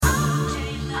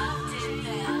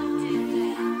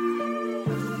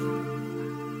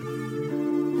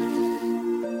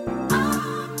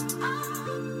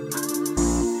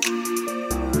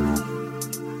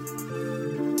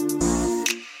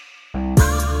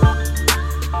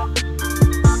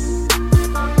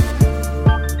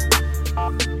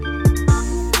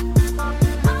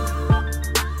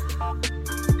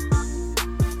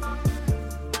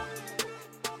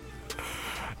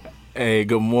Hey,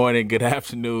 good morning, good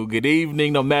afternoon, good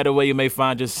evening, no matter where you may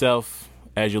find yourself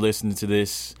as you're listening to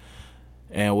this.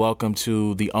 And welcome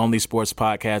to the only sports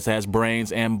podcast that has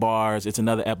brains and bars. It's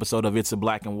another episode of It's a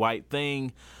Black and White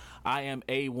Thing. I am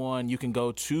A1. You can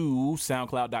go to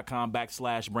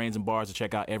soundcloud.com/brains and bars to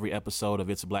check out every episode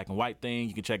of It's a Black and White Thing.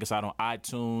 You can check us out on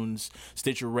iTunes,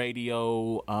 Stitcher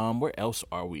Radio. Where else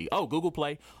are we? Oh, Google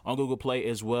Play. On Google Play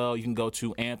as well. You can go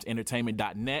to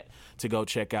ampedentertainment.net to go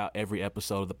check out every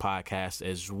episode of the podcast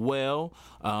as well.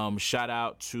 Shout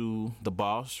out to the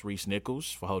boss, Reese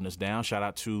Nichols, for holding us down. Shout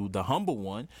out to the humble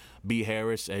one, B.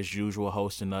 Harris, as usual,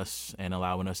 hosting us and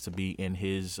allowing us to be in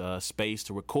his space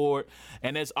to record.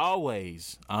 And as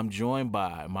always, I'm joined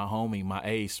by my homie, my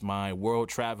ace, my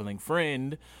world-traveling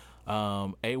friend,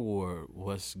 A-Ward.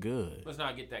 What's good? Let's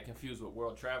not get that confused with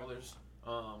world travelers.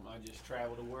 I just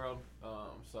travel the world,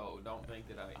 so don't think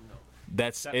that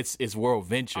It's World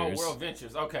Ventures. Oh, World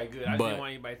Ventures. Okay, good. I didn't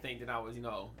want anybody to think that I was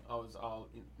all.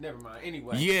 Never mind.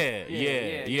 Anyway.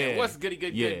 Yeah. What's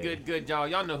good, y'all?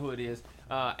 Y'all know who it is.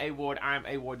 A-Ward. I'm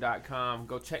A-Ward.com.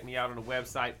 Go check me out on the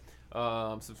website.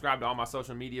 Subscribe to all my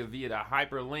social media via the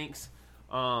hyperlinks.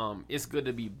 It's good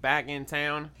to be back in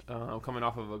town. Coming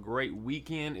off of a great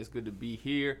weekend. It's good to be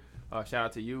here. Shout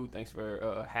out to you. Thanks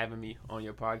for having me on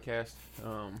your podcast.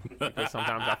 Because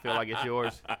sometimes I feel like it's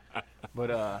yours.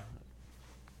 But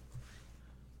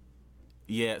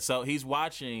yeah, so he's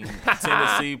watching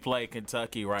Tennessee play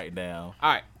Kentucky right now.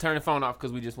 All right, turn the phone off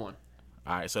because we just won.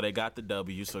 All right, so they got the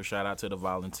W. So shout out to the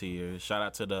Volunteers. Shout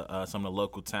out to the some of the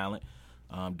local talent.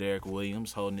 Derek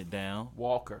Williams holding it down.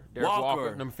 Derek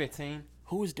Walker, number 15.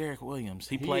 Who is Derek Williams?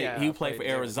 He played for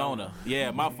Arizona.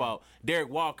 Yeah, my fault. Derek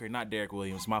Walker, not Derek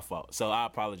Williams. My fault. So I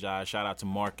apologize. Shout out to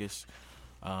Marcus.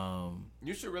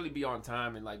 You should really be on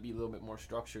time and be a little bit more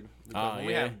structured. When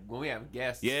we have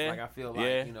guests, I feel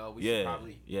like we should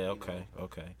probably. Yeah.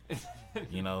 Okay.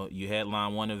 You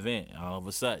headline one event all of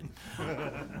a sudden.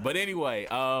 But anyway,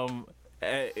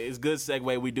 it's a good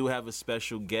segue. We do have a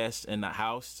special guest in the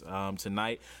house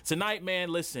tonight. Tonight, man,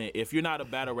 listen, if you're not a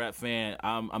battle rap fan,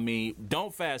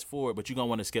 don't fast forward, but you're going to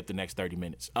want to skip the next 30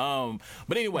 minutes.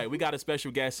 But anyway, we got a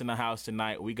special guest in the house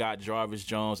tonight. We got Jarvis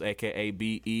Jones, a.k.a.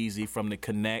 Be Easy from the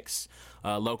Connects,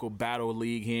 local battle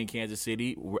league here in Kansas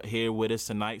City, here with us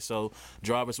tonight. So,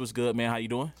 Jarvis, what's good, man? How you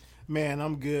doing? Man,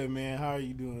 I'm good, man. How are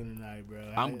you doing tonight,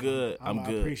 bro? I'm good. I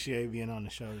appreciate being on the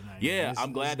show tonight. Yeah,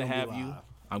 I'm glad to have you.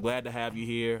 I'm glad to have you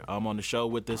here on the show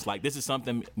with us. This is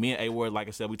something me and A-Ward, like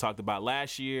I said, we talked about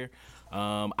last year.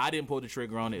 I didn't pull the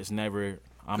trigger on it. It's never.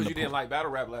 Because you didn't like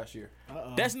battle rap last year.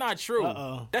 That's not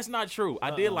true. That's not true.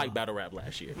 I did like battle rap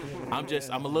last year. I'm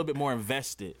a little bit more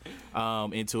invested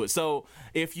into it. So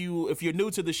if you're new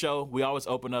to the show, we always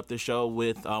open up the show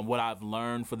with what I've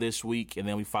learned for this week, and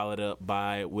then we follow it up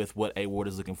with what A-Ward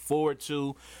is looking forward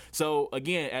to. So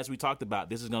again, as we talked about,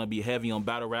 this is going to be heavy on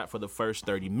battle rap for the first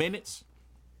 30 minutes.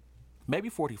 Maybe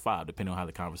 45, depending on how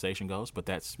the conversation goes, but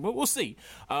we'll see.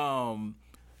 And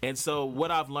so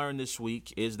what I've learned this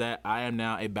week is that I am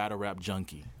now a battle rap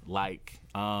junkie. My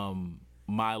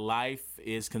life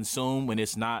is consumed when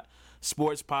it's not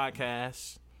sports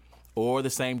podcasts or the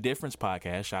Same Difference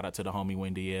podcast. Shout out to the homie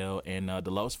Wendy L and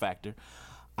the Los Factor.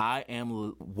 I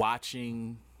am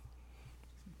watching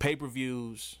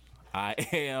pay-per-views. I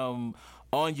am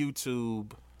on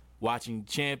YouTube watching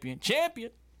Champion.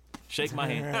 Shake my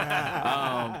hand.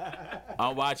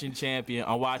 I'm watching Champion.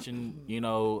 I'm watching,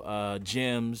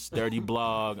 Jim's Dirty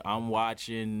Blog. I'm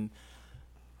watching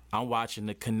battles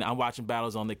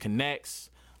on the Connects.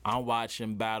 I'm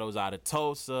watching battles out of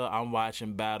Tulsa. I'm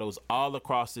watching battles all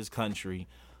across this country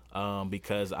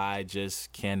because I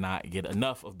just cannot get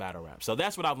enough of battle rap. So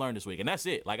that's what I've learned this week, and that's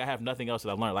it. I have nothing else that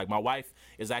I've learned. My wife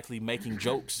is actually making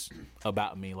jokes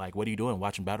about me. What are you doing?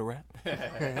 Watching battle rap?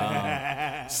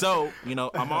 So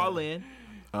I'm all in.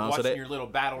 Watching your little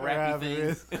battle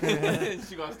rappy things.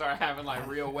 She's gonna start having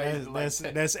real ways.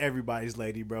 That's everybody's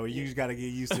lady, bro. You just gotta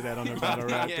get used to that on the battle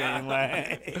rap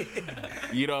thing.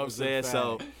 You know what I'm saying?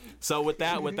 So with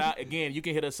that, again, you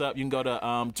can hit us up. You can go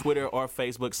to Twitter or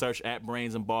Facebook, search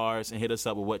 @Brains and Bars, and hit us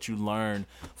up with what you learned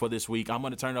for this week. I'm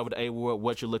going to turn it over to A-Ward,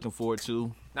 what you're looking forward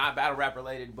to. Not battle rap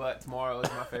related, but tomorrow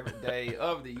is my favorite day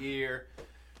of the year.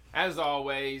 As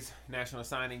always, National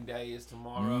Signing Day is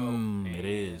tomorrow. It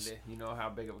is. You know how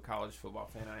big of a college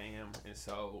football fan I am. And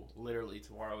so, literally,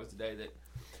 tomorrow is the day that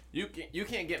you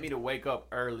can't get me to wake up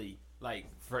early,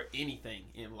 for anything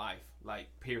in life,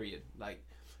 period.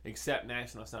 Except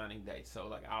National Signing Day.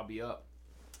 So, I'll be up.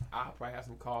 I'll probably have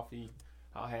some coffee.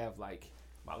 I'll have,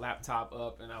 my laptop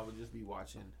up, and I would just be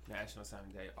watching National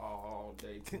Signing Day all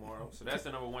day tomorrow. So that's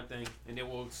the number one thing. And then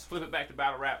we'll flip it back to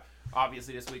Battle Rap.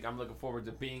 Obviously, this week I'm looking forward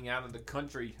to being out of the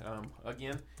country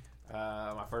again.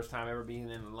 My first time ever being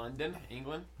in London,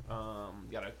 England.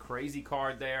 Got a crazy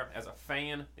card there. As a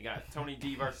fan, they got Tony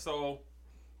D versus Soul.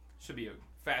 Should be a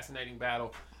fascinating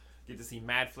battle. Get to see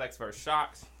Mad Flex versus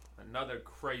Shocks. Another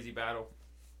crazy battle.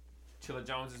 Chilla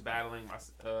Jones is battling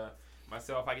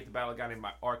myself. I get to battle a guy named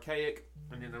Archaic,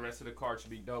 and then the rest of the card should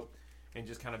be dope. And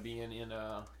just kind of being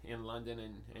in London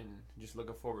and just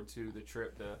looking forward to the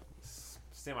trip, the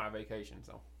semi-vacation.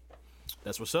 So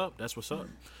that's what's up. That's what's up.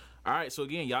 All right, so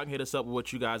again, y'all can hit us up with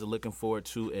what you guys are looking forward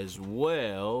to as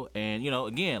well. And,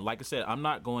 again, like I said, I'm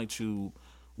not going to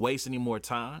waste any more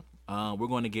time. We're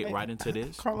going to get right into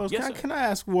this. Carlos, yes, can I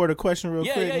ask Ward a question real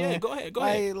quick? Yeah. Go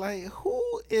ahead. Like,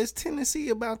 who is Tennessee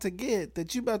about to get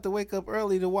that you about to wake up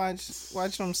early to watch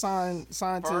them sign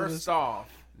to? First off,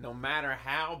 no matter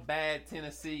how bad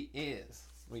Tennessee is,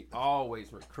 we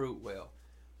always recruit well.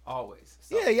 Always.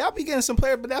 So, yeah, y'all be getting some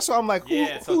players, but that's why I'm like,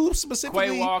 who specifically?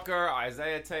 Quay Walker,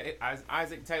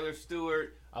 Isaac Taylor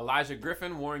Stewart, Elijah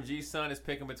Griffin, Warren G's son is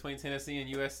picking between Tennessee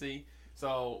and USC.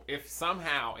 So if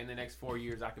somehow in the next 4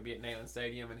 years I could be at Neyland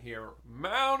Stadium and hear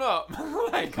 "Mount Up,"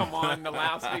 like come on the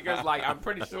loudspeakers, like I'm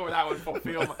pretty sure that would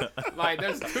fulfill my.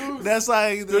 There's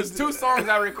two songs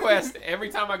I request every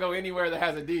time I go anywhere that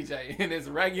has a DJ, and it's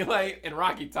 "Regulate" and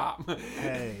 "Rocky Top."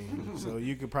 Hey, so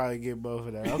you could probably get both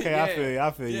of that. Okay, yeah.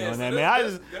 I feel you on that,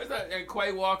 man. And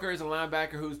Quay Walker is a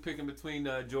linebacker who's picking between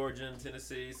Georgia and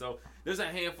Tennessee. So there's a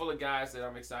handful of guys that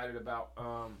I'm excited about.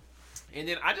 And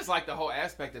then I just like the whole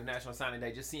aspect of National Signing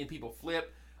Day, just seeing people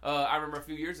flip. I remember a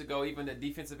few years ago, even the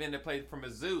defensive end that played for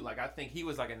Mizzou, like I think he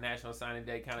was like a National Signing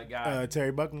Day kind of guy.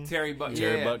 Terry Buckner. Terry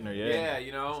Buckner, yeah.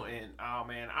 Yeah, and oh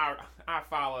man, I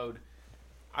followed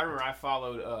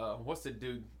what's the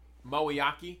dude,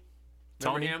 Moiyaki?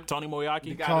 Tony Moiyaki?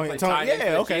 The guy that played tight end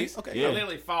for the Chiefs. Okay. I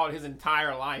literally followed his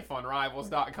entire life on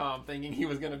Rivals.com thinking he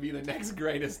was going to be the next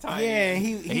greatest tight end.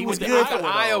 Yeah, he was good to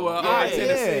Iowa,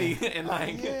 Tennessee.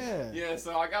 Yeah. And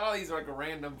so I got all these like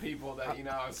random people that,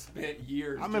 I've spent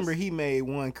years. I remember he made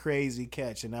one crazy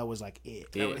catch, and that was like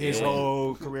it. His Yeah.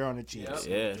 whole career on the Chiefs.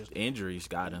 Yeah, injuries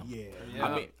got him. Yeah.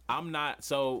 I mean,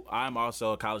 I'm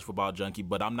also a college football junkie,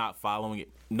 but I'm not following it.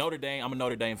 Notre Dame, I'm a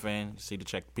Notre Dame fan. See the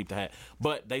check, peep the hat.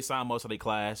 But they signed most of their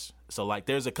class. So, like,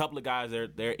 there's a couple of guys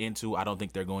they're into. I don't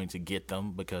think they're going to get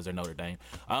them because they're Notre Dame.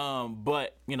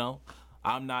 But,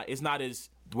 I'm not – it's not as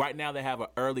 – right now they have an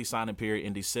early signing period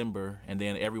in December, and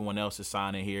then everyone else is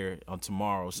signing here on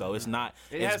tomorrow. So, it's not –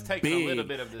 It has taken a little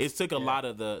bit of this. It took a lot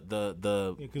of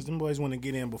the because them boys want to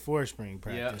get in before spring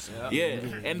practice. Yeah.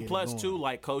 And plus, too,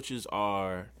 like, coaches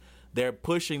are – they're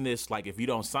pushing this like if you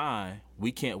don't sign,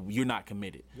 you're not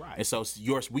committed. Right. And so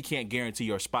we can't guarantee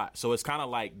your spot. So it's kind of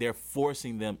like they're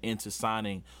forcing them into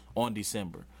signing on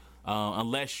December.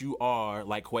 Unless you are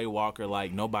like Quay Walker,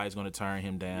 like nobody's going to turn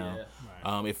him down. Yeah.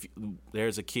 Right. If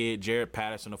there's a kid, Jared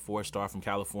Patterson, a 4-star from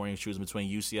California, choosing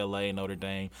between UCLA and Notre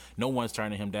Dame, no one's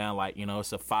turning him down. Like,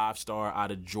 it's a 5-star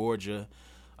out of Georgia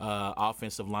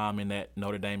offensive lineman that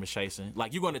Notre Dame is chasing.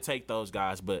 Like, you're going to take those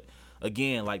guys, but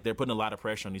again, like they're putting a lot of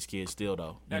pressure on these kids still,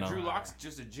 though. Now Drew Lock's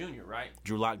just a junior, right?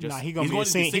 Drew Lock just he's going to be a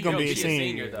senior. He's going to be a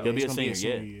senior. Though. He'll be a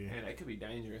senior. Yeah, that could be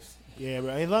dangerous. Yeah, but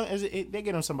as long as they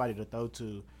get him somebody to throw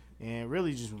to, and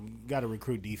really just got to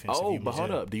recruit defense. Oh, but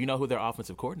hold up, do you know who their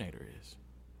offensive coordinator is?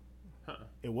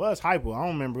 It was Hypo. I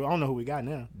don't know who we got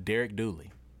now. Derek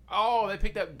Dooley. Oh, they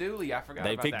picked up Dooley. I forgot.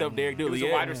 They picked up Derek Dooley. He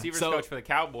was a wide receivers coach for the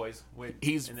Cowboys.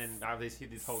 He's and then obviously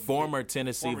this whole former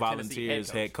Tennessee Volunteers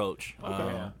head coach. Okay.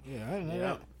 I didn't know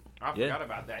that. I forgot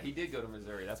about that. He did go to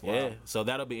Missouri. That's wild. Yeah, so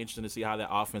that'll be interesting to see how that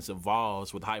offense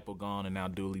evolves with Hypo gone and now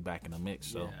Dooley back in the mix.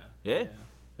 So yeah.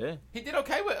 He did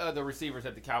okay with the receivers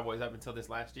at the Cowboys up until this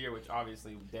last year, which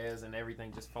obviously Dez and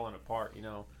everything just falling apart.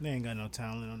 They ain't got no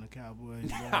talent on the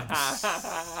Cowboys.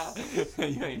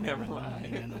 You ain't never lied.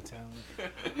 Ain't got no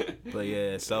talent. But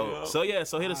yeah, so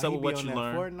hit us up with what you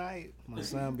learned. Fortnite, my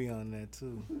son be on that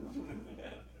too.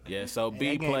 Yeah, so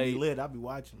B that plays. Lit. I'll be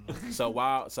watching. So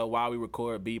while we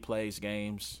record, B plays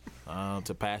games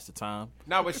to pass the time.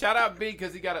 No, but shout out B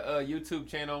because he got a YouTube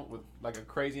channel with like a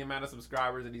crazy amount of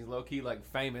subscribers and he's low key like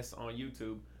famous on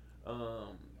YouTube.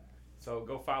 So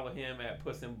go follow him at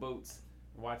Puss in Boots,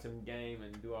 watch him game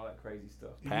and do all that crazy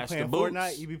stuff. Pass the boots.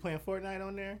 Fortnite? You be playing Fortnite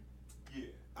on there? Yeah.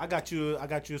 I got you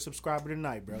a subscriber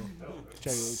tonight, bro.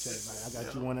 Check it. I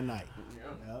got you one tonight.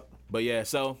 Yep. But yeah,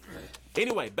 so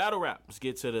anyway, battle rap. Let's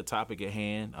get to the topic at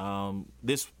hand.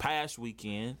 This past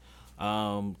weekend,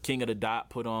 King of the Dot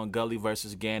put on Gully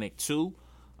versus Gannick 2.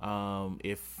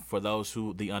 If for those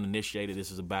who the uninitiated,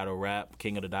 this is a battle rap.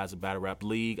 King of the Dot is a battle rap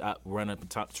league. I run up in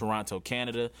Toronto,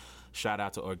 Canada. Shout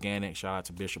out to Organic. Shout out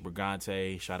to Bishop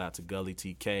Brigante. Shout out to Gully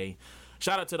TK.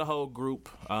 Shout out to the whole group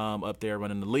up there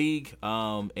running the league.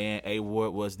 And A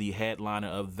Ward was the headliner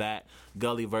of that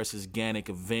Gully versus Ganic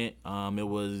event. It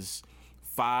was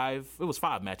five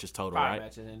matches total, Five right?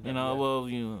 matches in, you know,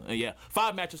 yeah. well, yeah,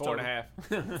 5 matches total.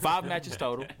 4.5. 5 matches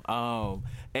total.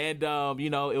 You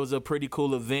know, it was a pretty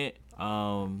cool event.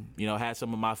 You know, had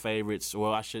some of my favorites.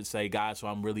 Well, I should say guys who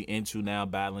I'm really into now,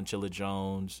 battling Chilla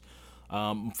Jones.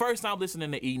 First time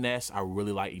listening to E-Ness. I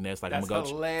really like E-Ness. Like, That's I'm gonna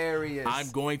hilarious. I'm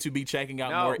going to be checking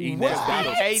out No, more E-Ness he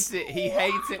battles. hates it. He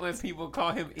hates it when people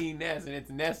call him E-Ness, and it's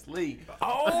Nestle.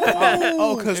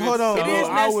 Oh, because hold on. It is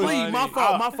I was- Nestle. My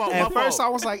fault. At first, I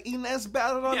was like, Enes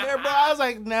battled on there, but I was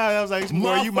like, no, I was like, boy,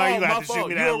 My you might fault, have my to shoot fault.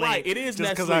 me You're that link. right. It is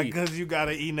just Nestle. because you got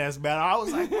an Enes battle. I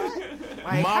was like, what?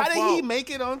 Like, My how did he fault.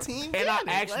 make it on Team And I Ganic?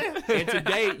 actually, and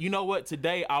today, you know what?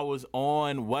 Today I was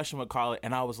on whatchamacallit,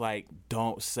 and I was like,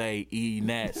 don't say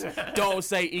E-Ness. Don't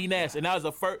say E-Ness. And that was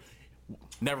the first.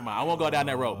 Never mind. I won't go down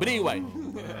that road. But anyway,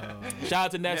 shout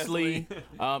out to Nestle.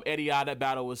 Eddie, that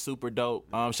battle was super dope.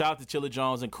 Shout out to Chilla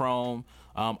Jones and Chrome.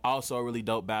 Also a really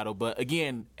dope battle. But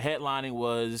again, headlining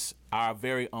was our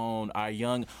very own, our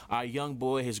young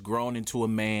boy has grown into a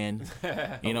man.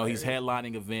 You know, he's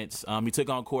headlining events. He took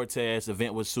on Cortez. The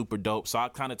event was super dope. So I'll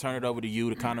kind of turn it over to you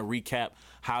to kind of recap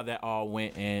how that all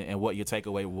went and what your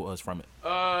takeaway was from it.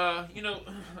 You know,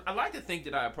 I like to think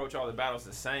that I approach all the battles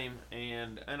the same,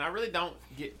 and I really don't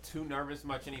get too nervous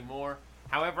much anymore.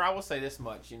 However, I will say this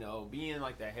much, you know, being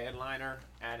like the headliner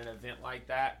at an event like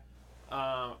that,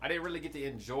 I didn't really get to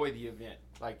enjoy the event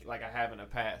like I have in the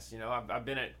past. You know, I've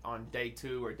been on day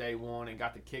 2 or day 1 and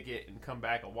got to kick it and come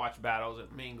back and watch battles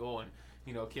and mingle and,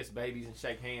 you know, kiss babies and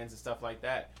shake hands and stuff like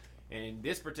that. And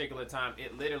this particular time,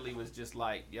 it literally was just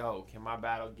like, yo, can my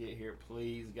battle get here,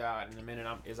 please, God? And the minute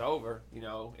it's over, you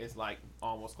know, it's like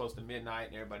almost close to midnight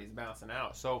and everybody's bouncing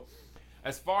out. So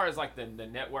as far as like the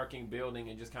networking, building,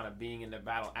 and just kind of being in the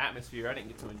battle atmosphere, I didn't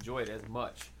get to enjoy it as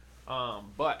much.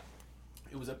 But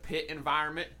it was a pit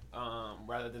environment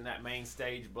rather than that main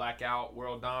stage, blackout,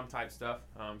 world dom type stuff.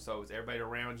 So it was everybody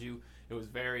around you. It was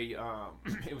very,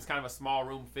 it was kind of a small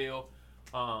room feel.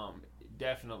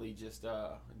 Definitely just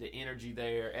the energy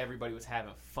there. Everybody was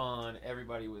having fun.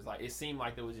 Everybody was like, it seemed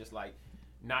like there was just like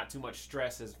not too much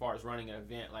stress as far as running an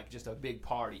event, like just a big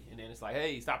party. And then it's like,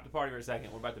 hey, stop the party for a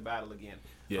second. We're about to battle again.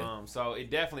 Yeah. So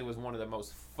it definitely was one of the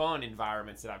most fun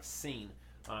environments that I've seen.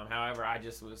 However,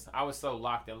 I was so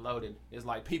locked and loaded. It's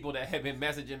like people that had been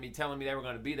messaging me, telling me they were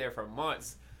going to be there for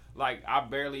months. Like I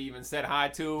barely even said hi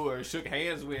to or shook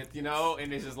hands with, you know.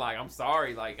 And it's just like, I'm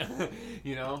sorry, like,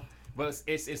 you know. But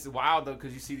it's wild though,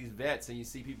 because you see these vets and you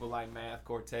see people like Math,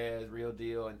 Cortez, Real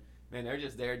Deal, and man, they're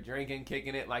just there drinking,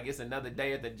 kicking it like it's another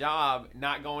day at the job,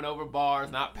 not going over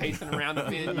bars, not pacing around the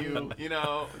venue, you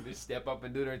know, just step up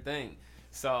and do their thing.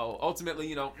 So ultimately,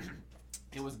 you know,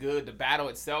 it was good. The battle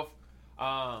itself,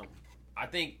 I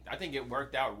think it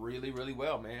worked out really, really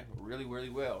well, man. Really, really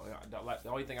well. The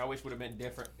only thing I wish would have been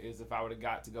different is if I would have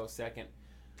got to go second.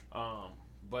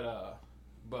 But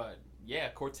yeah,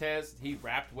 Cortez, he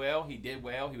rapped well. He did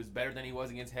well. He was better than he was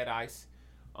against Head Ice.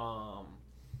 I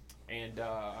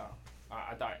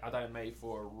thought it made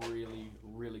for a really,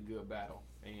 really good battle.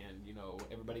 And, you know,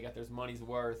 everybody got their money's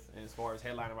worth. And as far as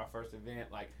headlining my first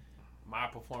event, like, my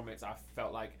performance, I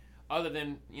felt like, other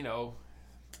than, you know,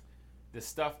 the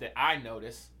stuff that I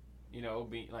notice, you know,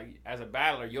 being like, as a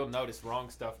battler, you'll notice wrong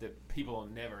stuff that people will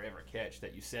never, ever catch,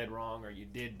 that you said wrong or you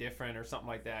did different or something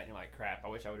like that. And you're like, crap, I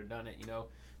wish I would have done it, you know.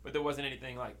 But there wasn't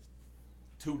anything, like,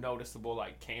 too noticeable,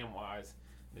 like, cam-wise.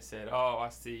 They said, oh, I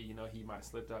see, you know, he might have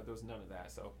slipped up. There was none of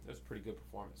that. So it was a pretty good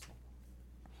performance.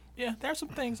 Yeah, there's some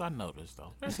things I noticed,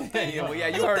 though. There's some things. Yeah, well, yeah,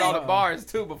 you heard all the bars,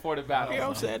 too, before the battle. You know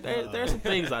what I'm saying? There's some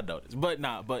things I noticed. But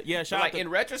yeah, shout out like, to... in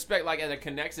retrospect, like, at a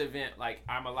Connects event, like,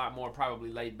 I'm a lot more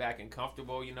probably laid back and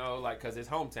comfortable, you know, like, because it's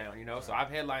hometown, you know. So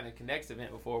I've headlined a Connects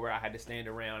event before where I had to stand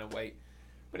around and wait.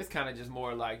 But it's kind of just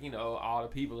more like, you know, all the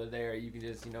people are there. You can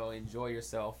just, you know, enjoy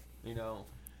yourself, you know.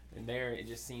 And there, it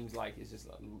just seems like it's just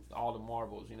all the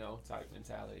marbles, you know, type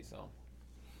mentality. So,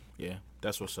 yeah,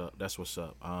 that's what's up.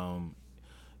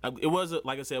 It was,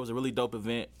 like I said, it was a really dope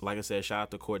event. Like I said, shout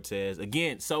out to Cortez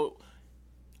again. So,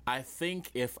 I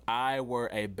think if I were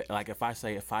a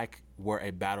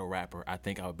battle rapper, I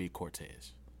think I would be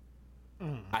Cortez.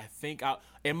 I think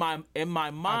in my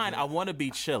mind, I want to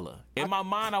be Chilla. In my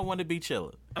mind, I want to be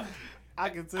Chilla. I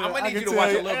can tell. I'm gonna I need can you to tell watch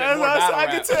a little bit more battle I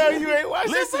rap. can tell you ain't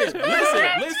watching. Listen.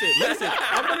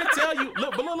 I'm gonna tell you.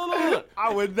 Look.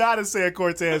 I would not have said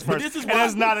Cortez first. this is and why-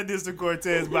 that's not a diss to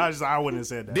Cortez, but I wouldn't have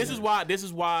said that. This is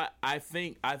why I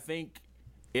think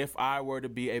if I were to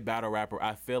be a battle rapper,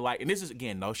 I feel like, and this is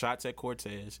again no shots at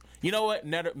Cortez. You know what?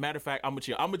 Matter of fact, I'm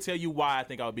gonna tell you why I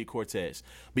think I would be Cortez,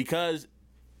 because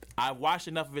I've watched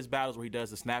enough of his battles where he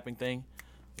does the snapping thing,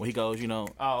 where he goes,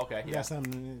 Oh, okay. Yeah,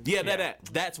 something.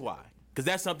 that's why, because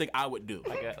that's something I would do.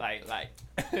 Like.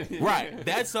 Right,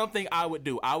 that's something I would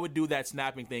do. I would do that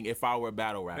snapping thing if I were a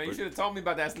battle rapper. Man, you should have told me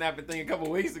about that snapping thing a couple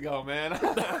weeks ago, man.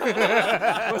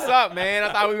 What's up, man?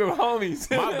 I thought we were homies.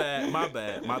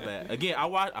 My bad. Again, I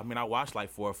watched like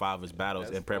 4 or 5 of his battles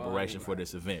in preparation for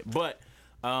this event. But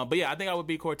yeah, I think I would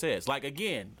be Cortez. Like,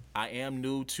 again, I am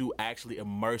new to actually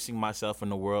immersing myself in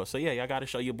the world. So yeah, I got to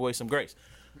show your boy some grace.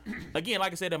 Again,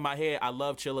 like I said, in my head, I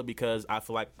love Chilla because I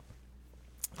feel like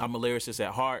I'm a lyricist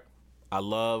at heart. I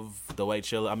love the way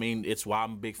Chilla. I mean, it's why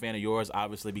I'm a big fan of yours,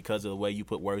 obviously, because of the way you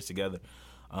put words together.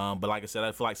 But like I said,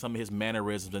 I feel like some of his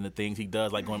mannerisms and the things he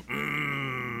does, like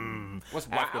going What's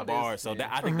after wild bars. is, So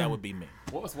I think that would be me.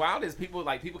 What's wild is people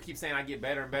keep saying I get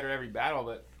better and better every battle,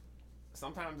 but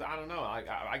sometimes I don't know.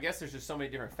 I guess there's just so many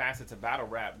different facets of battle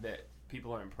rap that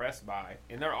people are impressed by,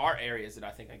 and there are areas that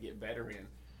I think I get better in.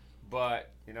 But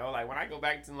like when I go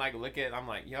back to look at it, I'm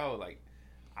like, yo, like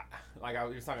I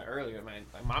was talking earlier, man.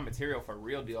 Like my material for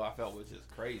Real Deal, I felt was just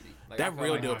crazy. Like, That I felt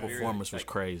Real like Deal my material- performance was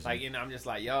crazy. Like, and I'm just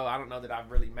like, yo, I don't know that I've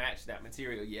really matched that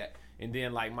material yet. And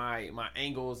then like my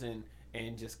angles and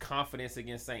just confidence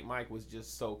against St. Mike was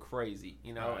just so crazy,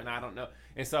 Right. And I don't know.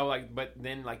 And so but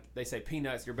then they say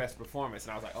Peanuts your best performance,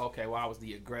 and I was like, okay, well I was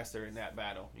the aggressor in that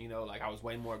battle, I was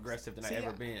way more aggressive than I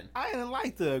ever been. I didn't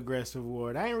like the aggressive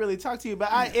award. I didn't really talk to you, but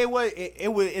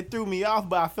it threw me off.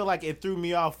 But I feel like it threw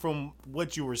me off from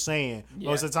what you were saying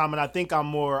most of the time, and I think I'm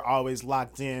more always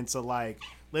locked into like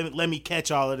let me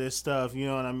catch all of this stuff. You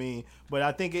know what I mean? But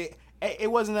I think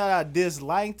it wasn't that I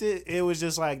disliked it. It was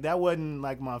just like that wasn't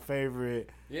like my favorite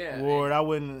award. I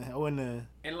wouldn't have.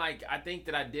 And I think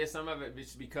that I did some of it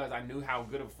just because I knew how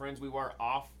good of friends we were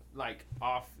off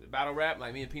battle rap,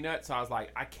 like me and Peanut. So I was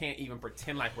like, I can't even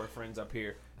pretend like we're friends up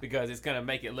here because it's gonna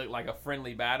make it look like a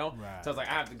friendly battle. Right. So I was like,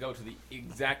 I have to go to the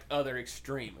exact other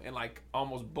extreme and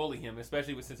almost bully him,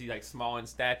 especially since he's small in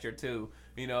stature too.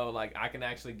 I can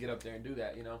actually get up there and do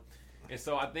that. And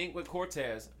so I think with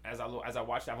Cortez, as I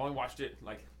watched it, I've only watched it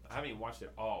I haven't even watched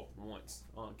it all once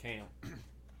on cam.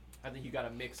 I think you got a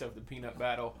mix of the Peanut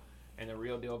battle and the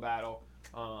Real Deal battle.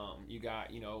 You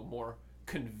got more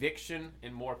conviction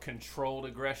and more controlled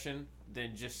aggression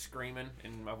than just screaming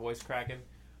and my voice cracking.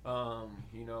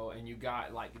 And you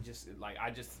got I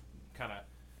just kind of,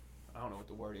 I don't know what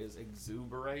the word is,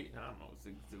 exuberate. I don't know if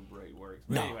exuberate works.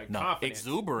 But anyway, confidence.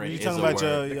 Exuberant. You is talking a about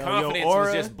word. The confidence aura?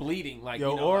 was just bleeding.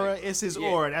 Your aura? It's his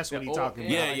aura. That's what he's talking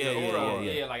about.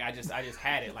 Yeah. I just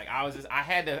had it.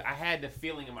 I had the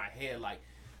feeling in my head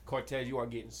Cortez, you are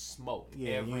getting smoked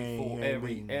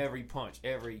every punch,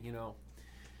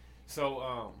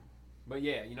 So, but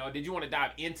yeah, did you want to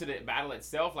dive into the battle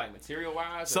itself, material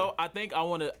wise? So I think I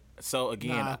want to. So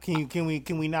again, Nah, can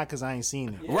we not? Because I ain't seen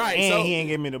it. Yeah. Right. And So he ain't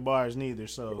give me the bars neither.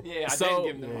 So yeah, I so-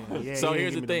 didn't give him the Yeah, so he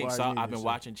here's ain't the give me thing. the bars So neither, I've been so.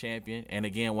 watching Champion, and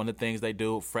again, one of the things they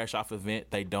do fresh off event,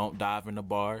 they don't dive in the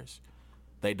bars.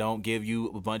 They don't give you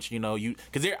a bunch,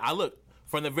 because I look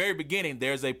from the very beginning.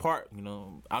 There's a part,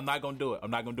 I'm not gonna do it.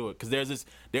 Because there's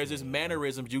this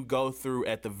mannerisms you go through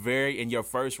in your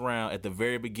first round at the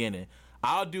very beginning.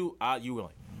 You were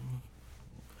like.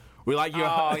 We like your.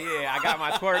 Oh yeah, I got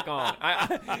my twerk on.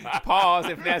 I pause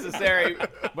if necessary,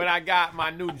 but I got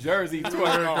my New Jersey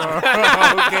twerk on.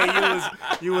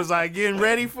 Okay, you was like getting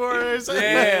ready for it.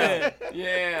 Yeah.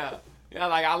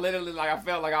 I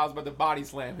felt like I was about to body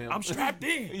slam him. I'm strapped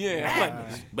in. Yeah.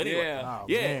 But anyway, Yeah. Oh,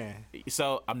 yeah. man.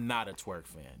 So I'm not a twerk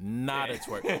fan. Not a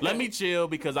twerk. Let me chill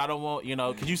because I don't want,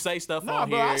 because you say stuff Nah, on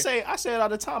bro, here. I say it all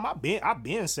the time. I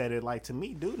been said it to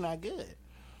me, dude, not good.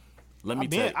 Let me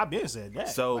tell you. I been said that.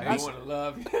 So Anyone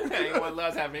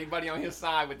loves having anybody on his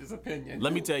side with this opinion.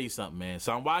 let me tell you something, man.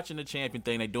 So I'm watching the champion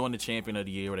thing. They're doing the champion of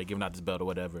the year, where they're giving out this belt or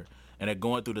whatever, and they're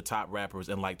going through the top rappers,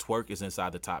 and twerk is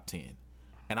inside the top 10.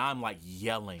 And I'm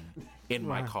yelling in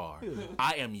my car.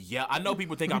 I am I know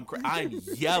people think I'm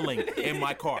yelling in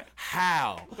my car.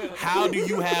 How do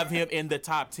you have him in the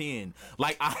top 10?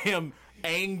 I am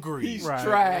angry. He's Right.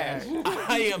 trash.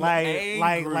 I am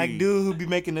angry. Like dude who be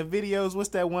making the videos. What's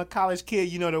that one college kid?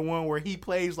 You know, the one where he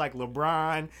plays like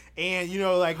LeBron, and you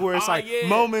know, like where it's Oh, like yeah.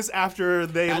 moments after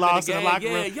they After lost the in the game, locker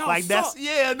yeah, room. y'all Like suck. that's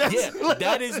Yeah,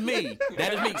 that is me.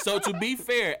 That is me. So to be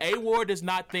fair, A Ward does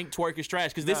not think twerk is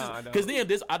trash because No, I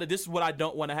don't. this is what I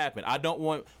don't want to happen. I don't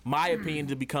want my opinion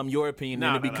to become your opinion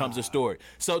and it becomes a story.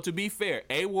 So to be fair,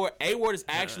 A Ward has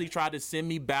actually tried to send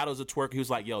me battles of twerk. He was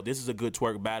like, "Yo, this is a good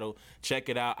twerk battle. Check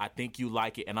it out. I think you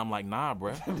like it." And I'm like, "Nah,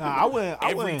 bro." Nah, I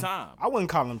Every wouldn't, time. I wouldn't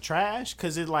call him trash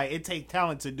because it take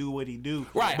talent to do what he do.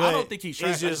 Right, I But don't think he's trash,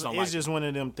 I It's just just don't it's like just one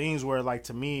of them things where like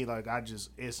to me like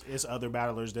it's other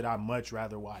battlers that I much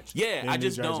rather watch. Yeah, than I New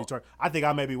just Jersey don't- Twerk. I think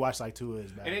I maybe watched like 2 of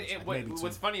his And battles. like maybe 2.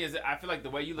 what's funny is that I feel like the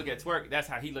way you look at twerk, that's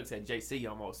how he looks at JC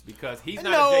almost because he's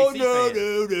not No, a JC fan.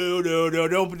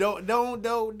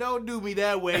 don't do me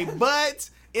that way. But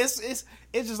it's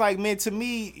just like, man, to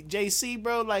me, JC,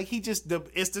 bro, like it's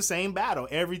the same battle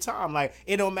every time. Like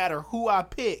it don't matter who I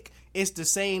pick. It's the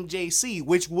same JC,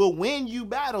 which will win you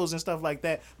battles and stuff like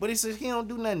that. But it's just he don't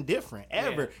do nothing different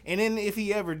ever. Yeah. And then if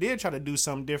he ever did try to do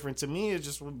something different, to me, it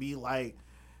just would be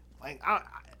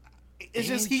it's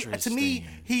just to me Interesting.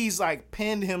 he's like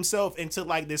pinned himself into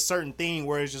like this certain thing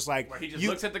where it's just like Where he just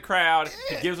looks at the crowd,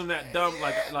 he gives them that dumb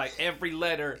like every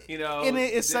letter, you know, and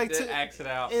it's like to acts it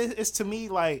out. It's to me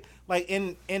like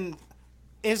in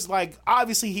it's like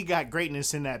obviously he got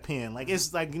greatness in that pen. Like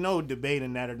it's like no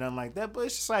debating that or nothing like that. But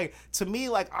it's just like to me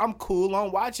like I'm cool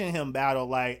on watching him battle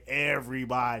like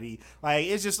everybody. Like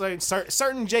it's just like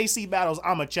certain JC battles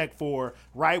I'ma check for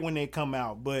right when they come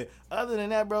out. But other than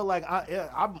that, bro, like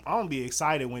I'm gonna be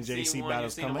excited when seen JC one,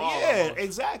 battles you've seen come them out. all Yeah, almost.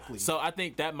 exactly. So I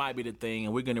think that might be the thing,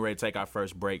 and we're getting ready to take our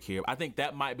first break here. I think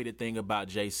that might be the thing about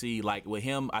JC. Like with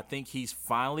him, I think he's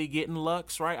finally getting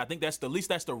Lux, right? I think that's the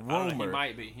rumor. He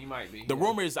might be. The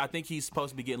rumor is I think he's supposed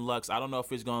to be getting Lux. I don't know if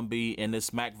it's going to be in this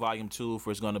Smack Volume 2 or if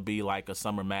it's going to be like a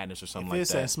Summer Madness or something If like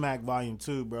it's that. at Smack Volume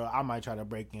 2, bro, I might try to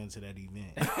break into that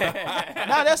event.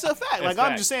 Nah, that's a fact. Like, I'm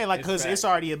fact. just saying, like, It's because fact. it's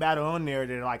already a battle on there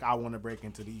that, like, I want to break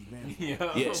into the event.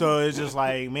 Yeah. So it's just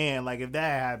like, man, like, if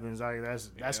that happens, like,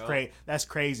 that's Yeah. that's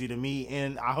crazy to me,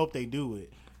 and I hope they do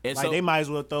it. And Like, so- they might as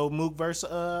well throw Mook versus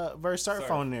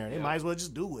Surf on there. They Yeah. might as well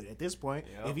just do it at this point.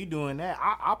 Yeah. If you're doing that,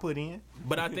 I'll put in.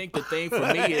 But I think the thing for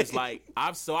me is like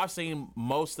I've seen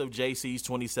most of JC's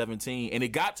 2017, and it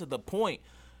got to the point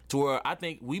to where I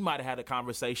think we might have had a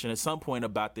conversation at some point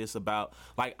about this. About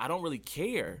like I don't really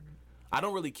care. I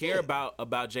don't really care about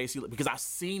JC because I've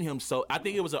seen him so. I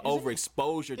think it was an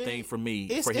overexposure thing for me.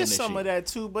 It's for him this some year. of that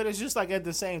too, but it's just like at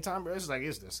the same time, bro, it's like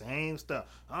it's the same stuff.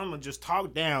 I'm gonna just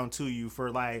talk down to you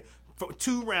for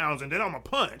 2 rounds, and then I'm gonna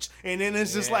punch, and then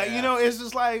it's just like it's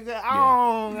just like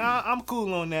I'm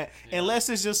cool on that. Unless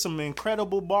it's just some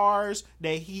incredible bars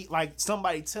that he like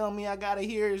somebody tell me I gotta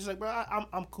hear. It's like, bro,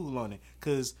 I'm cool on it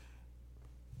because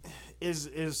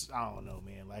is I don't know,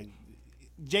 man. Like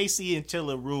JC and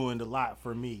Chilla ruined a lot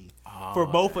for me for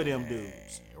both of them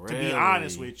dudes. To be really?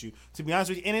 honest with you,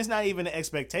 and it's not even the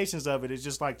expectations of it. It's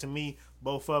just like to me,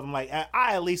 both of them. Like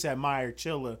I at least admire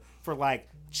Chilla for like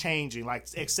changing, like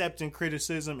accepting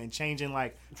criticism and changing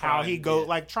like how he go,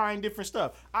 like trying different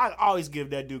stuff. I always give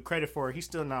that dude credit for it. He's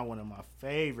still not one of my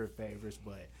favorites,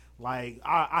 but like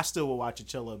I still will watch a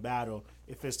Chilla battle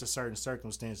if it's to certain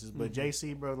circumstances. But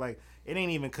JC, bro, like it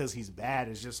ain't even because he's bad.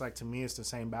 It's just like to me, it's the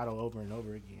same battle over and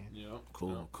over again. Yeah.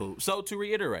 Cool. So to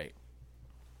reiterate,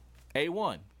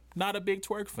 A1, not a big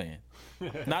twerk fan,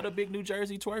 not a big New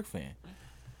Jersey twerk fan.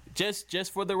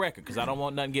 Just for the record, because I don't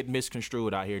want nothing getting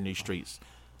misconstrued out here in these streets.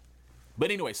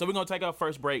 But anyway, so we're gonna take our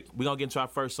first break. We're gonna get into our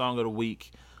first song of the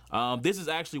week. This is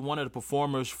actually one of the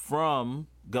performers from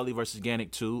Gully vs.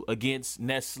 Gannick 2 against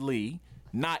Nestle,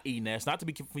 not E-Ness, not to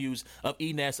be confused of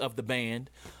E-Ness of the band.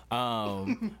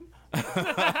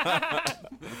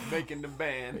 Making the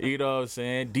band. You know what I'm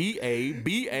saying?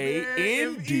 D-A-B-A-N-D.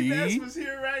 was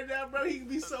here right now, bro, he'd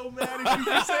be so mad if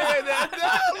you were saying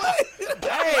that.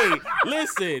 Hey,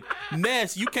 listen,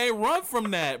 Ness, you can't run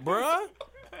from that, bruh.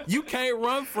 You can't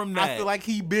run from that. I feel like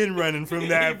he been running from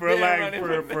that for been like running for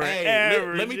from that.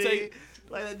 forever. Hey, let me G. tell you-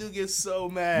 like that dude gets so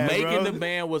mad. Making bro. the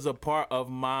band was a part of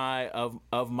my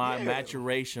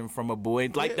maturation from a boy.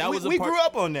 Like that was a we part. grew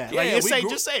up on that. Like Yeah,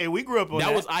 just say it. We grew up on that.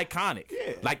 That was iconic.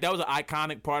 Yeah. Like that was an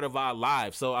iconic part of our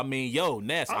lives. So I mean, yo,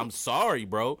 Ness, I'm sorry,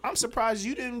 bro. I'm surprised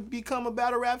you didn't become a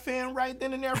battle rap fan right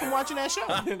then and there from watching that show.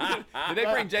 Did they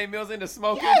bring Jay Mills into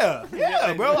smoking?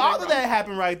 Yeah, bro. All of that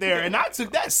happened right there, and I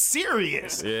took that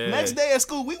serious. Yeah. Next day at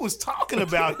school, we was talking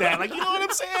about that. Like, you know what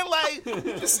I'm saying? Like,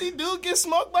 you see dude get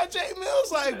smoked by Jay Mills?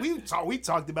 was like, we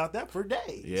talked about that for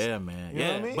days. Yeah, man. You know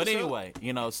yeah. what I mean? But So- anyway,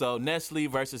 so Nestle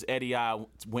versus Eddie I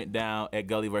went down at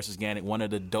Gully versus Gannick, one of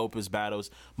the dopest battles.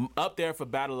 Up there for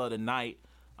Battle of the Night,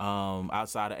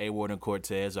 outside of A Ward and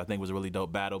Cortez, I think was a really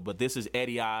dope battle. But this is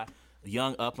Eddie I,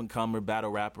 young up-and-comer battle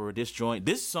rapper. This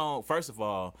song, first of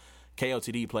all,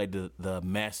 KOTD played the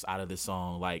mess out of this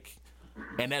song,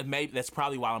 and that's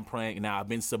probably why I'm playing it now. I've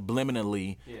been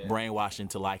subliminally brainwashed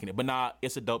into liking it. But nah,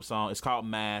 it's a dope song. It's called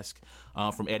Mask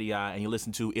from Eddie I, and you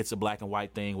listen to It's a Black and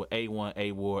White Thing with A1,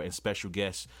 A Ward, and special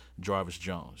guest Jarvis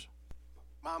Jones.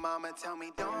 My mama tell me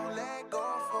don't let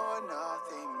go for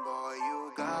nothing, boy,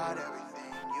 you got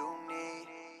everything you need.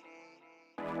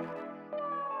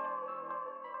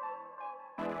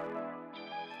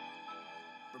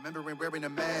 Remember when wearing a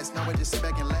mask, now I just sit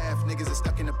back and laugh. Niggas are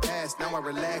stuck in the past, now I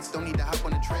relax. Don't need to hop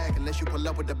on the track unless you pull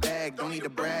up with the bag. Don't need to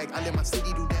brag, I let my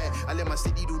city do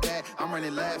that. I'm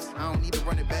running laps, I don't need to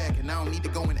run it back. And I don't need to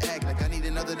go and act like I need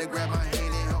another to grab my hand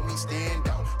and help me stand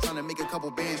out. Trying to make a couple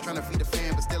bands, trying to feed a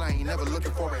fan, but still I ain't never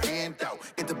looking for a handout.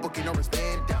 Get the booking or it's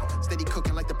banned out, steady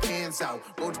cooking like the pan's out.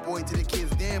 Roach boy to the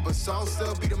kids then, but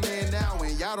salsa be the man now.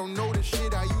 And y'all don't know the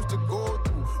shit I used to go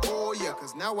through. Oh yeah,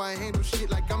 cause now I handle shit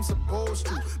like I'm supposed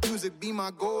to. Music be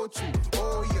my go-to.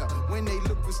 Oh yeah, when they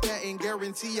look for statin,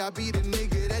 guarantee I be the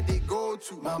nigga that they go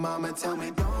to. My mama tell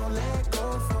me don't let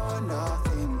go for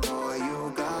nothing, boy,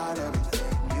 you got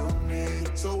everything you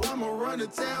need. So I'ma run to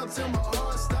town till my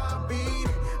heart stop beating.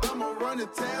 I'ma run to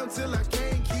town till I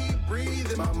can't keep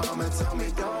breathing. My mama tell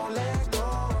me don't let go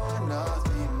for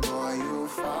nothing, boy, you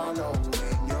follow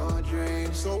in your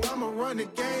dreams. So I'ma run the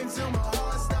game till my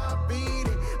heart stop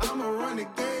beating. I'ma run the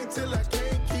game till I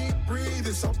can't keep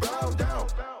breathing, so bow down.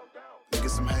 Niggas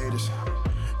some haters,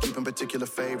 keeping particular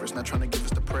favors, not trying to give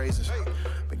us the praises.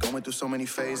 Been going through so many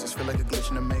phases, feel like a glitch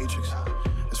in the matrix.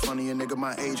 It's funny a nigga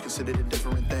my age considered a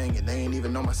different thing, and they ain't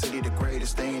even know my city the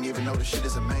greatest. They ain't even know the shit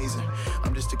is amazing.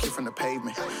 I'm just a kid from the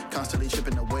pavement, constantly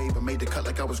chipping the wave, but made the cut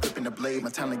like I was gripping the blade. My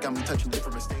talent got me touching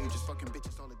different stages, fucking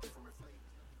bitches all a different flavor.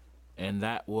 And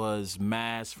that was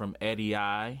Mask from Eddie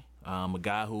I.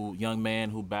 Young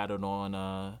man who battled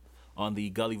on the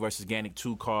Gully versus Gannick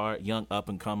 2 card, young up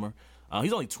and comer.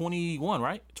 He's only 21,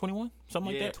 right? 21,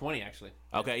 something like that. 20 actually.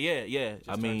 Okay, yeah.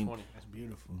 Just turned 20. That's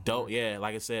beautiful. Dope. Yeah,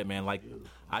 like I said, man.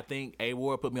 I think A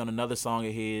Ward put me on another song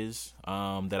of his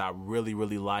that I really,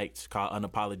 really liked called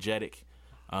Unapologetic.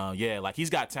 He's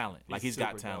got talent. He's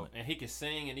got super talent. dope. And he can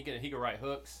sing and he can write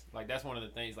hooks. That's one of the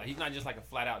things. He's not just a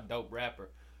flat out dope rapper.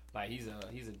 He's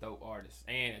a dope artist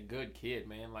and a good kid,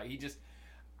 man. He just,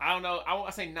 I don't know, I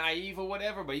won't say naive or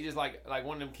whatever, but he just like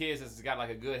one of them kids that's got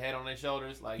a good head on their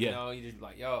shoulders. He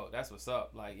just yo, that's what's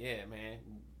up. Yeah, man,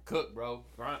 cook, bro,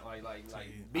 grunt,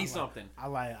 be something. I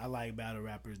like battle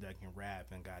rappers that can rap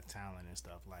and got talent and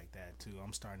stuff like that too.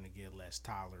 I'm starting to get less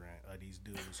tolerant of these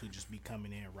dudes who just be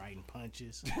coming in writing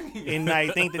punches and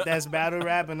think that that's battle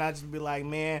rap, and I just be like,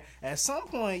 man, at some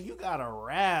point you gotta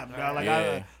rap,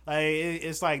 dog.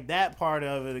 It's like that part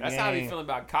of it. That's how I be feeling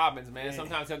about Cobbins, man.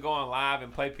 Sometimes he'll go on live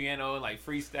and play piano and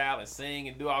freestyle and sing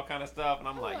and do all kind of stuff, and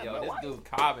I'm like, yo, this dude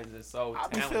Cobbins is so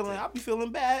talented. I be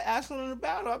feeling bad asking him to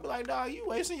battle. I be like, dog, you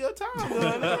wasting your time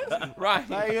doing this. Right.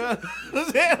 You know what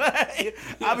I'm saying?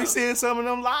 I be seeing some of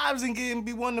them lives and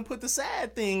be wanting to put the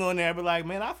sad thing on there. But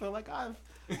man, I feel like I've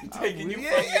taking you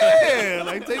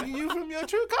taking you from your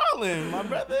true calling, my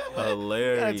brother.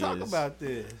 Hilarious. We gotta talk about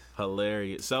this.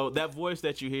 Hilarious. So that voice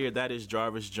that you hear, that is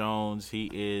Jarvis Jones. He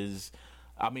is,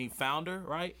 founder,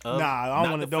 right?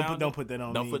 Don't put that on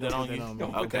me. Don't put that on you.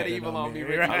 Don't put that evil on me.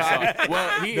 Right.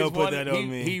 Well, he Don't is put one. that on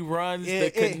me. He runs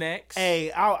the Connects.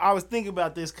 Hey, I was thinking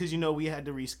about this because we had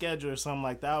to reschedule or something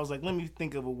like that. I was like, let me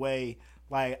think of a way.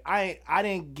 I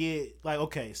didn't get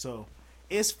okay. So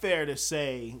it's fair to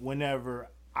say whenever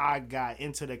I got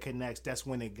into the Connects, that's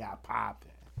when it got popping.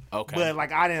 Okay.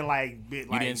 But I didn't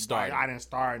you didn't start. I didn't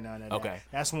start none of that. Okay.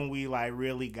 That's when we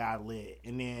really got lit,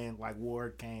 and then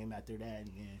Ward came after that.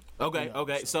 And then,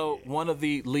 okay. So one of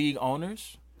the league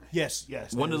owners. Yes.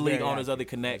 One of the league owners of the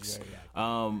Connects.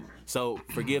 So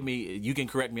forgive me. You can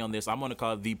correct me on this. I'm going to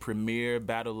call it the premier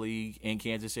battle league in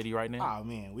Kansas City right now. Oh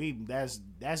man, that's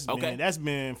okay. That's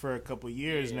been for a couple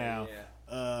years now.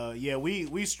 Yeah.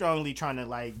 We strongly trying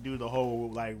to do the whole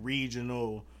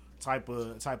regional type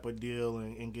of deal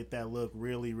and get that look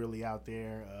really, really out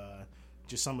there.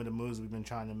 Just some of the moves we've been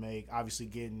trying to make. Obviously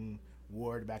getting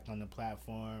Ward back on the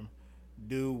platform.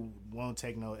 Dude won't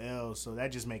take no L's, so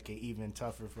that just make it even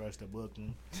tougher for us to book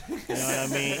him. You know what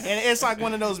I mean? And it's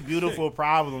one of those beautiful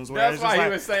problems where that's why he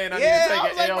was saying I need to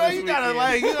take an L this you gotta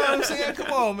weekend. you know what I'm saying?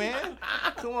 Come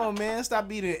on, man. Stop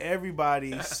beating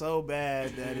everybody so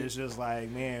bad that it's just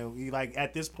man, we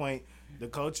at this point, the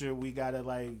culture, we gotta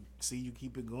like see you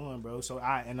keep it going, bro. So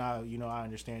I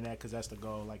understand that because that's the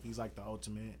goal. Like he's like the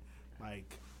ultimate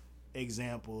like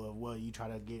example of what you try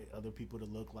to get other people to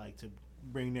look like to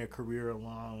bring their career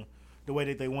along the way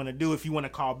that they want to do. If you want to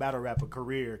call battle rap a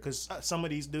career, because some of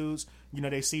these dudes,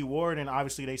 they see Ward and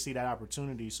obviously they see that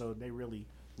opportunity, so they really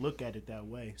look at it that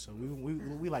way. So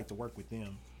we like to work with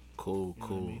them. Cool. You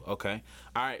know what I mean? Okay.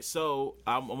 All right. So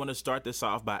I'm going to start this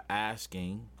off by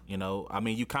asking,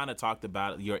 you kind of talked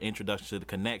about your introduction to the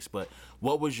Connects, but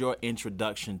what was your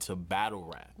introduction to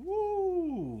battle rap?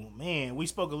 Woo, man. We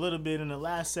spoke a little bit in the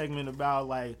last segment about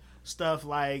like stuff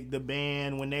like the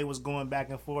band when they was going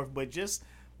back and forth, but just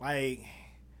like,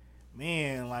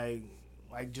 man, like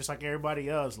just like everybody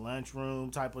else,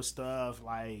 lunchroom type of stuff.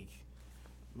 Like,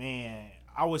 man,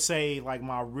 I would say like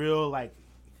my real like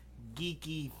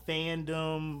geeky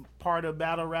fandom part of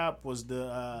battle rap was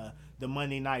the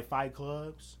Monday Night Fight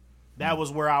Clubs. That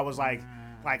was where I was like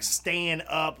staying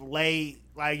up late,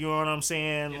 like, you know what I'm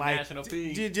saying? Like National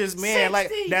P. just man, 60.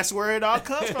 Like that's where it all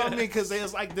comes from me, because it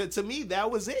was like to me that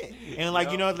was it. And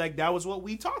like like that was what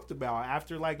we talked about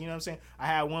after, like, you know what I'm saying? I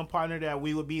had one partner that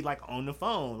we would be like on the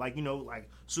phone, like, like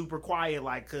super quiet,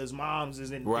 like, cause mom's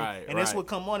isn't right. And this would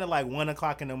come on at like 1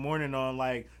 o'clock in the morning on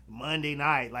like Monday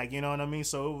night, like, you know what I mean?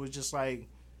 So it was just like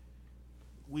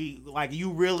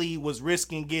you really was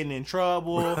risking getting in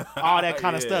trouble, all that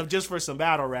kind of stuff, just for some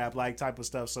battle rap like type of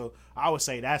stuff. So I would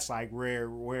say that's like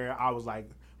where I was like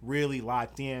really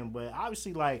locked in. But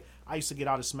obviously, like, I used to get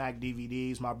all the Smack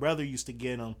DVDs. My brother used to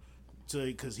get them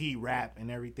because he rap and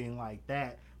everything like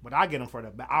that. But I get them for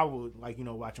I would like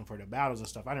watch them for the battles and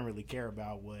stuff. I didn't really care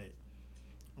about what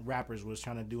rappers was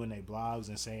trying to do in their blogs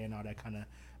and saying all that kind of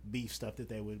beef stuff that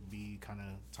they would be kind of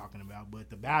talking about.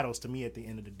 But the battles, to me, at the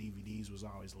end of the DVDs was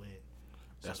always lit.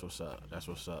 That's what's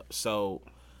up. So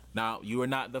now, you were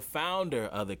not the founder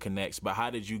of the Connects, but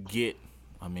how did you get,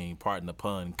 pardon the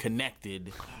pun, connected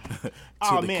to the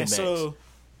Connects? So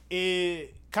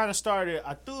it kind of started,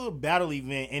 I threw a battle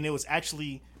event, and it was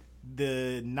actually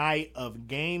the night of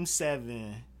Game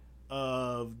 7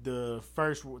 of the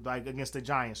first, like, against the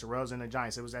Giants, the Royals and the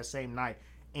Giants. It was that same night.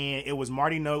 And it was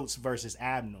Marty Notes versus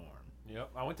Abnorm. Yep,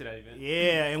 I went to that event.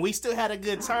 Yeah, and we still had a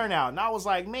good turnout. And I was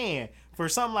like, man, for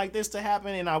something like this to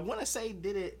happen, and I want to say, it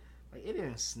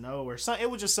didn't snow or something.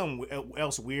 It was just something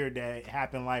else weird that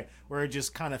happened, like, where it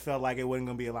just kind of felt like it wasn't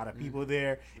going to be a lot of people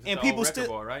there. And the people old still,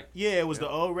 record bar, right? Yeah, it was the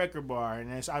old record bar.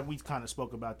 And we kind of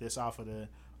spoke about this off of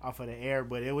the air,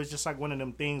 but it was just like one of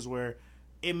them things where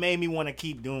it made me want to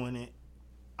keep doing it.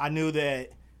 I knew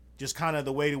that just kind of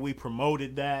the way that we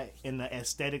promoted that and the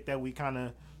aesthetic that we kind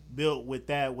of built with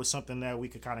that was something that we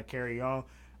could kind of carry on.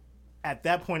 At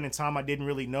that point in time, I didn't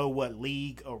really know what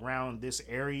league around this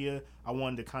area I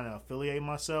wanted to kind of affiliate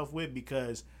myself with,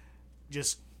 because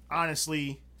just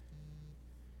honestly,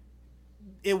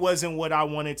 it wasn't what I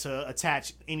wanted to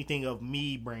attach anything of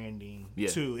me branding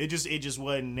to. It just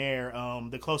wasn't there.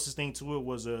 The closest thing to it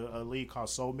was a league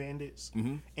called Soul Bandits.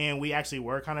 Mm-hmm. And we actually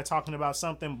were kind of talking about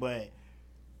something, but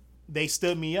they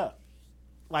stood me up.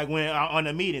 Like, when on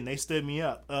a meeting, they stood me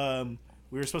up.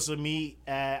 We were supposed to meet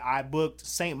I booked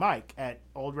St. Mike at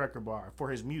Old Record Bar for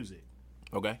his music.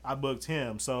 Okay. I booked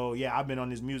him. So, yeah, I've been on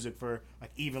his music for,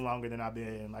 like, even longer than I've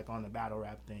been, like, on the battle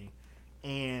rap thing.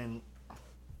 And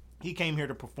he came here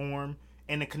to perform,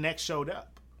 and the Connect showed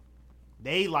up.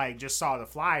 They, like, just saw the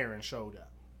flyer and showed up.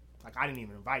 Like, I didn't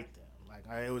even invite them. Like,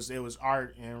 it was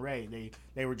Art and Ray.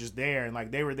 They were just there, and,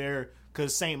 like, they were there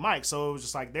because St. Mike. So it was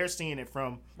just like they're seeing it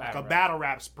from like a battle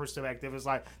rap perspective. It's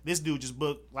like this dude just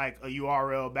booked like a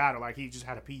URL battle, like he just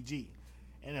had a PG.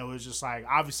 And it was just like,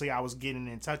 obviously I was getting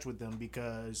in touch with them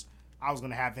because I was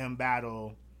going to have him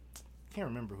battle. I can't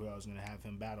remember who I was going to have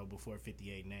him battle before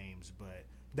 58 Names, but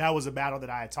that was a battle that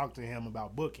I had talked to him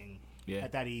about booking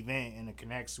at that event. And the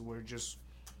Connects were just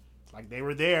like, they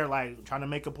were there, like trying to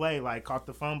make a play, like caught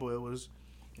the fumble. It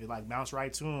like bounced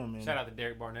right to him. And, shout out to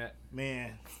Derek Barnett.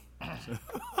 Man.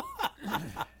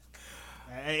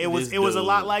 It was a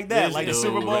lot like that, like the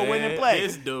Super Bowl winning play,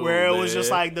 where it was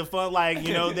just like the fun, like,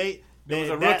 you know, there was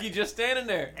a rookie just standing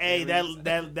there. Hey,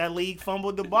 that league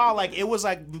fumbled the ball, like it was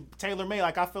like tailor made.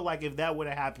 Like I feel like if that would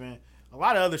have happened, a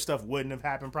lot of other stuff wouldn't have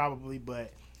happened probably,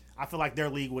 but I feel like their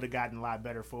league would have gotten a lot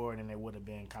better for it, and it would have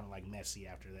been kind of like messy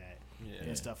after that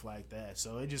and stuff like that.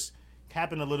 So it just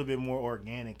happened a little bit more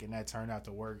organic, and that turned out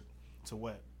to work to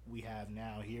what we have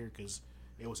now here, because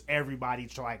it was everybody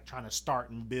trying to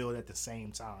start and build at the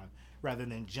same time rather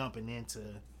than jumping into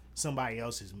somebody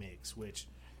else's mix, which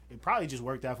it probably just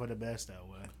worked out for the best that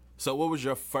way. So what was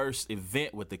your first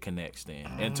event with the Connects then,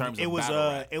 in terms of battle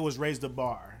rap? It was Raise the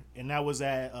Bar, and that was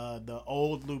at the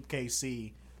old Loop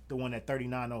KC, the one at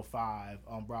 3905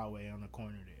 on Broadway on the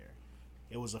corner there.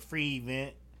 It was a free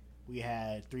event. We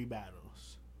had 3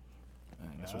 battles.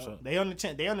 That's what's up. They on the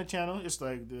channel. It's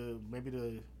like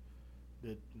maybe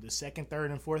the second,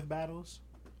 third, and fourth battles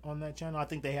on that channel. I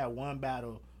think they had one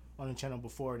battle on the channel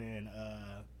before then.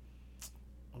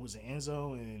 Was it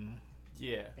Enzo and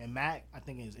Mac? I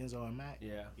think it was Enzo and Mac.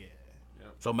 Yeah.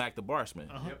 So Mac the Barsmith.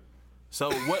 Yep.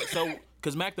 So what? So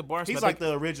because Mac the Barsmith, He's like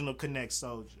the original Connect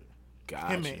Soldier.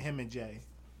 Gotcha. Him and Jay.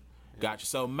 Gotcha.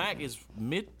 So Mac is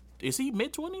Is he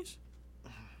mid-20s?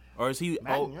 Or is he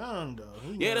Mac old? young though.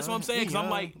 Yeah, that's what I'm saying. Because I'm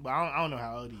like, but I don't know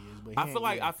how old he is. But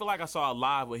I feel like I saw a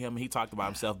live with him. And he talked about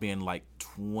himself being like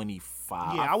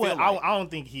 25. Yeah, I I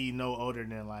don't think he no older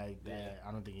than like that.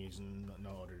 I don't think he's no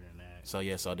older than that.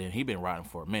 So then he been riding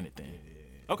for a minute then.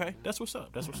 Okay, that's what's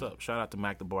up. That's what's up. Shout out to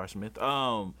Mac the Barsmith.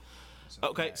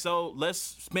 Okay, so let's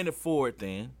spin it forward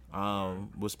then.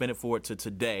 We'll spin it forward to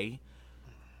today.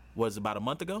 Was about a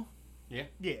month ago?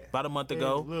 Yeah. About a month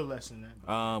ago. A little less than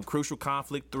that. Crucial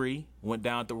Conflict 3 went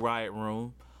down at the Riot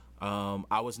Room.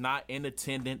 I was not in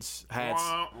attendance. It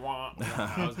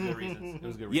was good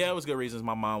reasons. Yeah, it was good reasons.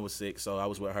 My mom was sick, so I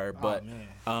was with her. But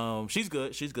she's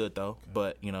good. She's good though.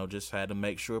 Okay. But just had to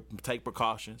make sure, take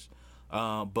precautions.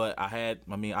 But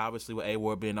obviously with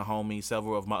A-Ward being a homie,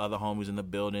 several of my other homies in the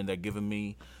building, they're giving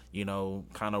me,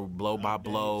 kind of blow by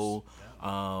blow.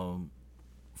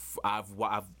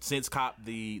 I've since copped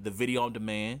the video on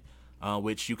demand,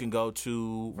 which you can go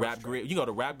to RapGrid. You can go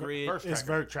to RapGrid. It's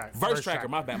VertTracker. VertTracker.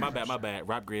 My bad.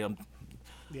 RapGrid.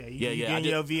 You getting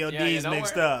your VODs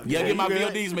mixed up. Yeah, get my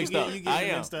VODs mixed up. I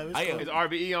am. Is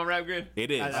RBE on RapGrid?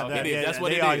 It is. It is. That's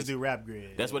what it is. They always do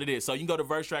RapGrid. That's what it is. So you can go to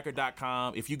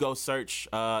VertTracker.com. If you go search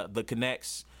the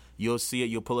Connects, you'll see it.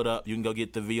 You'll pull it up. You can go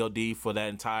get the VOD for that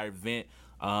entire event.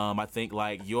 I think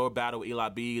like your battle with Eli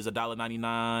B is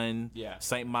 $1.99. Yeah.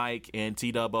 St. Mike and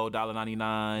T-Double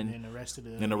 $1.99. And the rest of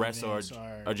the rest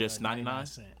are just 99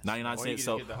 cents. 99 cents.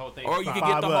 So, get the whole thing or you for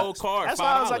can get the whole $5. card. That's $5.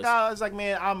 why I was like,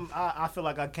 man, I feel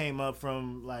like I came up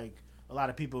from like a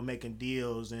lot of people making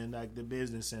deals and like the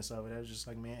business sense of it. I was just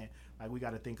like, man, like we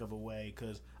got to think of a way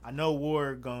because I know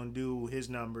Ward gonna do his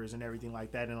numbers and everything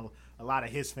like that, and a lot of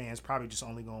his fans probably just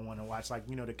only gonna want to watch like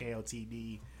the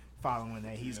KOTD following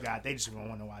that he's got. They just gonna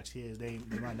want to watch his. They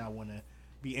might not want to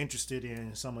be interested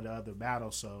in some of the other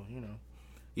battles. So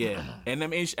Yeah, and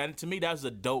and to me that's a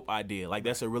dope idea. Like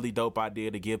that's a really dope idea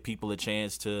to give people a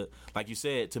chance to, like you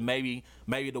said, to maybe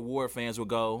the Ward fans will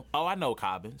go, oh, I know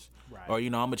Cobbins, right. Or I'm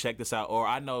gonna check this out, or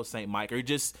I know St. Mike, or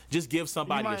just give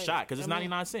somebody a shot because it's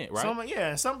 99 cents,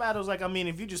 right? Some battles like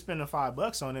if you just spend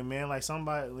 $5 on it, man, like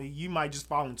somebody you might just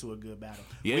fall into a good battle.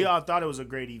 Yeah. We all thought it was a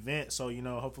great event, so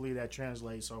hopefully that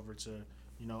translates over to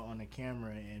on the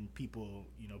camera and people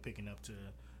picking up to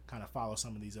kind of follow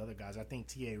some of these other guys. I think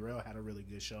T.A. Rail had a really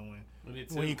good showing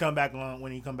when he come back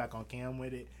on cam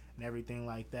with it and everything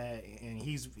like that. And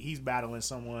he's battling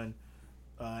someone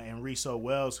in Riso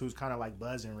Wells who's kind of like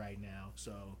buzzing right now.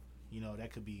 So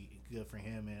that could be good for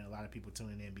him and a lot of people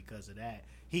tuning in because of that.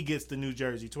 He gets the New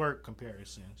Jersey Twerk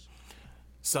comparisons.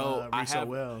 So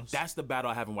Wells. That's the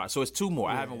battle I haven't watched. So it's 2 more.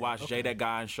 I haven't watched Jay That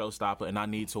Guy and Showstopper, and I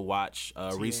need to watch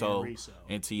Riso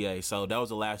and TA. So that was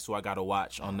the last 2 I got to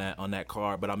watch on that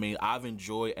card. But I've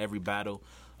enjoyed every battle,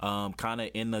 kind of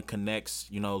in the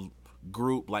Connects,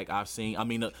 group. Like I've seen.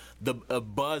 The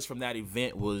buzz from that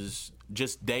event was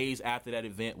just days after that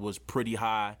event was pretty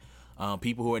high.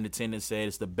 People who are in attendance said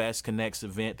it's the best Connects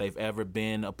event they've ever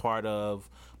been a part of.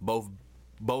 Both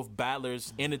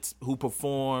battlers in it who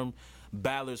performed,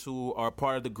 battlers who are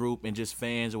part of the group, and just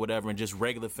fans or whatever, and just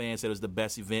regular fans said it was the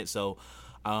best event. So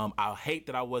I hate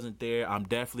that I wasn't there. I'm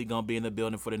definitely gonna be in the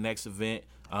building for the next event.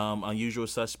 Unusual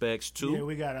Suspects 2. Yeah,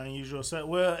 we got Unusual Suspects.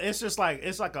 Well, it's just like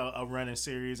a running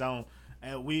series.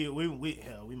 We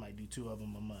might do 2 of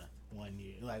them a month. 1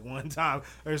 year, like one time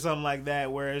or something like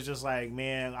that, where it's just like,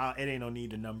 man, it ain't no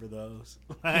need to number those.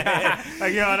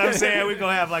 Like, you know what I'm saying? We're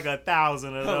gonna have like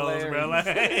 1,000 of those, bro. Like,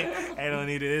 ain't no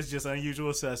need it. It's just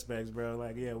Unusual Suspects, bro.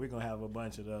 Like, yeah, we're gonna have a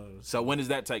bunch of those. So when does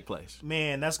that take place?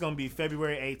 Man, that's gonna be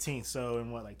February 18th. So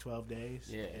in 12 days?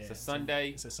 Yeah, it's a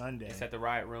Sunday. It's a Sunday. It's at the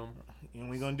Riot Room, and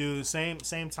we're gonna do the same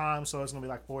time. So it's gonna be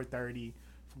like 4:30.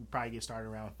 We'll probably get started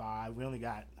around 5. We only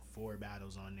got 4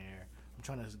 battles on there. I'm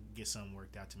trying to get something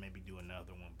worked out to maybe do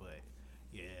another one, but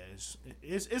yeah,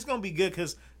 it's gonna be good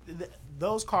because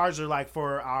those cards are like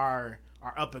for our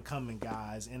up and coming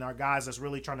guys and our guys that's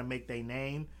really trying to make their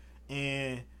name.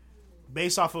 And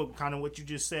based off of kind of what you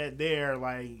just said there,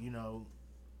 like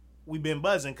we've been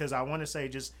buzzing because I want to say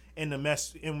just in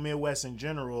Midwest in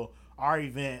general, our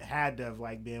event had to have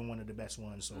like been one of the best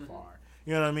ones so far.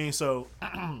 You know what I mean? So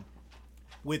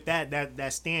with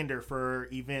that standard for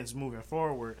events moving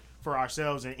forward for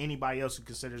ourselves and anybody else who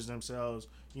considers themselves,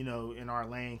 you know, in our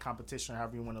lane competition,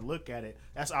 however you want to look at it,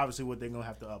 that's obviously what they're gonna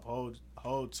have to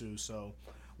hold to. So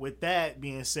with that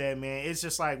being said, man, it's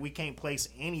just like we can't place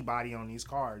anybody on these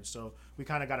cards, so we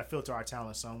kind of got to filter our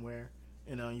talent somewhere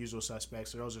in Unusual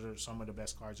Suspects. So those are some of the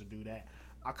best cards to do that.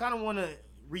 I kind of want to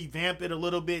revamp it a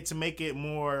little bit to make it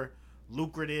more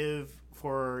lucrative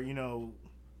for, you know,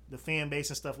 the fan base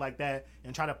and stuff like that,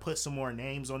 and try to put some more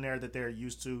names on there that they're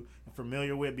used to and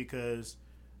familiar with, because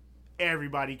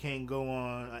everybody can't go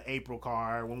on an April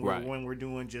card when we're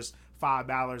doing just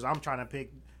 $5. I'm trying to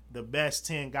pick the best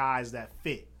 10 guys that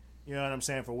fit. You know what I'm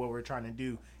saying, for what we're trying to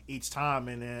do each time.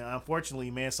 And then,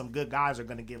 unfortunately, man, some good guys are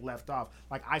going to get left off.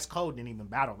 Like Ice Cold didn't even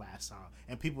battle last time.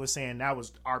 And people were saying that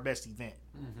was our best event.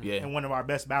 Mm-hmm. Yeah. And one of our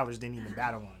best battlers didn't even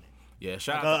battle on it. Yeah,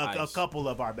 shout like out to Ice. A couple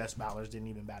of our best battlers didn't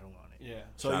even battle on it. Yeah.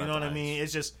 So, Shout you know out what to I mean? Ice.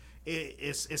 It's just,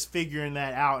 it's figuring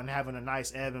that out and having a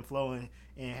nice ebb and flow and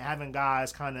having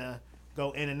guys kind of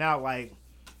go in and out. Like,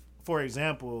 for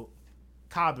example,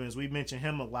 Cobbins, we mentioned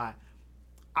him a lot.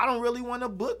 I don't really want to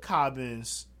book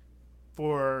Cobbins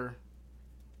for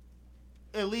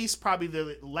at least probably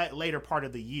the later part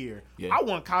of the year. Yeah. I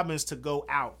want Cobbins to go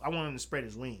out. I want him to spread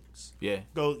his wings. Yeah.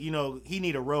 Go, you know, he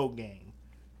need a road game.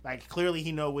 Like, clearly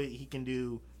he know what he can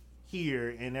do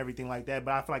here and everything like that,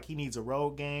 but I feel like he needs a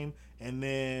road game, and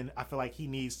then I feel like he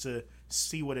needs to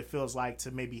see what it feels like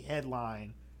to maybe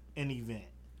headline an event.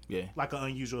 Yeah. Like an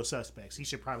Unusual Suspects. He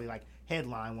should probably like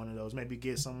headline one of those. Maybe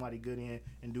get somebody good in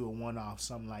and do a one-off,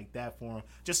 something like that for him.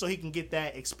 Just so he can get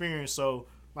that experience. So,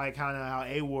 like kind of how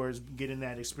A-Ward's getting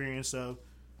that experience of,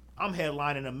 I'm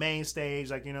headlining the main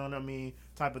stage, like, you know what I mean,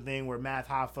 type of thing, where Math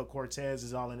Hoffa, Cortez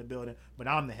is all in the building, but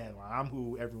I'm the headline. I'm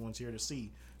who everyone's here to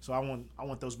see. So I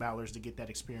want those battlers to get that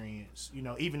experience, you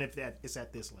know, even if that it's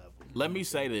at this level. Let me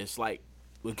say this, like,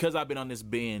 because I've been on this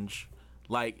binge,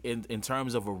 like, in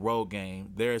terms of a road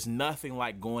game, there's nothing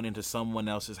like going into someone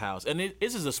else's house. And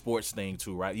this is a sports thing,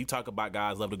 too, right? You talk about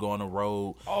guys love to go on the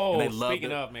road. Oh, and they love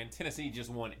speaking of, man, Tennessee just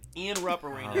won in Rupp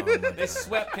Arena. Oh, They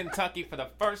swept Kentucky for the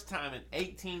first time in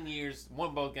 18 years,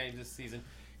 won both games this season.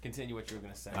 Continue what you were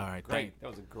going to say. All right, great. That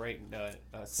was a great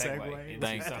segue into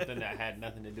Thanks. something that had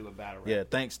nothing to do with battle rap. Yeah,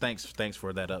 thanks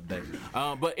for that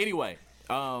update. But anyway,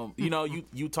 you know,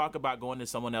 you talk about going to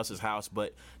someone else's house,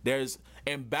 but there's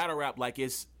in battle rap, like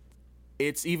it's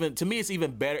even, to me, it's even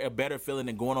a better feeling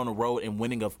than going on the road and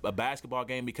winning a basketball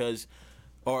game, because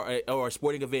or a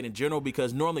sporting event in general,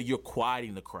 because normally you're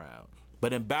quieting the crowd,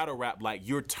 but in battle rap, like,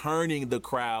 you're turning the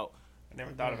crowd I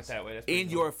never thought of it that way. That's pretty in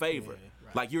cool. your favor. Yeah,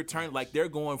 right. Like, you're turning, like, they're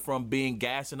going from being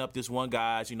gassing up this one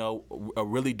guy's, you know, a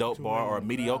really dope bar or a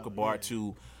mediocre bar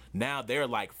to now they're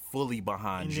like fully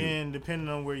behind And you. then depending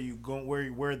on where you go,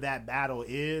 where that battle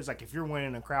is, like if you're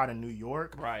winning a crowd in New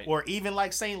York, Right. or even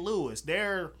like St. Louis,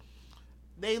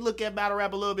 they look at battle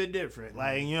rap a little bit different.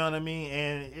 Like, you know what I mean?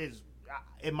 And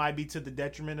it might be to the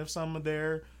detriment of some of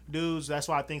their dudes. That's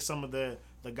why I think some of the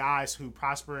guys who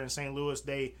prosper in St. Louis,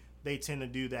 they tend to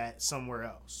do that somewhere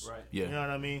else. Right. Yeah. You know what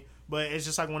I mean? But it's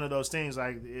just like one of those things.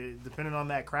 Like, depending on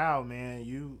that crowd, man,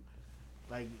 you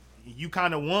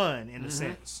kind of won in a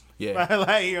sense. Yeah.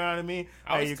 Like, you know what I mean?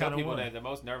 I always you tell kinda people won. that the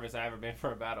most nervous I ever been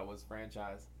for a battle was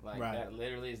franchise. Like, Right. that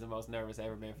literally is the most nervous I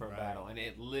ever been for a Right. battle. And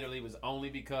it literally was only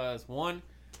because, one,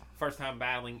 first time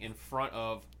battling in front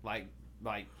of, like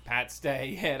Pat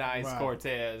Stay, Head Ice, Right.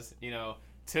 Cortez, you know.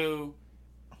 Two,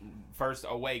 first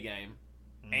away game.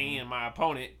 And my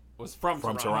opponent was from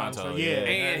Toronto. Yeah,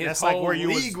 And his that's whole like where you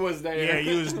league was there. Yeah,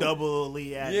 you was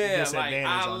doubly at Yeah, like disadvantage.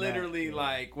 I on literally that.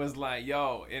 like was like,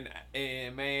 yo,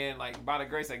 and man, like by the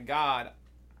grace of God,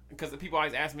 because the people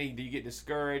always ask me, do you get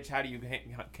discouraged? How do you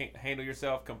handle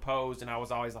yourself composed? And I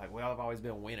was always like, well, I've always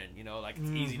been winning. You know, like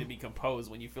it's easy to be composed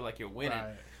when you feel like you're winning.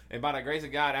 Right. And by the grace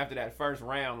of God, after that first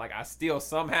round, like I still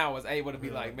somehow was able to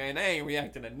be like, man, they ain't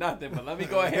reacting to nothing, but let me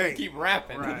go ahead and keep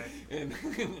rapping. Right. And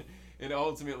and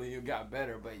ultimately it got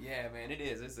better. But yeah, man, it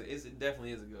is. It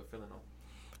definitely is a good feeling.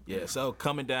 Yeah, so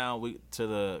coming down to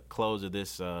the close of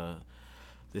this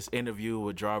this interview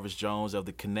with Jarvis Jones of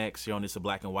the Connects here on This a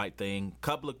Black and White Thing.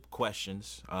 Couple of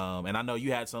questions, and I know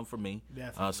you had some for me.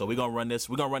 Definitely. So we're gonna run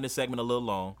this segment a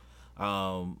little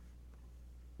long.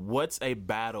 What's a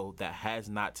battle that has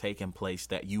not taken place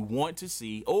that you want to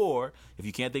see, or if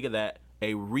you can't think of that,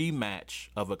 a rematch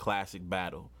of a classic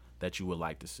battle that you would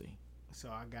like to see? So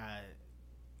I got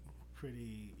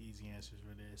pretty easy answers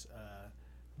for this.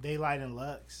 Daylight and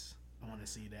Lux. I want to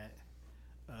see that.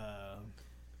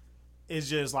 It's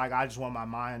just like I just want my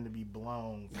mind to be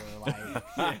blown for like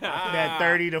that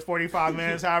 30 to 45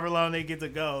 minutes, however long they get to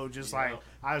go. Just like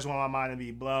I just want my mind to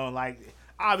be blown. Like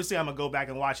obviously I'm gonna go back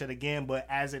and watch it again, but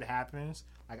as it happens,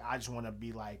 like I just want to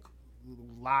be like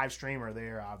live streamer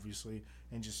there, obviously,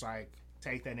 and just like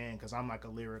take that in because I'm like a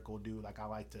lyrical dude. Like I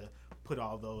like to put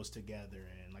all those together,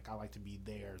 and like I like to be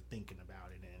there thinking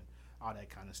about it and all that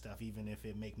kind of stuff. Even if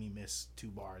it make me miss 2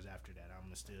 bars after that, I'm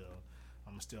gonna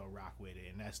still rock with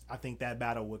it. And I think that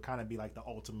battle would kind of be like the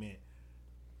ultimate.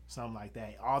 Something like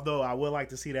that. Although I would like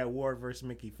to see that Ward versus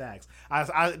Mickey Facts.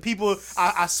 I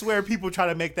swear people try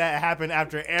to make that happen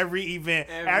after every event.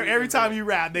 Every time you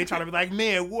rap, they try to be like,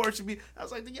 man, Ward should be. I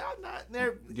was like, y'all not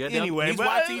there. Yeah, anyway, he's but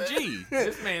YTG.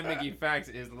 This man Mickey Facts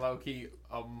is low key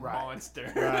a monster.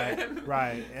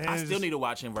 Right. And I still need to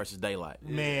watch him versus Daylight.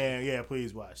 Man, yeah,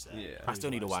 please watch that. Yeah. I still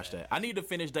need to watch that. I need to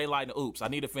finish Daylight and Oops. I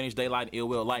need to finish Daylight and Ill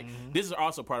Will. Like, this is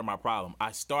also part of my problem.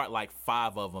 I start like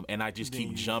 5 of them, and I just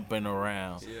keep jumping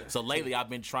around. Yeah. So lately, I've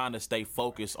been trying to stay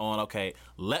focused on, okay,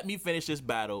 let me finish this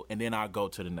battle, and then I'll go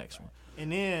to the next one.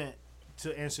 And then,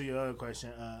 to answer your other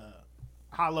question,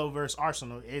 Hollow versus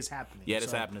Arsenal is happening. Yeah,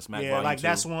 it's happening. Smack yeah, Volume like 2.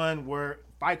 that's one where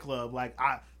Fight Club,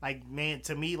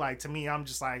 to me, I'm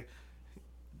just like,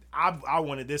 I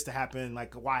wanted this to happen.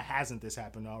 Like, why hasn't this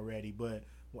happened already? But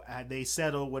they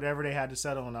settled whatever they had to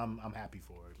settle, and I'm happy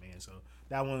for it, man. So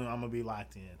that one I'm gonna be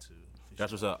locked into.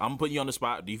 That's what's up. I'm putting you on the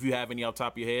spot. If you have any off the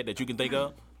top of your head that you can think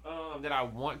of That I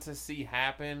want to see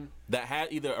happen. that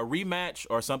had either a rematch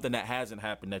or something that hasn't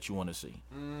happened that you want to see.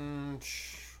 Man.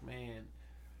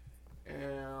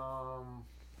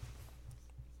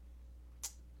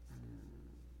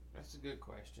 That's a good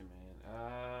question,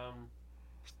 man.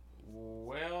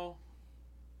 Well,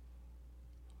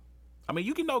 I mean,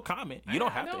 you can no comment. You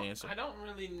don't have to answer. I don't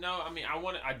really know. I mean,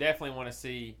 I definitely want to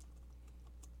see.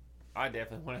 I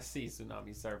definitely want to see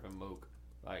Tsunami Surf and Mook.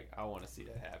 Like, I want to see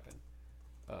that happen.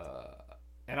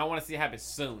 And I want to see it happen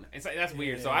soon. It's like, that's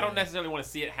weird. So I don't necessarily want to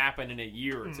see it happen in a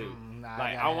year or two.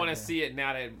 Like, I want to see it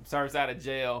now that Surf's out of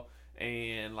jail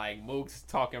and like Mook's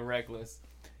talking reckless.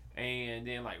 And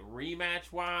then like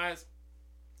rematch wise,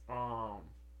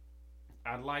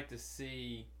 I'd like to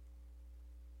see.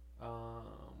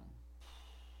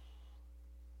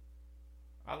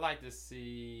 I'd like to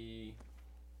see.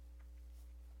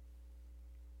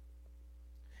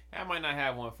 I might not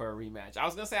have one for a rematch. I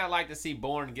was gonna say I'd like to see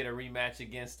Born get a rematch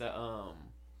against the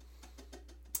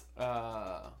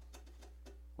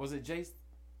was it Jace?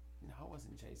 No, it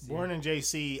wasn't JC. Born and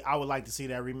JC, I would like to see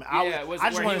that rematch. Yeah,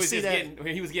 I just want to see that.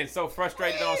 Where he was getting so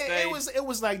frustrated on stage. It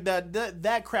was like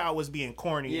that crowd was being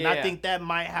corny, and I think that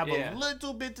might have a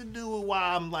little bit to do with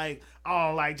why I'm like, I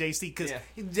don't like JC because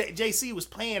JC was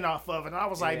playing off of it, and I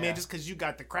was like, man, just because you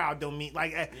got the crowd don't mean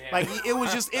like it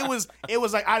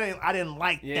was like I didn't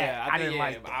like that. I didn't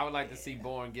like that. I would like to see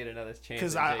Born get another chance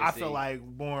because I feel like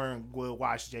Born will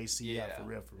watch JC out for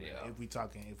real. Yeah.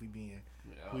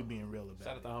 If we being real about it.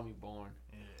 Shout out to homie Born.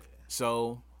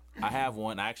 So I have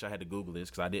one. Actually, I had to Google this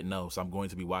because I didn't know. So I'm going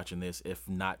to be watching this, if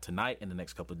not tonight, in the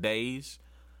next couple of days.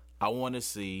 I want to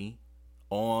see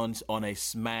on a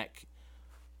Smack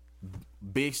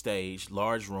big stage,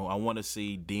 large room. I want to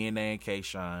see DNA and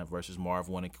K-Shine versus Marv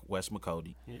One and Wes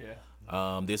McCody.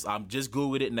 Yeah. This I'm just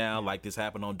Googled it now. Like this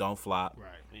happened on Don't Flop. Right.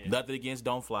 Yeah. Nothing against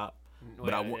Don't Flop.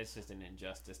 But it's just an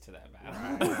injustice to that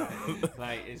battle.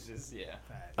 Like it's just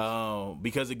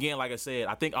because again, like I said,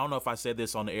 I don't know if I said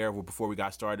this on the air before we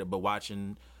got started, but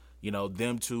watching,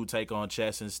 them two take on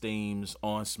Chess and Steams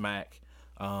on Smack,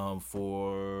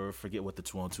 forget what the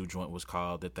 2-on-2 joint was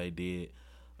called that they did.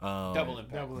 Double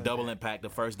Impact. The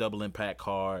first Double Impact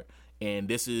card, and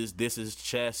this is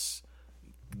Chess.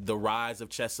 The rise of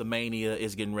Chessamania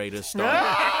is getting ready to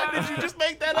start. Did you just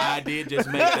make that up? I did just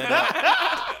make that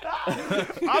up.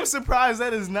 I'm surprised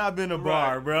that has not been a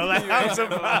bar, bro. Like, I'm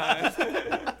surprised.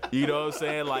 You know what I'm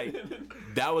saying? Like,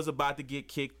 that was about to get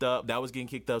kicked up. That was getting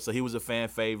kicked up, so he was a fan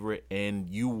favorite, and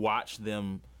you watched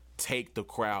them take the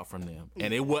crowd from them.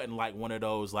 And it wasn't like one of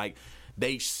those, like,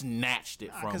 they snatched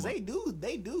it from them. Because they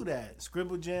do that.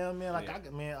 Scribble Jam, man. Like, all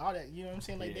that, you know what I'm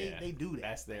saying? Like, they do that.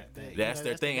 That's their thing. That's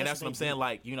their thing. And that's what I'm saying.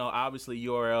 Like, obviously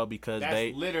URL because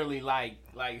that's literally like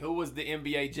who was the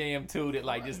NBA Jam 2 that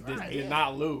like just did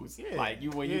not lose. Yeah. Like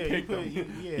you pick them.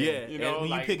 When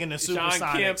like you picking the Sean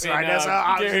Kemp Supersonics, and, right? That's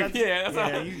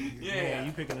how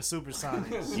you picking the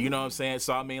Supersonics. You know what I'm saying?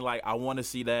 So I mean, like, I want to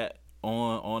see that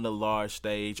on the large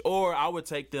stage, or I would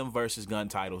take them versus gun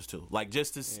titles too, like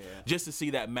just to see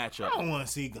that matchup. I don't want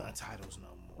to see gun titles no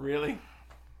more. Really?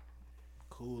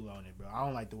 Cool on it, bro. I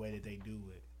don't like the way that they do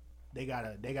it. They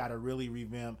gotta really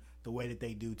revamp the way that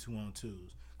they do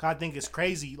 2-on-2s. 'Cause I think it's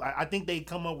crazy. Like I think they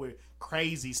come up with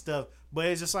crazy stuff, but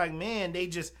it's just like, man, they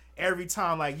just every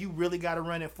time like you really got to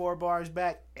run it 4 bars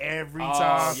back every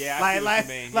time. Yeah, I see what you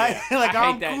mean. like I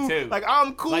I'm hate cool. that too. Like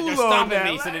I'm cool Like they're on stopping that.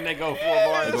 me, so then they go 4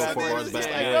 bars. They go back. 4 bars back.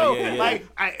 Like, Yeah, yo, yeah, yeah. like,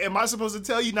 am I supposed to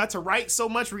tell you not to write so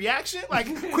much reaction? Like,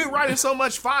 quit writing so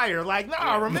much fire. Like,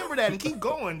 nah, remember that and keep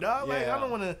going, dog. Like, Yeah. I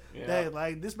don't want to. Yeah.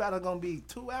 Like, this battle gonna be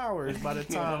 2 hours by the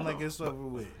time like it's over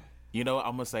with. You know what?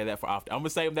 I'm gonna say that for after. I'm gonna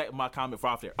save that my comment for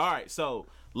after. All right, so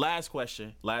last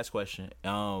question.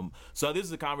 So this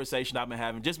is a conversation I've been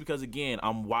having just because again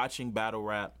I'm watching battle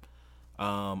rap.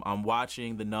 I'm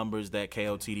watching the numbers that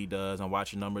KOTD does. I'm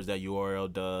watching numbers that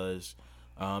URL does.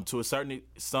 To a certain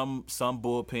some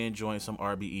bullpen joints, some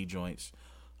RBE joints.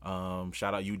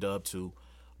 Shout out UW too.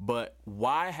 But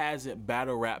why hasn't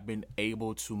battle rap been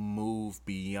able to move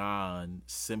beyond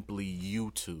simply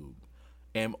YouTube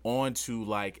and onto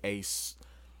like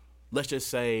let's just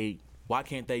say, why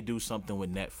can't they do something with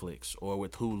Netflix or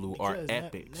with Hulu or Because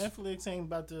Epix? Netflix ain't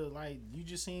about to like. You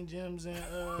just seen Gems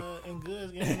and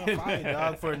Goods getting in a fight,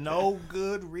 dog, for no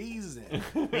good reason.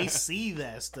 They see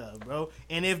that stuff, bro.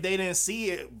 And if they didn't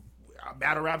see it,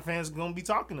 battle rap fans are gonna be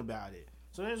talking about it.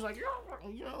 So it's like,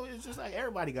 you know, it's just like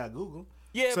everybody got Google.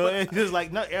 Yeah, so but it's just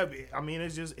like no. I mean,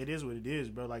 it is what it is,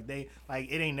 bro. Like it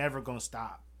ain't never gonna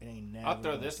stop. It ain't never. I'll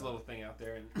throw gonna this stop. little thing out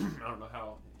there, and I don't know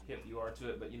how hip you are to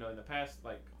it, but you know, in the past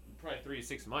like probably 3 to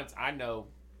 6 months, I know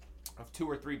of 2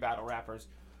 or 3 battle rappers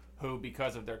who,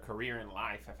 because of their career in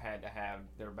life, have had to have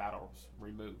their battles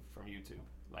removed from YouTube.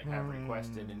 Like have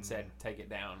requested and said, take it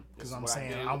down. Because I'm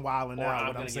saying I'm wilding or out. I'm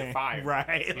What gonna I'm saying, get fired.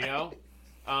 right? You know,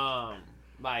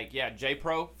 like J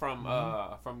Pro from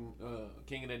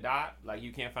King of the Dot. Like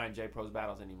you can't find J Pro's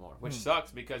battles anymore, which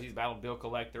sucks because he's battled Bill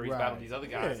Collector, he's battled these other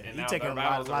guys, Yeah, and he's now taking their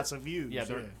battles lots of views. Yeah,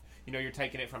 Yeah. you know, you're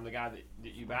taking it from the guy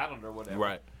that you battled or whatever.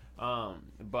 right.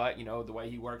 But you know the way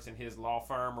he works in his law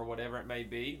firm or whatever it may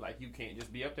be, like you can't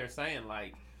just be up there saying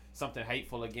like something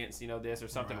hateful against this or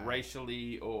something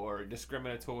racially or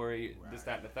discriminatory, this,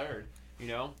 that, and the third. You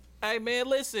know. Hey man,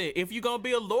 listen. If you gonna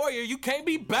be a lawyer, you can't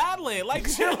be battling. Like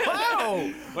chill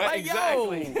out. Well, like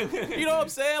exactly. yo, you know what I'm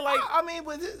saying? Like I mean,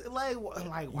 but like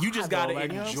you just gotta why,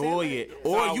 though? Like, you know what I'm enjoy saying? it, So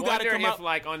or I you gotta wonder come if, out.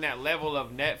 like on that level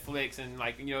of Netflix and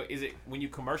like is it when you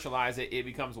commercialize it, it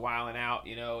becomes wilding out.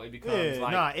 You know, it becomes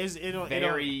like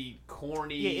very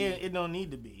corny. Yeah, it don't need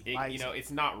to be. It, like, you know,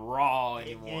 it's not raw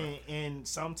anymore. and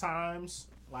sometimes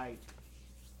like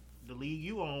the League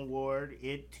You On award,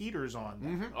 it teeters on that.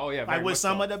 Mm-hmm. Oh yeah, Like with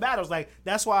some of the battles, like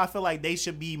that's why I feel like they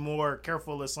should be more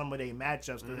careful of some of their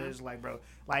matchups. Because it's like, bro,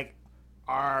 like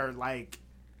are like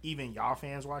even y'all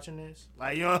fans watching this?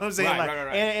 Like, you know what I'm saying? Right, like,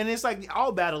 right. And it's like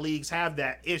all battle leagues have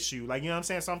that issue. Like, you know what I'm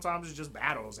saying? Sometimes it's just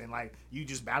battles, and like you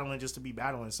just battling just to be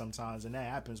battling sometimes, and that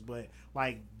happens. But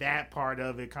like that part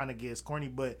of it kind of gets corny.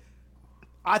 But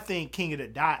I think King of the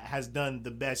Dot has done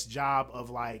the best job of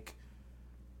like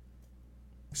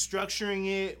structuring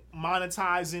it,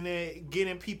 monetizing it,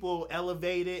 getting people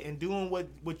elevated, and doing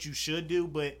what you should do,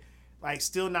 but like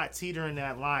still not teetering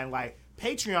that line. Like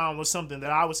Patreon was something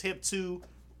that I was hip to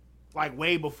like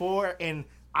way before, and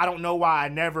I don't know why I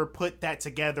never put that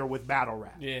together with battle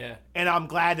rap. Yeah. And I'm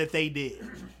glad that they did.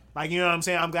 Like, you know what I'm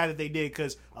saying? I'm glad that they did,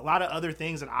 because a lot of other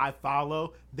things that I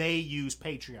follow, they use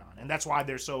Patreon, and that's why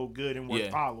they're so good and worth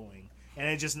following.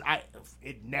 And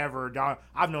it never dawned.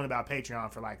 I've known about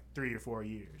Patreon for like 3 or 4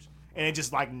 years, and it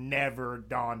just like never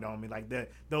dawned on me like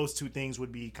that. Those two things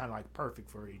would be kind of like perfect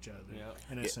for each other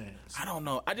in a sense. I don't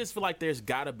know. I just feel like there's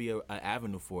got to be an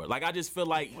avenue for it. Like I just feel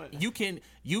like you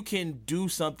can do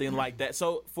something like that.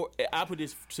 So I put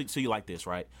this to you like this,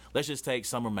 right? Let's just take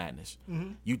Summer Madness.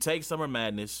 Mm-hmm. You take Summer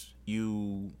Madness,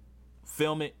 you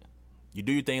film it. You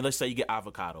do your thing. Let's say you get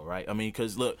Avocado, right? I mean,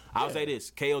 because look, I'll say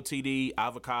this: KOTD,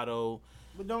 Avocado.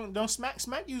 But don't Smack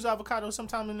use Avocado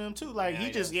sometime in them too. Like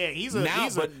he's a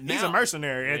now-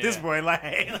 mercenary at this point. Like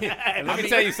Let me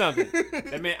tell you something.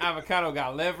 That man Avocado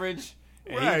got leverage,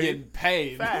 and Right. he getting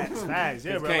paid. facts,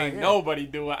 yeah, bro. Can't Like, nobody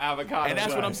do an Avocado. And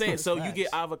that's what I'm job. saying. So you Facts. get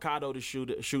Avocado to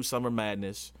shoot Summer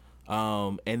Madness,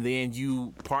 and then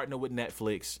you partner with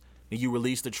Netflix and you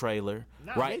release the trailer,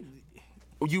 right?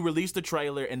 You release the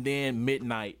trailer, and then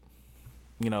midnight,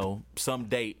 some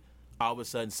date, all of a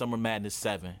sudden Summer Madness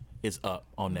 7 is up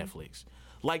on Netflix.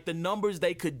 Like the numbers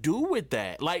they could do with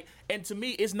that. Like, and to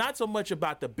me, it's not so much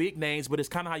about the big names, but it's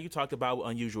kind of how you talked about with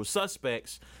Unusual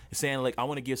Suspects, saying like, I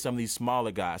want to get some of these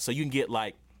smaller guys. So you can get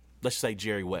like, let's say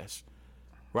Jerry West,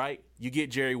 right? You get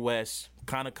Jerry West,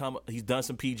 he's done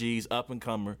some PGs, up and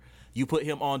comer. You put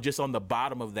him on just on the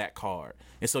bottom of that card.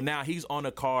 And so now he's on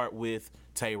a card with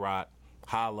Tay Rock,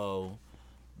 Hollow,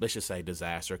 let's just say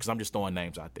Disaster, because I'm just throwing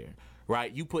names out there,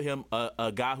 right? You put him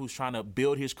a guy who's trying to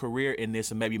build his career in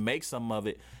this and maybe make some of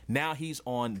it. Now he's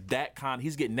on that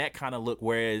he's getting that kind of look,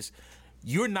 whereas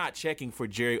you're not checking for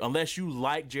Jerry unless you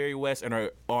like Jerry West and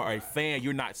are a fan.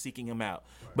 You're not seeking him out.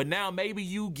 Right. But now maybe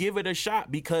you give it a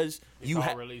shot because it's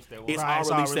all released at once. It's all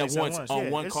released at once on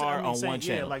one card on one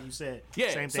channel. Yeah, like you said. Yeah,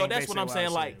 same so thing, that's what I'm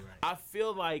saying. Like, right. I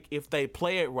feel like if they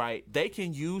play it right, they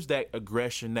can use that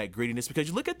aggression, that grittiness, because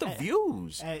you look at the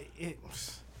views. I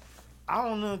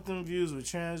don't know if them views would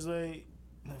translate.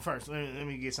 First, let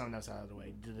me get something else out of the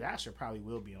way. Dasher probably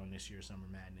will be on this year's Summer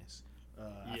Madness.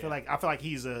 I feel like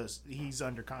he's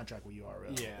under contract with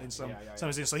URL. In some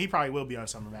sense, so he probably will be on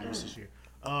Summer Madness this year.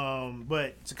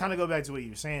 But to kind of go back to what you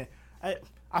were saying, I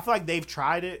feel like they've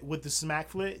tried it with the Smack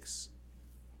Flicks.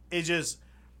 It's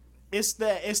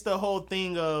the whole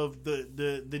thing of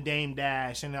the Dame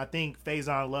Dash, and I think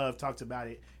Faison Love talked about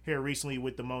it here recently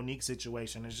with the Monique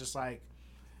situation. It's just like,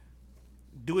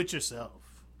 do it yourself.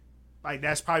 Like,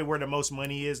 that's probably where the most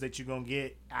money is that you're gonna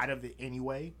get out of it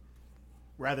anyway,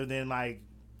 rather than like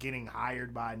getting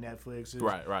hired by Netflix.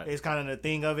 Right. It's kind of the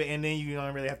thing of it, and then you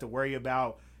don't really have to worry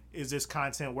about, is this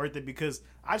content worth it? Because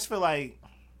I just feel like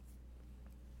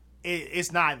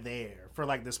it's not there for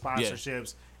like the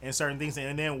sponsorships and certain things.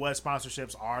 And then what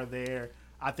sponsorships are there?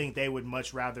 I think they would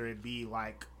much rather it be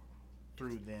like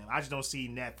through them. I just don't see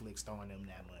Netflix throwing them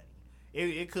that money.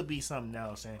 It could be something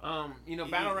else. And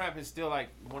battle rap is still like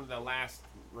one of the last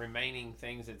remaining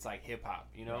things that's like hip hop,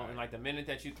 right. And like the minute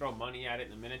that you throw money at it,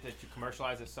 the minute that you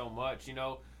commercialize it so much,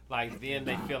 like then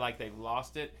they feel like they've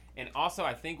lost it. And also,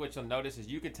 I think what you'll notice is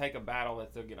you could take a battle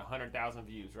that'll get 100,000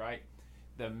 views, right?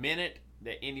 The minute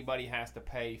that anybody has to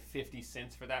pay 50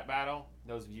 cents for that battle,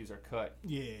 those views are cut.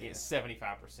 Yeah, it's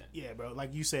 75%. Yeah, bro.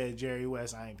 Like you said, Jerry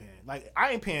West, I ain't paying. Like,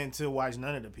 I ain't paying to watch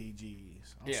none of the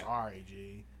PGs. I'm sorry,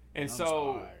 G. And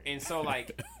so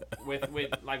like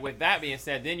with that being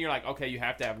said, then you're like, okay, you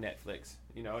have to have Netflix.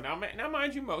 Now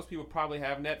mind you, most people probably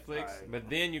have Netflix, right. But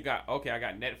then I got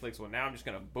Netflix. Well, now I'm just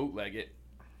gonna bootleg it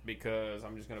because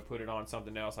I'm just gonna put it on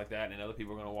something else like that, and other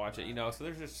people are gonna watch it. So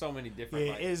there's just so many different.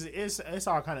 Yeah, it's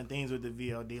all kind of things with the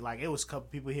VOD. Like, it was a couple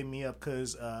people hitting me up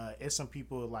because it's some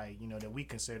people like that we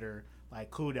consider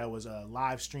like cool that was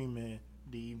live streaming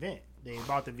the event. They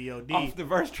bought the VOD off the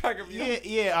Verse Tracker VOD.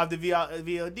 Yeah, off the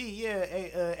VOD.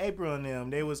 Yeah, April and them.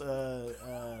 They was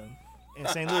in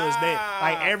St. Louis. They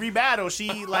like every battle.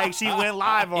 She went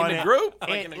live on in the group,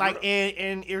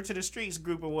 in Ear to the Streets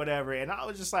group or whatever. And I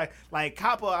was just like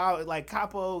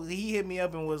Capo. He hit me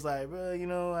up and was like,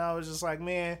 bro, I was just like,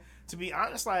 man. To be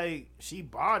honest, like, she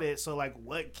bought it, so like,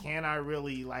 what can I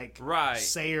really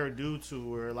say or do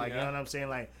to her? Like, you know what I'm saying?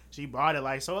 Like, she bought it,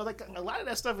 like, so like a lot of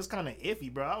that stuff is kind of iffy,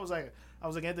 bro. I was like,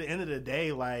 at the end of the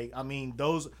day, like, I mean,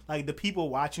 those like the people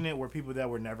watching it were people that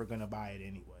were never gonna buy it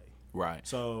anyway, right?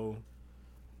 So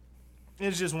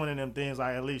it's just one of them things.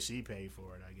 Like, at least she paid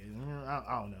for it, I guess.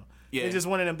 I don't know. Yeah. It's just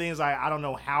one of them things. Like, I don't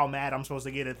know how mad I'm supposed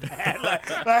to get at that.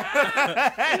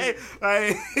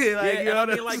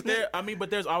 But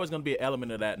there's always going to be an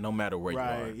element of that, no matter where you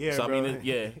are. Yeah, so, bro.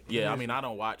 I mean, I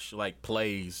don't watch like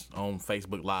plays on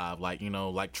Facebook Live, like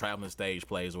like traveling stage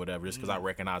plays or whatever, just because I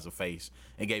recognize a face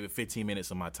and gave it 15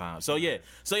 minutes of my time. So I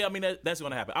mean, that's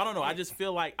going to happen. I don't know. I just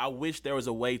feel like I wish there was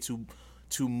a way to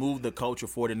move the culture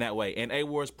forward in that way. And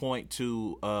A-Ward's point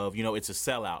too of, it's a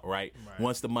sellout, right?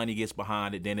 Once the money gets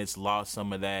behind it, then it's lost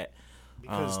some of that.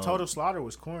 Because Total Slaughter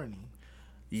was corny.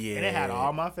 Yeah. And it had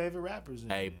all my favorite rappers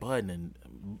in it. Budden.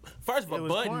 First of all,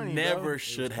 Budden never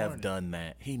should have done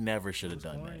that. He never should have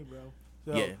done that.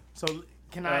 Bro. So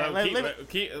can I...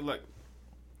 look.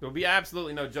 There'll be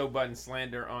absolutely no Joe Budden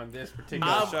slander on this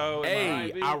particular show.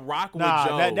 I rock with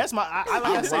Joe. That's my.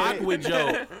 I rock with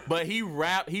Joe, but he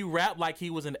rapped like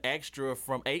he was an extra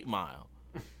from 8 Mile.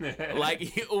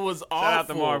 Like, it was awful. Shout out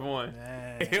to Marv One.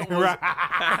 It was.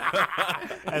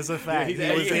 That's a fact.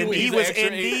 He was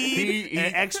indeed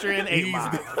an extra in 8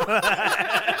 Mile.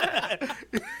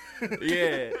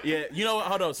 Yeah. You know what?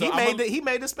 Hold on. So he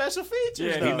made the special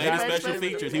features. Yeah, he made the special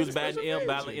features. He was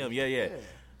battling M. Yeah.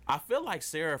 I feel like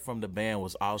Sarah from the band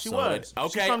was also. She was.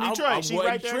 Okay, she's from Detroit. She's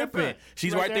right there tripping. in the front.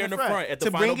 She's right there in the front at the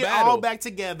to final bring it battle. all back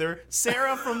together,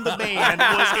 Sarah from the band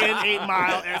was in 8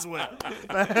 Mile as well.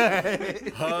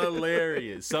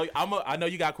 Hilarious. So I know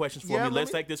you got questions for me.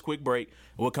 Let's take this quick break.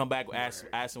 We'll come back, ask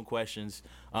some questions.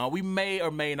 We may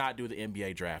or may not do the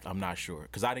NBA draft. I'm not sure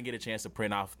because I didn't get a chance to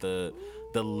print off the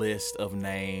list of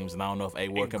names, and I don't know if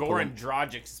A-Ward can. Goran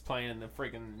Dragic is playing in the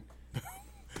freaking.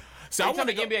 So I want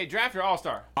the NBA draft or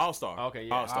All-Star? All-Star. Okay,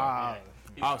 yeah. All-Star.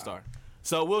 All-Star.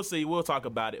 So we'll see. We'll talk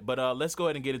about it. But let's go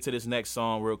ahead and get into this next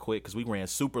song real quick because we ran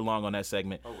super long on that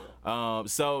segment. Oh, well.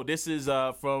 So this is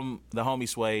from the homie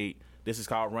Suede. This is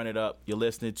called Run It Up. You're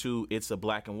listening to It's a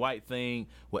Black and White Thing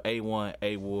with A1,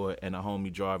 A-Ward, and the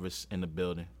homie Jarvis in the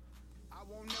building. I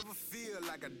won't never feel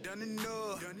like I done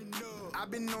enough.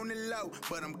 I've been on the low,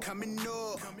 but I'm coming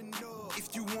up.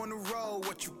 If you wanna roll,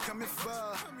 what you coming for?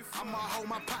 I'ma hold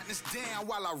my partners down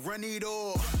while I run it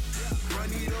up. Run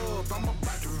it up, I'm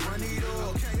about to run it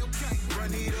up.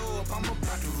 Run it up, I'm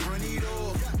about to run it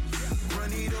up.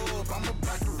 Run it up, I'm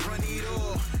about to run it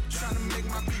up. Tryna make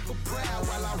my people proud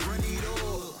while I run it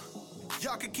up.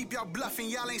 Y'all can keep y'all bluffing,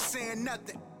 y'all ain't saying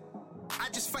nothing. I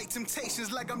just fight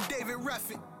temptations like I'm David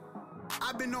Ruffin.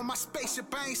 I've been on my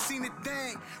spaceship, I ain't seen a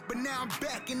thing. But now I'm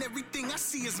back and everything I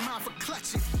see is mine for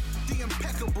clutching. The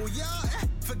impeccable, y'all,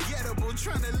 forgettable.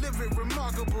 Tryna live it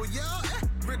remarkable, y'all,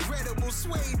 regrettable.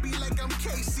 Sway be like I'm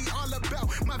Casey, all about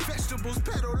my vegetables.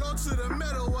 Pedal onto the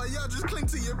metal while y'all just cling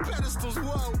to your pedestals.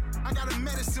 Whoa, I got a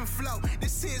medicine flow,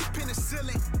 this here's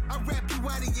penicillin. I rap you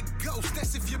out of your ghost,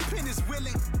 that's if your pen is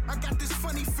willing. I got this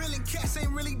funny feeling, cats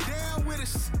ain't really down with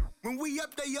us. When we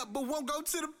up, they up, but won't go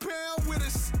to the pound with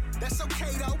us. That's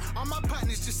okay though, all my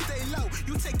partners just stay low.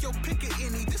 You take your pick of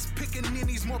any, this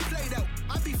pickaninny's more Play-Doh.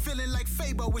 I be feeling like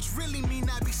Fabo, which really mean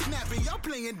I be snapping. Y'all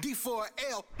playing D for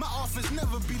a L, my offense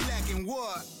never be lacking.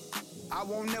 What? I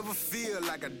won't never feel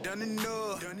like I done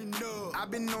enough.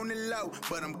 I've been on the low,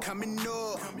 but I'm coming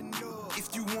up.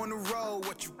 If you wanna roll,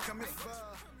 what you coming for?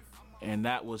 And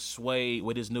that was Sway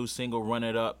with his new single, Run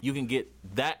It Up. You can get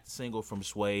that single from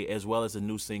Sway as well as a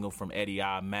new single from Eddie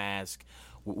I, Mask,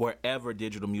 wherever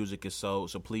digital music is sold.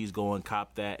 So please go and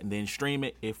cop that and then stream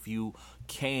it if you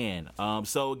can.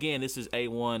 So again, this is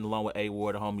A1 along with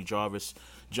A-Ward, the homie Jarvis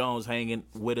Jones hanging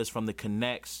with us from the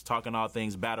Connects, talking all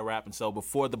things battle rap. And so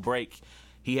before the break,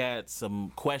 he had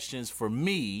some questions for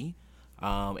me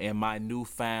and my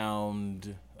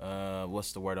newfound,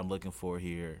 what's the word I'm looking for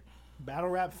here? Battle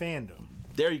rap fandom.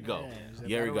 There you go. Yeah,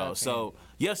 there you go. So,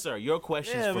 yes, sir, your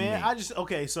questions for man, me.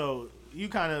 Okay, so you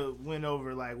kind of went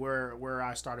over like where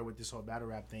I started with this whole battle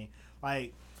rap thing.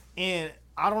 Like, and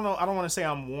I don't know, I don't want to say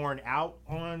I'm worn out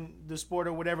on the sport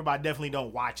or whatever, but I definitely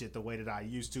don't watch it the way that I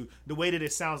used to. The way that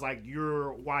it sounds like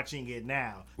you're watching it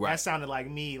now. Right. That sounded like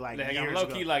me like I'm years low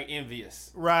ago. key like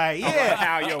envious. Right, yeah.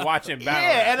 How you're watching battle.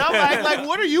 Yeah, and I'm like,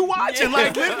 what are you watching?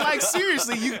 Like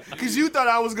seriously, because you thought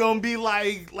I was gonna be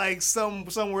like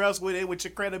somewhere else with it with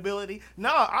your credibility.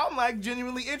 No, I'm like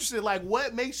genuinely interested. Like,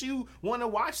 what makes you want to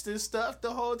watch this stuff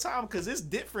the whole time? Because it's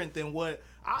different than what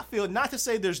I feel. Not to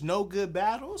say there's no good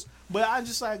battles, but I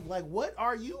just like what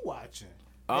are you watching?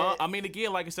 I mean,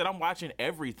 again, like I said, I'm watching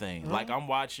everything. Mm-hmm. Like, I'm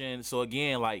watching, so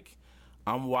again, like,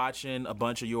 I'm watching a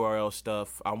bunch of URL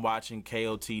stuff. I'm watching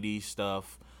KOTD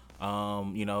stuff.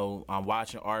 You know, I'm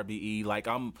watching RBE. Like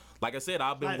I said,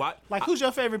 I've been watching. Like, who's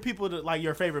your favorite people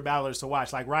your favorite battlers to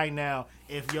watch? Like, right now,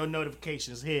 if your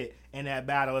notifications hit in that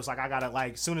battle, it's like, I gotta,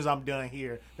 like, as soon as I'm done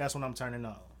here, that's when I'm turning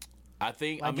on. I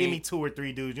think, Like, give me 2 or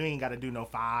 3 dudes. You ain't got to do no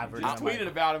 5 or I nothing. tweeted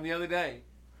about him the other day.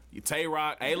 Tay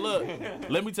Rock. Hey, look,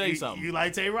 let me tell you something. You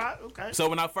like Tay Rock? Okay. So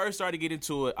when I first started getting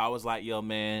to it, I was like, yo,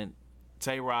 man,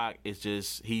 Tay Rock is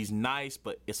just, he's nice,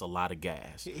 but it's a lot of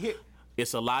gas.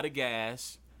 It's a lot of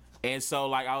gas. And so,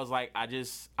 like, I was like,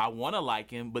 I want to like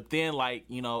him. But then, like,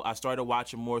 you know, I started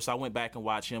watching more. So I went back and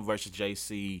watched him versus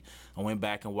JC. I went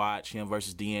back and watched him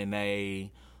versus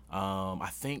DNA. I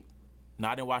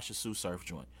didn't watch the Sue Surf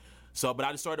joint. So, but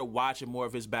I just started watching more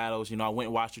of his battles. You know, I went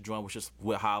and watched the joint, which is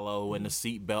with Hollow, and the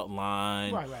seatbelt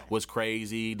line was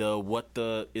crazy. The what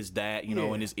the is that, you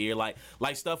know, in his ear, like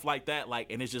stuff like that.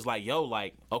 Like, and it's just like, yo,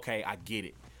 like, okay, I get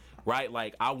it, right?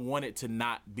 Like, I wanted to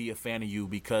not be a fan of you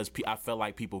because I felt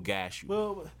like people gas you.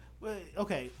 Well,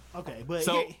 okay, but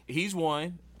so he's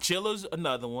one. Chilla's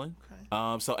another one.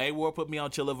 Okay. So A-Ward put me on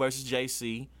Chilla versus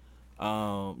JC.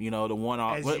 You know, the one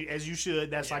off as you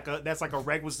should. That's like a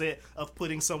requisite of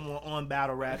putting someone on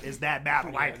battle rap is that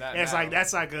battle. Like that's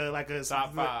like a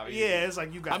top 5. Yeah, it's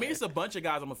like you got. I mean, it's a bunch of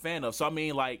guys I'm a fan of. So I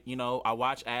mean, like, you know, I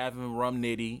watch Av and Rum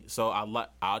Nitty, so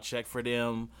I'll check for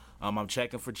them. I'm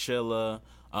checking for Chilla.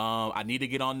 I need to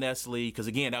get on Nestle because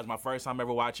again, that was my first time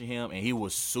ever watching him, and he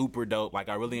was super dope. Like,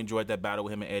 I really enjoyed that battle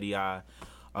with him and Eddie I.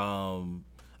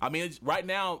 I mean, right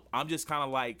now, I'm just kind of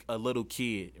like a little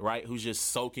kid, right, who's just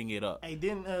soaking it up. Hey,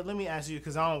 let me ask you,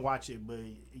 because I don't watch it, but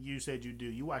you said you do.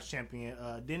 You watch Champion.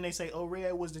 Didn't they say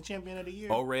O-Red was the champion of the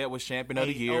year? O-Red was champion of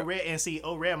the year. O-Red, and see,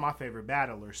 O-Red my favorite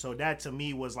battler. So that to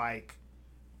me was like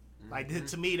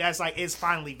to me, that's like, it's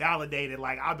finally validated.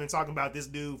 Like, I've been talking about this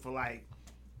dude for like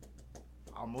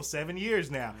almost 7 years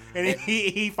now, and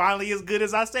he finally as good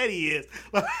as I said he is.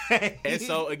 And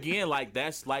so again, like,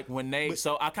 that's like when they.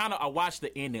 So I watched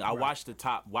the ending. I watched the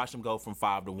top, watched them go from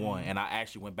 5 to 1, and I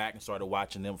actually went back and started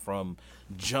watching them from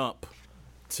jump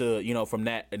to from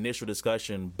that initial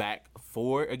discussion back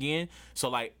forward again. So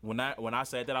like when I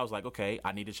said that, I was like, okay,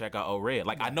 I need to check out O-Red.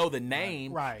 Like I know the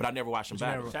name, Right. but I never watched him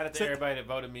battle. Shout out to everybody that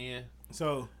voted me in.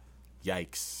 So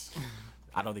Yikes!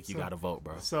 I don't think you got to vote,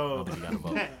 bro. I so don't think you got to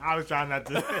vote. I was trying not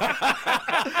to.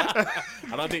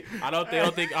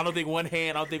 I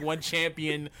don't think one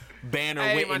champion banner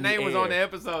Hey, went my in name the was air. on the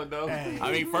episode though. Hey.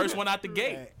 I mean, first one out the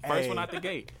gate. First Hey. one out the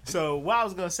gate. So what I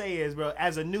was gonna say is, bro,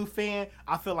 as a new fan,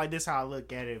 I feel like this is how I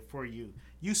look at it for you.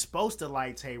 You supposed to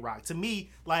like Tay Rock. To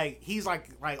me, like he's like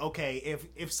okay,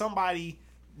 if somebody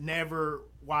never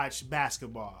watched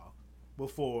basketball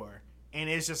before, and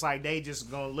it's just like they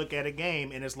just gonna look at a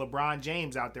game and it's LeBron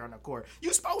James out there on the court,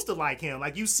 you supposed to like him.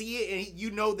 Like you see it and you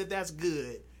know that that's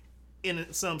good in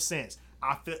some sense.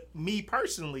 Me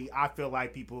personally, I feel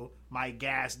like people might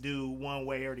gas dude one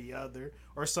way or the other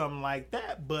or something like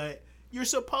that, but you're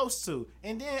supposed to.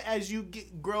 And then as you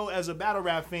grow as a battle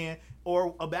rap fan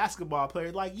or a basketball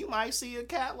player, like you might see a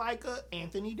cat like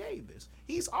Anthony Davis.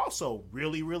 He's also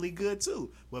really, really good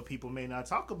too. But people may not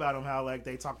talk about him how like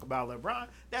they talk about LeBron.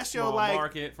 That's your Small like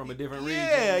market from a different region.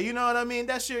 yeah, you know what I mean.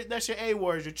 That's your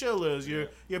A-Wards, your Chillers,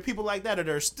 your people like that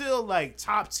are still like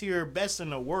top tier, best in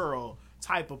the world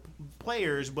type of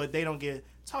players, but they don't get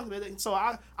talked about it. So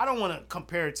I don't want to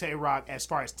compare Tay Rock as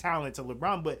far as talent to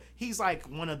LeBron, but he's like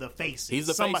one of the faces. He's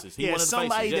the faces. He's one of the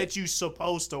somebody faces, yeah. that you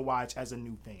supposed to watch as a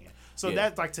new fan. So Yeah.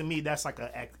 that's like to me, that's like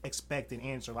a expected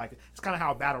answer. Like it's kind of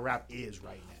how battle rap is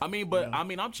right now. I mean, but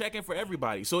I'm checking for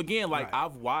everybody. So again, like Right.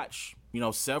 I've watched,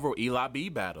 several Eli B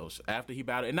battles after he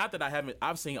battled, and not that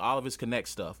I've seen all of his Connect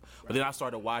stuff, but then I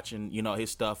started watching, his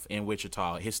stuff in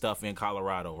Wichita, his stuff in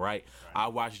Colorado, right? I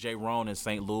watched Jay Roan in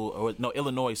St. Louis, or no,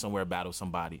 Illinois somewhere battle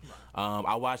somebody.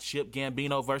 I watched Chip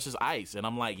Gambino versus Ice, and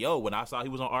I'm like, yo, when I saw he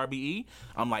was on RBE,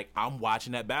 I'm like, I'm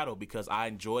watching that battle because I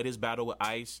enjoyed his battle with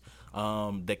Ice.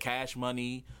 The Cash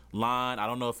Money line, I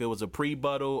don't know if it was a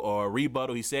pre-buttal or a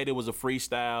rebuttal. He said it was a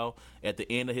freestyle at the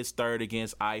end of his third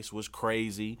against Ice was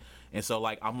crazy. And so,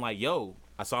 like, I'm like, yo,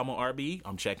 I saw him on RBE.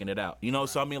 I'm checking it out.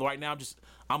 So, I mean, right now,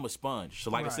 I'm a sponge.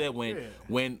 So, like I Right. said,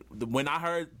 when I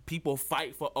heard people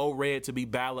fight for O-Red to be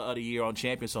Battle of the Year on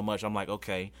Champion so much, I'm like,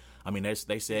 okay. I mean,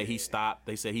 they said he stopped.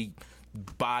 They said he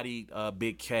bodied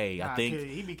Big K. I think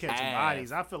he be catching Av.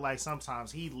 bodies. I feel like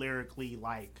sometimes he lyrically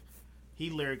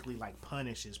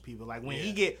punishes people. Like when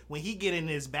he get in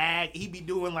his bag, he be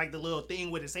doing like the little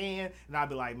thing with his hand, and I'd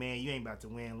be like, man, you ain't about to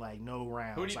win like no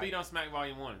rounds. Who did you Like, beat on Smack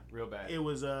Volume 1 real bad? It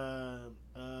was Av.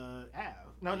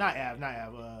 No, not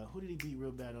Av. Who did he beat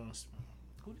real bad on?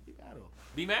 Who did he battle?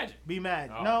 B Magic. B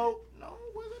Magic. Oh. No,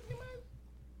 was it B Magic?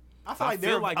 I feel I like feel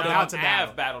they're like about to Av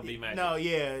battle. battled B Magic. No,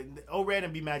 yeah, O-Red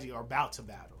and B Magic are about to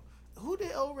battle. Who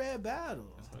did O-Red battle?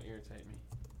 That's gonna irritate me.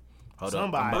 Hold on.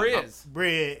 Somebody. Briz.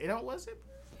 Bread. Was it?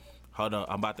 Hold on.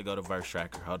 I'm about to go to Verse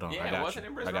Tracker. Hold on. Yeah, I got wasn't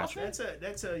you. it Briz I got Ross? you.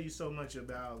 That tell you so much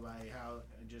about like how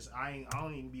I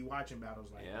don't even be watching battles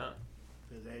like Yeah. that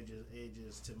because it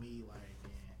just to me like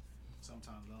man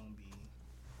sometimes I don't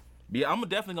be. Yeah, I'm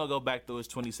definitely gonna go back through his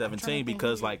 2017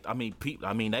 because, who- like,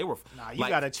 they were. Nah, you like,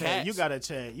 gotta check. cats-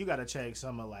 You gotta check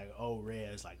some of like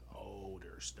O-Red's like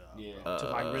older stuff. Yeah. bro, to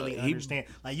like really he- understand.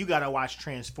 Like you gotta watch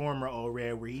Transformer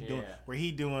O-Red where Yeah.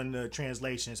 he doing the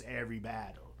translations every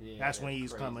battle. Yeah, that's when that's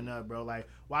he's crazy. coming up, bro. Like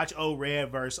watch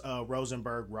O-Red versus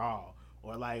Rosenberg Raw.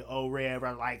 Or like O-Red,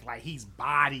 like he's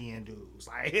bodying dudes,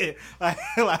 like you know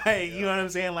what I'm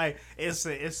saying? Like it's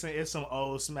some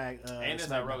old smack. And there's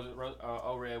smack that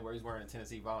O-Red where he's wearing a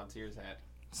Tennessee Volunteers hat.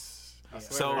 I swear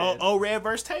So- there is. O-Red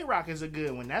versus Tay Rock is a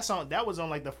good one. That was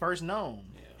on like the first known.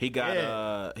 He got.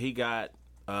 Yeah. He got.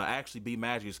 Actually, B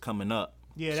Magic is coming up.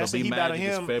 Yeah, So that's B he battled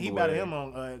Magic is him. He February. battled him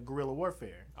on Guerrilla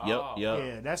Warfare. Yep. Oh. Yep.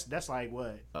 Yeah, that's like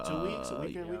what 2 weeks, a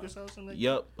week or so, something. Like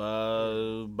Yep.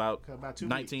 About About 2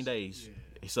 19 weeks. days.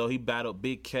 So he battled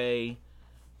Big K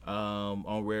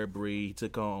on Rare Breed. He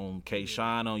took on K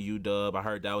Shine on UW. I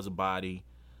heard that was a body.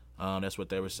 That's what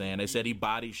they were saying. They said he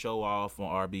body Show Off on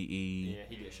RBE. Yeah,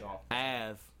 he did show off.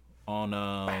 Av on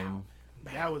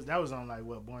That was on like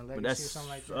what Born Legacy or that's something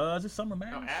like that. is it Summer No,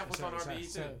 Madness? Av was on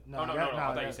RBE too. No, Oh, no. that- I no,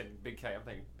 thought you that- said Big K. I'm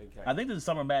thinking Big K. I think this is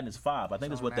Summer Madness 5. I think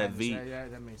that's what that V Yeah,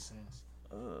 that makes sense.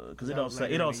 because that it don't was say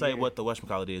later it don't in the say year. what the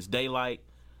whatchamacallit is. Daylight.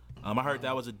 I heard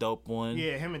that was a dope one.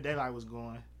 Yeah, him and Daylight was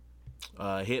going.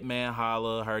 Hitman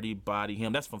Holla, heard he body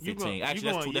him. That's from You 15. going- Actually,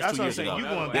 you that's going- two that's what I'm years saying. ago. You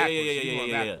going yeah, backwards. yeah. You going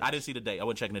I backwards. didn't see the date. I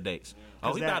wasn't checking the dates. Oh,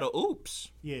 'Cause he that- battled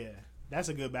Oops. Yeah, that's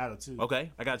a good battle too.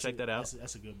 Okay, I gotta check that out.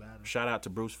 That's a good battle. Shout out to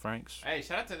Bruce Franks. Hey,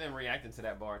 shout out to them reacting to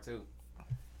that bar too.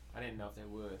 I didn't know if they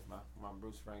would. My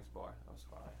Bruce Franks bar. That was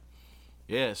fire.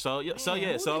 Yeah. So Man, who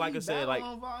so did like he I said, battle like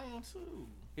on Volume 2?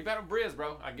 He battled Briz,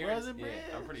 bro. I guarantee. it Yeah,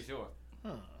 Briz? I'm pretty sure.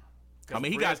 Huh. I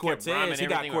mean, he Briz got kept Cortez. rhyming He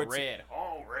got everything with Cortez. red.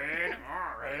 Oh, red.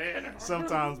 Oh, red.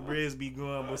 Sometimes Briz be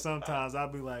going, but sometimes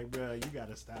I'll be like, bro, you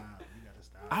gotta stop. You gotta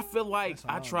stop. I feel like That's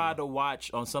all I I'm tried to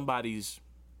watch on somebody's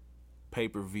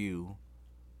pay-per-view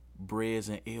Briz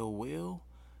and Ill Will,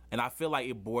 and I feel like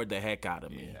it bored the heck out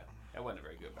of me. Yeah, that wasn't a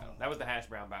very good battle. That was the hash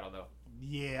brown battle, though.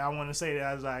 Yeah, I want to say that.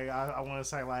 I was like, I want to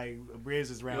say like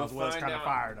Briz's You'll rounds was find kind of out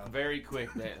fire though. very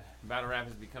quick that battle rap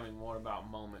is becoming more about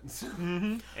moments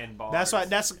and bars. That's why.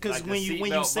 That's because Like the when you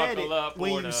seatbelt said buckle it, up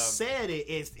when or you the- said it,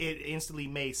 it instantly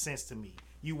made sense to me.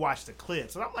 You watch the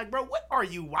clips, and I'm like, bro, what are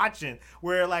you watching?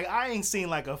 Where like I ain't seen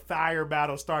like a fire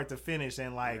battle start to finish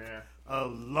in like Yeah. a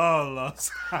long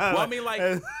time. Well, I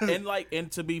mean,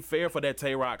 and to be fair for that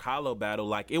Tay Rock Hollow battle,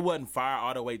 like it wasn't fire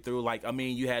all the way through. Like, I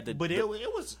mean, you had to, but it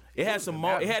was. it had was some a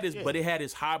more. It battle. had his, Yeah. but it had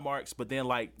his high marks. But then,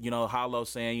 like Hollow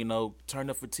saying, turn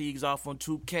the fatigues off on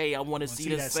 2K. I want to see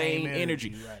the that same same energy.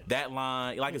 energy, right. That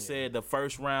line, like I said, the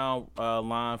first round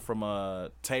line from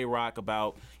Tay Rock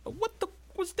about what the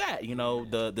was that? The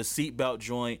seatbelt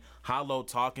joint. Hollow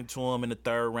talking to him in the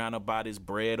third round about his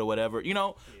bread or whatever.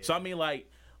 So I mean, like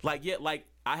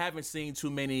I haven't seen too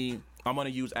many. I'm gonna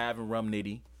use Avin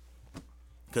Rumnitty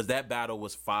because that battle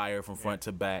was fire from front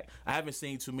to back. I haven't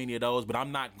seen too many of those, but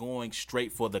I'm not going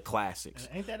straight for the classics.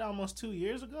 Ain't that almost 2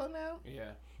 years ago now? Yeah.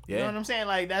 You know what Yeah, I'm saying?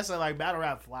 Like that's like battle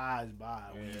rap flies by.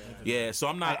 When you think of it. yeah. So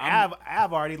I'm not. Like,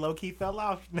 I've already low key fell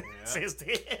off since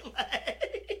then.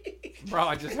 Bro,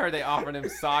 I just heard they offered him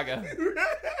Saga.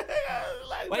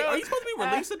 Like, Wait, bro, are you supposed to be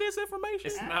releasing this information?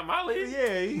 It's not my league.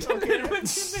 Yeah, he,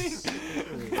 What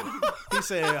you mean? he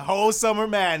said whole summer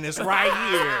madness right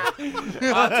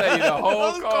here. I'll tell you the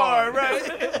whole card. right?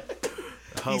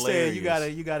 He said you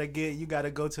Hilarious. you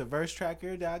gotta go to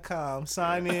versetracker.com,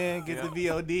 sign in, get the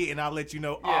VOD, and I'll let you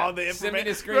know Yeah, all the send me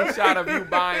information. the screenshot of you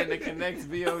buying the Connect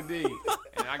VOD.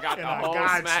 And I got And the I whole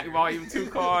got Smack you. Volume 2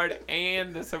 card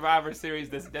and the Survivor Series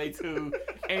that's day 2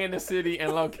 and the city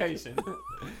and location.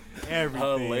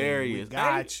 Everything. Hilarious. We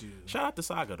got Hey, you. Shout out to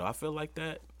Saga though. I feel like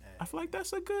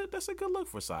that's a good look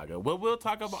for Saga. We'll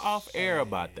talk about off air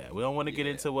about that. We don't want to get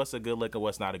into what's a good look or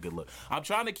what's not a good look. I'm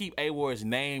trying to keep A-Ward's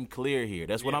name clear here.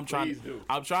 That's what Yeah, I'm trying. please do.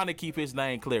 I'm trying to keep his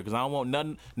name clear because I don't want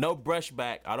nothing, no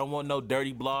brushback. I don't want no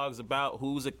dirty blogs about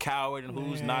who's a coward and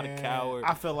who's not a coward.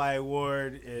 I feel like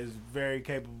Ward is very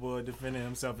capable of defending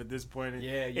himself at this point.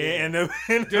 Yeah. In the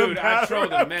Dude, I battle trolled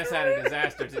rap. a mess out of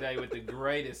Disaster today with the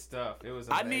greatest stuff. It was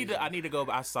I amazing. need to go.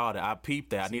 I saw that. I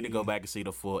peeped that. I need to go back and see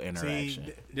the full interaction.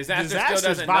 See, Disaster still Disaster's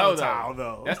doesn't know volatile,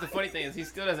 though. That's the funny thing is he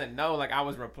still doesn't know. Like I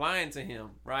was replying to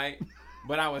him, right?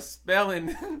 But I was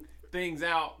spelling things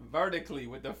out vertically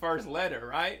with the first letter,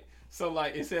 right? So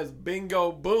like it says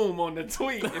bingo boom on the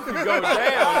tweet if you go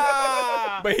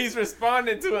down. But he's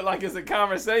responding to it like it's a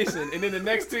conversation. And then the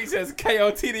next tweet says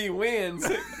KOTD wins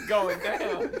going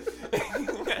down.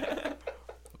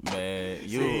 Man,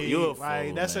 See, you a fool,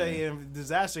 like that's man. a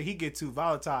Disaster. He get too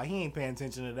volatile. He ain't paying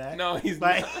attention to that. No, he's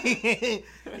like not.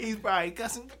 he's probably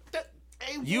cussing.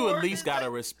 Hey, You at Ward, least that-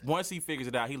 gotta once he figures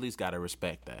it out, he at least gotta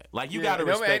respect that. Like you Yeah, gotta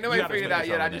respect. Ain't nobody you gotta figured it out respect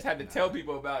yet. I all just that. had to tell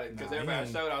people about it because everybody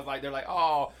I showed. I was like, they're like,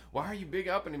 oh, why are you big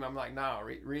upping him? I'm like, nah,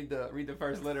 read the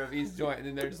first letter of each joint, and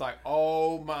then they're just like,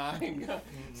 oh my god.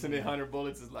 So then 100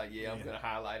 Bullets is like, yeah, I'm gonna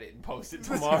highlight it and post it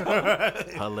tomorrow.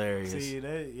 Hilarious. See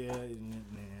that? Yeah, man.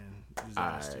 All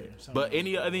Disaster. right. Something But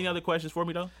any like that. other questions for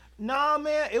me though? Nah,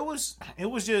 man. It was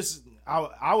just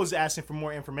I was asking for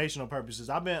more informational purposes.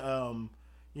 I've been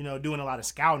doing a lot of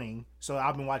scouting, so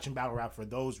I've been watching battle rap for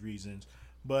those reasons.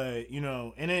 But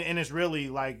and it's really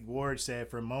like Ward said,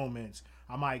 for moments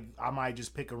I might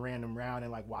just pick a random round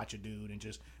and like watch a dude and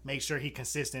just make sure he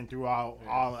consistent through all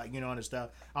other stuff.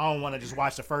 I don't want to just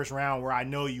watch the first round where I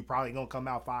know you probably gonna come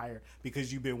out fire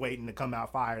because you've been waiting to come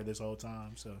out fire this whole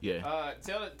time. So Yeah.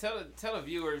 Tell the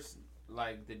viewers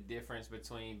like the difference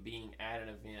between being at an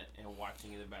event and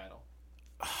watching the battle.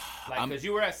 Like, because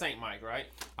you were at St. Mike, right?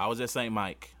 I was at St.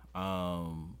 Mike.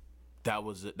 That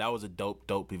was a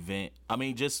dope event. I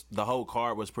mean, just the whole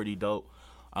card was pretty dope.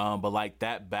 But like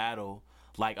that battle,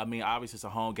 like I mean, obviously it's a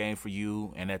home game for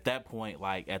you, and at that point,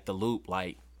 like at the Loop,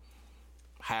 like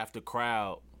half the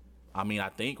crowd, I mean, I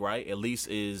think right, at least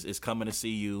is coming to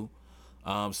see you.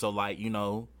 So like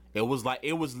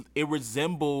it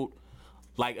resembled.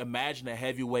 Like, imagine a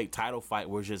heavyweight title fight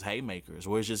where it's just haymakers,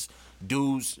 where it's just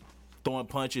dudes throwing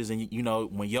punches, and,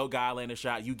 when your guy lands a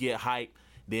shot, you get hyped.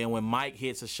 Then when Mike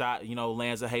hits a shot,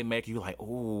 lands a haymaker, you're like,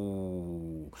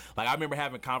 ooh. Like, I remember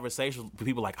having conversations with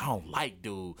people like, I don't like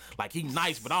dude. Like, he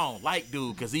nice, but I don't like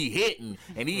dude because he hitting,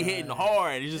 and he hitting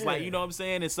hard. It's just like, you know what I'm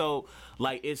saying? And so,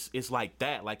 like, it's like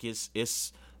that. Like,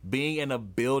 it's being in a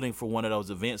building for one of those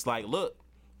events. Like, look,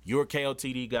 you're a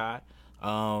KOTD guy.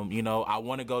 I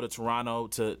want to go to Toronto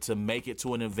to make it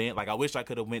to an event. Like, I wish I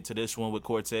could have went to this one with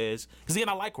Cortez, because again,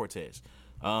 I like Cortez.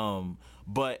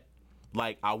 But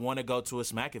like, I want to go to a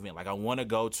Smack event. Like, I want to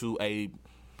go to a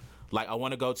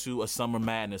Summer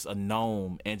Madness, a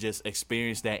Gnome, and just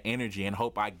experience that energy, and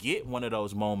hope I get one of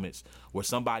those moments where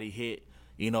somebody hit,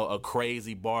 a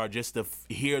crazy bar, just to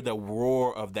hear the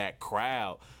roar of that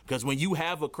crowd. Because when you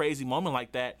have a crazy moment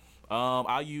like that,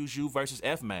 I'll use you versus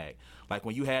F-Mag. Like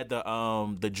when you had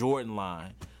the Jordan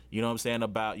line, you know what I'm saying,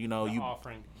 about, you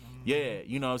offering. Yeah,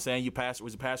 you know what I'm saying, you pass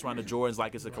around the Jordans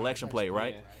like it's a collection plate,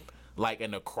 right? Yeah. Like,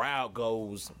 and the crowd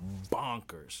goes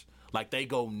bonkers. Like, they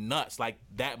go nuts. Like,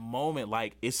 that moment,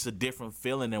 like, it's a different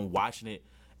feeling than watching it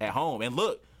at home. And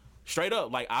look, straight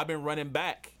up, like, I've been running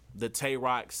back the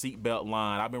Tay-Rock seatbelt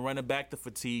line. I've been running back the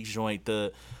fatigue joint,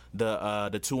 the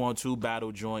 2-on-2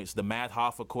 battle joints, the Math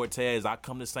Hoffa Cortez. I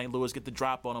come to St. Louis, get the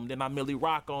drop on them, then I Millie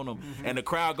Rock on them, and the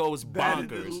crowd goes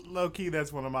bonkers. Low key,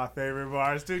 that's one of my favorite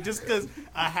bars too. Just because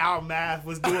how Math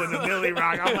was doing the Millie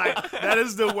Rock, I'm like, that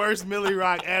is the worst Millie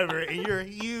Rock ever. And you're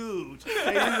huge,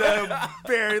 and you're a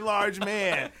very large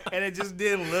man, and it just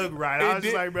didn't look right. I was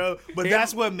just like, bro, but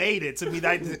that's what made it to me.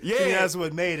 To me, that's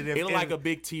what made it. It looked like a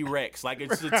big T-Rex, like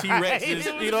it's a T-Rex.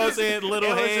 You know what I'm saying?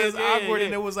 Little hands. It was just awkward,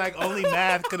 and it was like only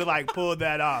Math could have like pulled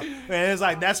that off. And it's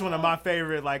like, that's one of my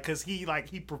favorite, like, because he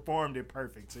performed it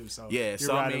perfect too. So yeah, you're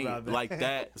so right I mean, about that. like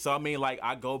that. So I mean, like,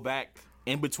 I go back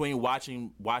in between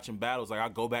watching battles, like I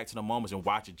go back to the moments and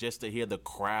watch it just to hear the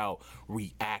crowd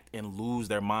react and lose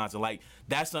their minds. And like,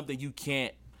 that's something you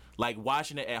can't, like,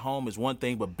 watching it at home is one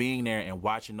thing, but being there and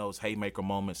watching those haymaker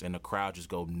moments and the crowd just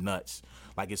go nuts,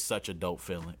 like, it's such a dope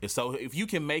feeling. And so if you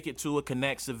can make it to a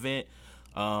Connects event,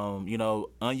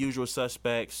 Unusual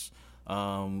Suspects,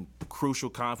 Crucial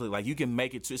Conflict, like, you can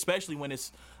make it to, especially when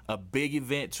it's a big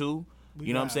event too.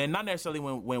 You know what I'm saying? Not necessarily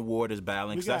when Ward is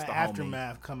battling, because that's the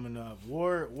Aftermath coming up.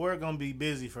 Ward gonna be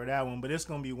busy for that one, but it's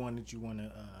gonna be one that you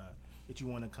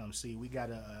wanna come see. We got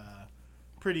a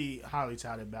pretty highly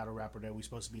touted battle rapper that we're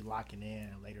supposed to be locking in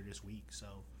later this week, so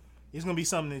it's gonna be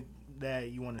something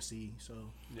that you want to see. So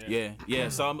yeah.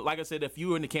 So like I said, if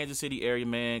you're in the Kansas City area,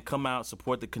 man, come out,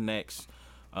 support the Connects.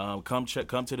 Come to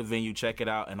the venue, check it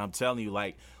out, and I'm telling you,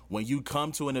 like, when you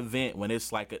come to an event, when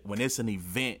it's an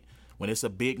event, when it's a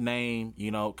big name,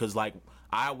 because like,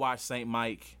 I watched St.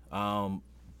 Mike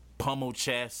pummel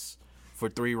chess for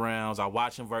 3 rounds. I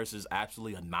watched him versus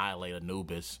absolutely annihilate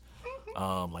Anubis.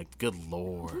 Like, good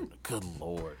lord.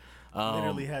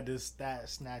 Literally had to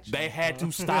snatch. They had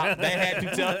to stop. They had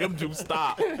to tell him to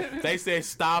stop. They said,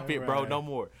 "Stop it, bro, no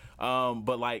more."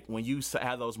 But like, when you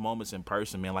have those moments in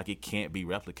person, man, like, it can't be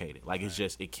replicated. Like, it's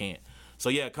just, it can't. So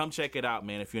yeah, come check it out,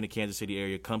 man. If you're in the Kansas City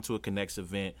area, come to a Connects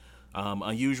event.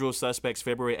 Unusual Suspects,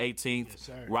 February 18th. Yes,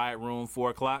 sir. Riot Room,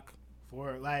 4:00.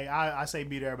 I say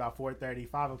be there about 4:30,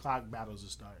 5 o'clock. Battles will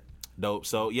start. Dope.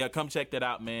 So yeah, come check that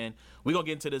out, man. We're gonna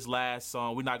get into this last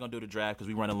song. We're not gonna do the draft because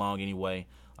we run along anyway.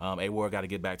 A-Ward got to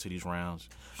get back to these rounds.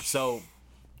 So,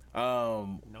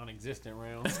 non-existent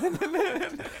rounds.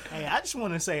 Hey, I just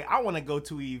want to say, I want to go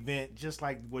to an event just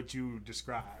like what you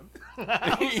described.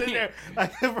 I'm sitting there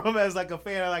as like a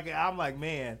fan, I'm like,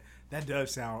 man, that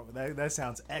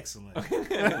sounds excellent.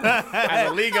 As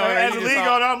a league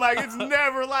owner, I'm like, it's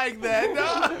never like that.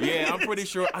 No. Yeah, I'm pretty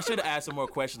sure I should have asked some more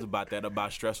questions about that,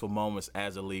 about stressful moments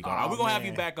as a league owner. We're gonna have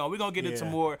you back on. We're gonna get into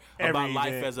more about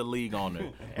life as a league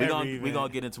owner. We're gonna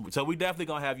get into, so we definitely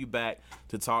gonna have you back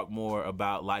to talk more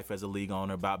about life as a league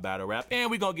owner, about battle rap,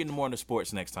 and we're gonna get into more into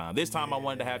sports next time. This time I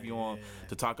wanted to have you on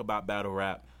to talk about battle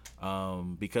rap,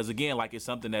 because again, like, it's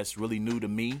something that's really new to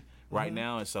me right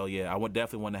now, and so yeah, I would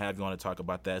definitely want to have you on to talk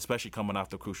about that, especially coming off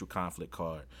the Crucial Conflict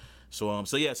card. So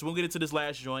we'll get into this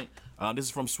last joint. This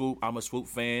is from Swoop. I'm a Swoop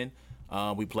fan.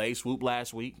 We played Swoop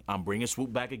last week. I'm bringing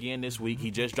Swoop back again this week.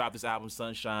 He just dropped his album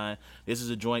Sunshine. This is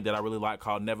a joint that I really like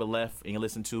called Never Left, and you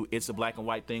listen to It's a Black and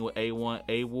White Thing with A1,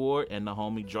 A-Ward, and the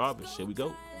homie Jarvis. Here we go.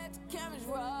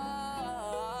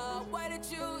 What did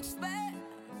you expect?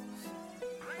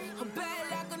 I'm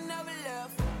bad like I never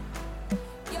left.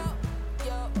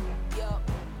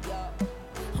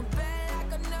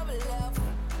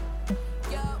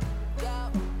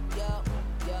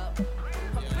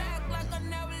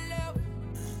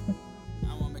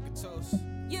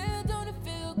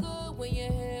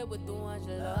 With the ones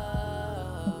you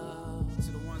love,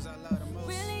 to the ones I love the most.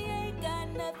 Really ain't got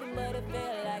nothing, but it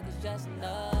feel like it's just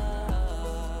enough.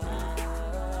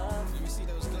 Let me see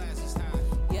those glasses high.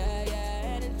 Yeah,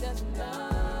 and it's just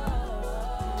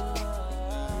enough.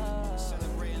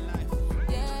 Celebrating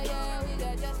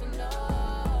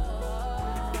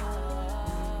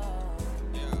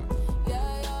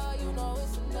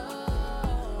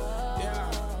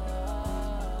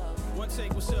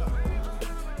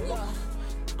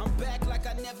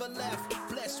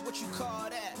you call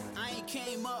that? I ain't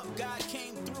came up, God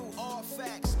came through, all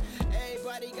facts.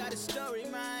 Everybody got a story,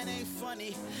 mine ain't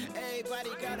funny.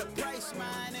 Everybody got a price,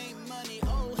 mine ain't money.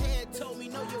 Old head told me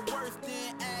know your worth,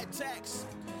 then add tax.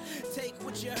 Take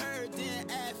what you heard, then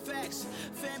add facts.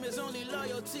 Fam is only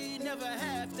loyalty, never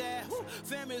half that. Woo.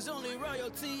 Fam is only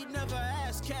royalty, never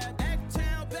ask cap. Act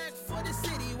town, back for the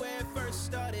city where it first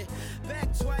started.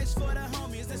 Back twice for the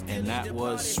homies that still And that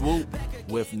was Swoop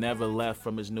with Never Left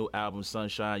from his new album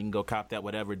Sunshine. You can go cop that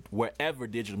wherever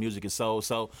digital music is sold.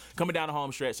 So coming down the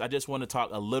home stretch, I just want to talk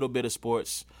a little bit of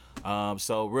sports.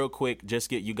 So real quick, just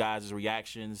get you guys'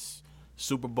 reactions.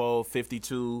 Super Bowl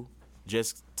 52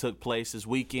 just took place this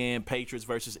weekend. Patriots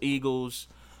versus Eagles.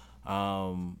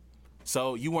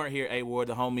 So you weren't here, A-Ward.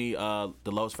 The homie,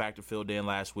 the Lowe's Factor filled in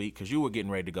last week because you were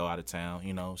getting ready to go out of town,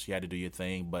 so you had to do your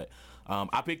thing. But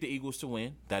I picked the Eagles to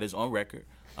win. That is on record.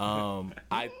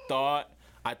 I thought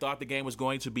the game was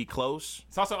going to be close.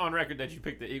 It's also on record that you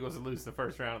picked the Eagles to lose the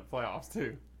first round of the playoffs,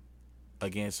 too.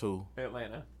 Against who?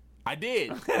 Atlanta. I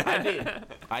did.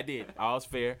 All's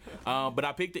fair. But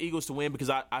I picked the Eagles to win because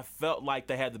I felt like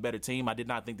they had the better team. I did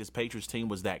not think this Patriots team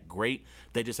was that great.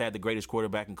 They just had the greatest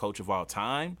quarterback and coach of all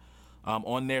time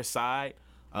on their side.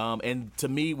 And to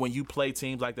me, when you play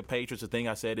teams like the Patriots, the thing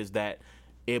I said is that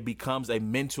it becomes a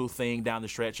mental thing down the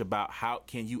stretch about how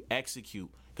can you execute.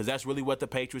 Because that's really what the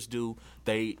Patriots do.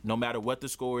 They, no matter what the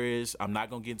score is, I'm not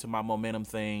going to get into my momentum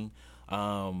thing.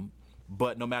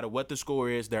 But no matter what the score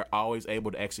is, they're always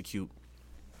able to execute.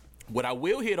 What I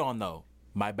will hit on, though,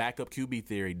 my backup QB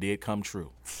theory did come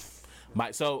true.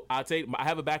 So I'll tell you, I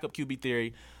have a backup QB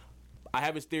theory. I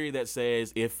have this theory that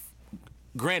says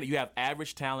granted, you have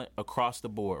average talent across the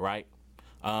board, right?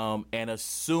 And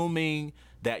assuming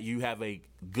that you have a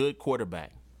good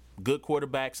quarterback,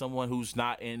 someone who's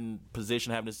not in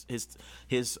position having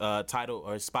his title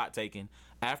or his spot taken.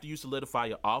 After you solidify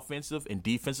your offensive and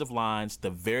defensive lines, the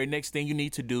very next thing you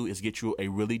need to do is get you a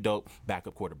really dope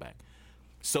backup quarterback.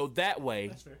 So that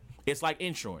way, it's like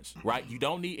insurance, right? You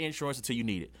don't need insurance until you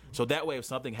need it. So that way, if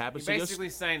something happens You're to you, basically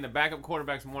saying the backup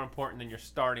quarterback's more important than your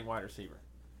starting wide receiver.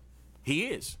 he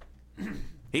is.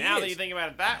 Now that you think about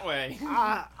it that way.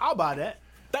 I'll buy that.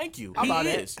 Thank you. How about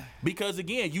He it? is. Because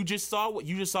again, you just saw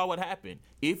what happened.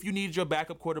 If you needed your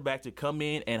backup quarterback to come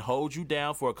in and hold you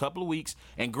down for a couple of weeks,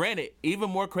 and granted, even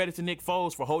more credit to Nick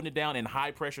Foles for holding it down in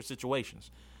high pressure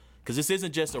situations. Because this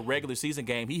isn't just a regular season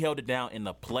game. He held it down in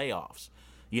the playoffs.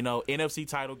 NFC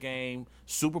title game,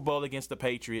 Super Bowl against the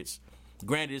Patriots.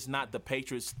 Granted, it's not the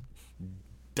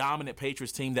dominant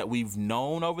Patriots team that we've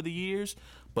known over the years,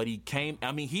 but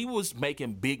he was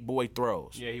making big boy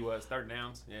throws. Yeah, he was. Third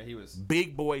downs. Yeah, he was.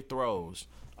 Big boy throws.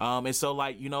 And so,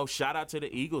 shout out to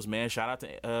the Eagles, man. Shout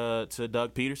out to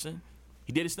Doug Peterson.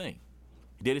 He did his thing.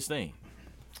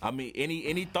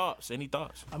 Any thoughts?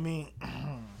 I mean,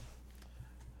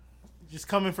 just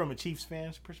coming from a Chiefs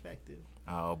fan's perspective.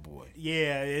 Oh, boy.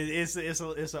 Yeah, it's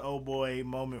an old boy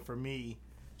moment for me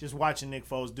just watching Nick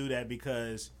Foles do that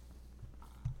because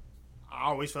I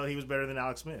always felt he was better than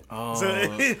Alex Smith. Oh,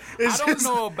 I don't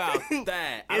know about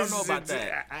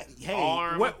that. Hey,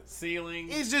 arm, ceiling.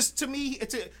 It's just, to me,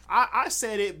 I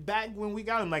said it back when we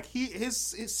got him. Like, his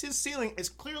ceiling is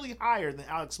clearly higher than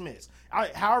Alex Smith's.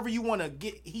 However you want to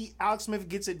get, Alex Smith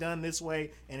gets it done this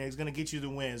way, and it's going to get you the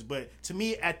wins. But to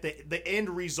me, at the end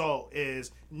result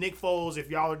is Nick Foles, if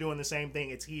y'all are doing the same thing,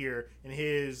 it's here, and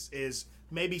his is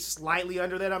maybe slightly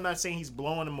under that. I'm not saying he's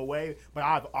blowing him away, but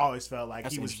I've always felt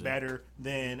like he was better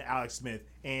than Alex Smith.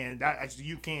 And that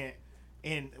you can't.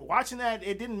 And watching that,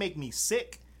 it didn't make me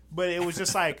sick, but it was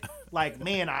just like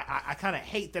man, I kind of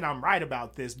hate that I'm right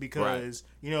about this because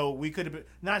we could have been,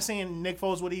 not saying Nick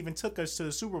Foles would even took us to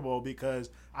the Super Bowl because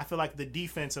I feel like the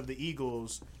defense of the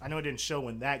Eagles, I know it didn't show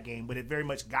in that game, but it very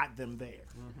much got them there.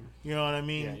 Mm-hmm. You know what I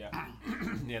mean?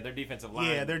 Yeah, their defensive line.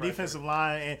 Yeah, their defensive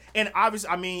line. And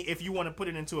obviously, if you want to put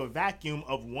it into a vacuum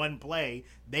of one play,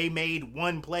 they made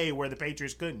one play where the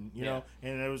Patriots couldn't, you know?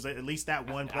 And it was at least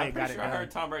that one play got it done. I heard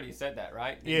Tom Brady said that,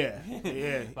 right? Yeah.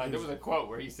 There was a quote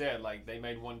where he said, they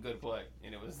made one good play,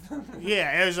 and it was...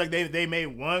 Yeah, it was like they made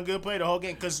one good play the whole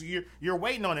game because you're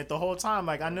waiting on it the whole time.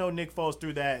 Like, I know Nick Foles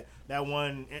threw that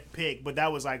one pick, but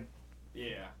that was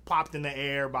popped in the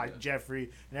air by Jeffrey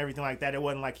and everything like that. It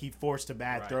wasn't like he forced a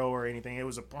bad throw or anything. It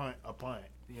was a punt,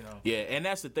 Yeah, and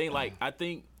that's the thing. I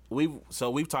think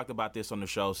we've talked about this on the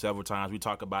show several times. We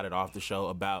talk about it off the show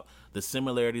about the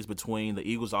similarities between the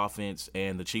Eagles offense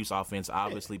and the Chiefs offense.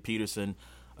 Obviously, Peterson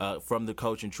from the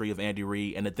coaching tree of Andy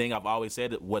Reid. And the thing I've always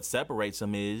said, what separates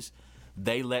them is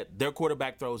they let their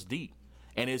quarterback throws deep.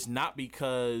 And it's not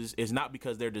because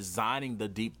they're designing the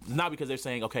deep. It's not because they're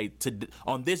saying, okay,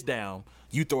 on this down,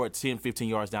 you throw it 10, 15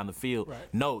 yards down the field. Right.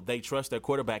 No, they trust their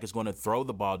quarterback is going to throw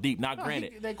the ball deep. Now,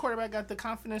 granted, that quarterback got the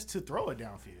confidence to throw it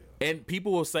downfield. And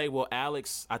people will say, well,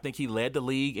 Alex, I think he led the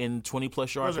league in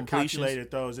 20-plus yard Those are completions. calculated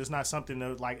throws. It's not something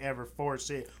to like ever force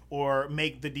it or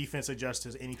make the defense adjust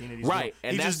to anything that he's Right. doing.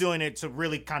 And He's that's- just doing it to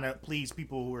really kind of please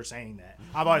people who are saying that.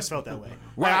 I've always felt that way.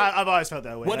 Right. Like, I've always felt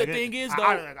that way. Well, Like, the thing is, though,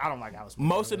 I don't like Alex Smith.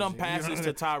 Most of them passes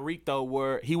to Tyreek, though,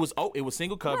 were it was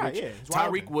single coverage. Right, yeah, it's wide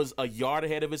Tyreek open. was a yard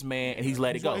ahead of his man, and he's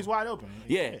let it go. He's wide open.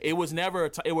 Yeah, it was never.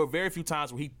 It were very few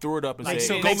times where he threw it up and Like, said,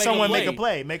 so "Go make make someone a play. make a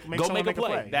play. Make Go someone make a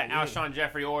play. That Alshon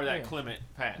Jeffrey or that Clement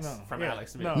pass from Yeah.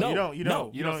 Alex Smith. No, you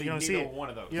don't. You don't see neither it. one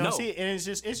of those. You don't No. see it, and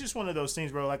it's just one of those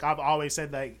things, bro. Like I've always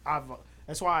said,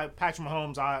 that's why Patrick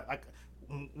Mahomes.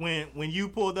 When you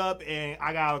pulled up and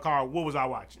I got out of the car, what was I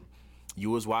watching? You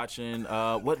was watching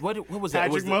what was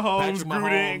that? Patrick Mahomes,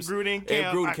 Gruden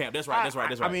camp. Gruden camp. That's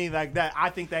right. I mean, like that. I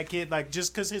think that kid, like,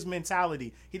 just because his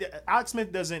mentality, Alex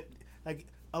Smith doesn't like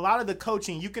a lot of the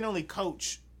coaching. You can only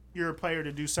coach your player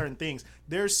to do certain things.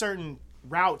 There's certain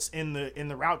routes in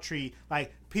the route tree.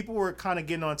 Like people were kind of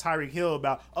getting on Tyreek Hill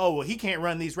about, oh well, he can't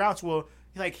run these routes. Well,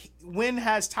 like when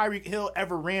has Tyreek Hill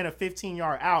ever ran a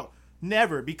 15-yard out?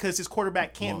 Never, because his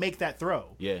quarterback can't make that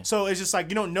throw. Yeah. So it's just like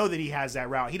you don't know that he has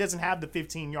that route. He doesn't have the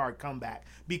 15-yard comeback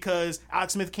because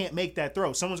Alex Smith can't make that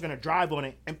throw. Someone's going to drive on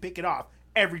it and pick it off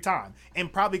every time.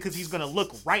 And probably because he's going to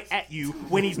look right at you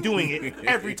when he's doing it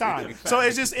every time. So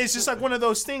it's just like one of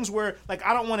those things where like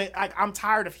I don't want to I'm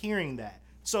tired of hearing that.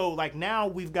 So like now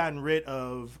we've gotten rid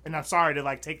of, and I'm sorry to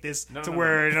like take this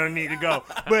where it don't need to go,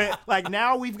 but like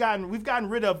now we've gotten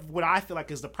rid of what I feel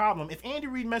like is the problem. If Andy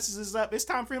Reid messes this up, it's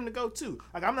time for him to go too.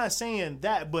 Like I'm not saying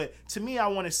that, but to me, I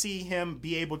want to see him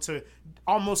be able to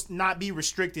almost not be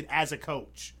restricted as a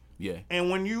coach. Yeah.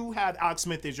 And when you have Alex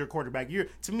Smith as your quarterback, you're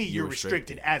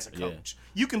restricted as a coach.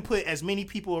 Yeah. You can put as many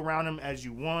people around him as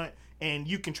you want, and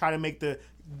you can try to make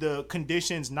the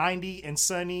conditions 90 and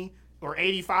sunny or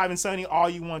 85 and sunny all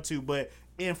you want to, but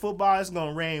in football it's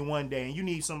gonna rain one day, and you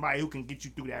need somebody who can get you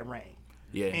through that rain.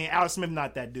 Yeah. And Alex Smith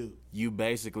not that dude. You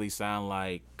basically sound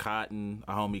like Cotton,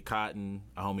 a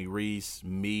homie Reese,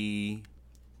 me.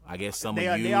 I guess some of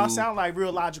you. They all sound like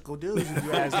real logical dudes if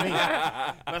you ask me.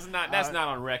 That's not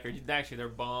on record. Actually, they're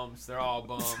bums. They're all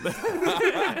bums. But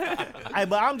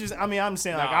I'm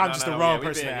saying like I'm just the wrong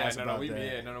person to ask about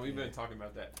that. We've been talking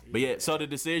about that. But yeah, so the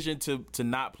decision to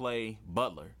not play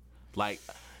Butler, like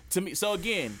to me. So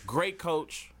again, great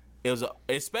coach. It was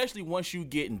especially once you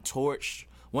getting torched,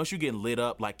 once you getting lit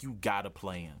up, like you gotta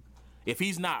play him. If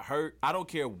he's not hurt, I don't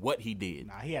care what he did.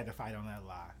 Nah, he had to fight on that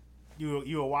lie.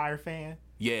 You a Wire fan?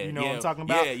 Yeah, you know what I'm talking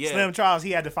about. Yeah. Slim Charles,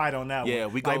 he had to fight on that one. Yeah,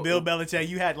 like Bill Belichick,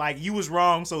 you was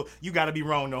wrong, so you got to be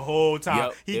wrong the whole time.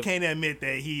 Yep. He can't admit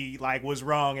that he like was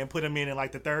wrong and put him in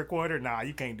like the third quarter. Nah,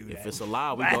 you can't do that. If it's a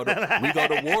lie, we go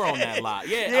to war on that lie.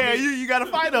 Yeah, yeah, you got to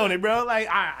fight on it, bro. Like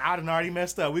I done already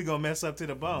messed up. We gonna mess up to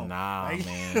the bone. Nah, like,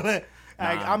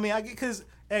 man. Because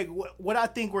what I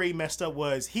think where he messed up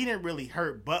was he didn't really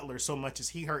hurt Butler so much as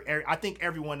he hurt. I think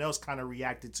everyone else kind of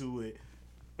reacted to it,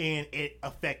 and it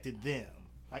affected them.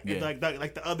 Like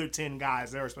the other 10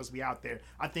 guys that were supposed to be out there.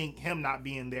 I think him not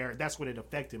being there, that's what it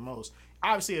affected most.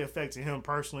 Obviously, it affected him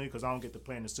personally because I don't get to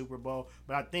play in the Super Bowl.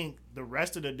 But I think the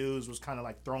rest of the dudes was kind of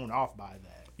like thrown off by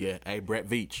that. Yeah. Hey, Brett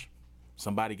Veach,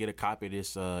 somebody get a copy of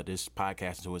this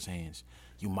podcast into his hands.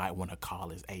 You might want to call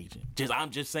his agent.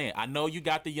 I'm just saying. I know you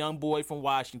got the young boy from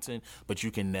Washington, but you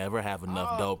can never have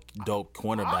enough dope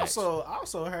cornerbacks. I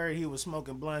also heard he was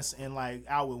smoking blunts and like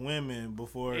out with women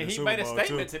before the Super Bowl. He made a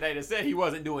statement today that said he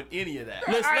wasn't doing any of that.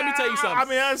 Listen, let me tell you something. I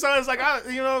mean, so it's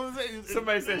like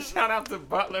somebody said shout out to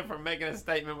Butler for making a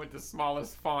statement with the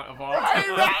smallest font of all. Right.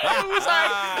 It was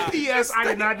like, P.S. I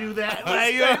did not do that.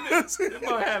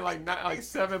 It had like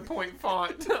 7-point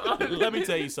font. Let me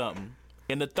tell you something.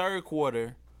 In the third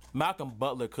quarter, Malcolm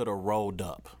Butler could have rolled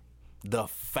up the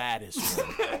fattest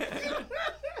one.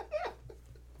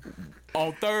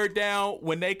 On third down,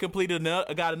 when they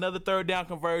got another third down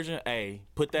conversion, hey,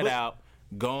 put that out.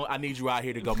 Go. I need you out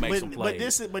here to go make some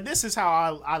plays. But this is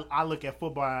how I look at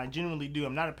football. I genuinely do.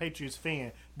 I'm not a Patriots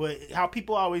fan, but how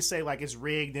people always say like it's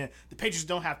rigged and the Patriots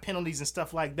don't have penalties and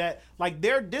stuff like that. Like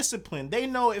they're disciplined. They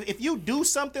know if you do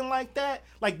something like that,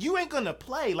 like you ain't gonna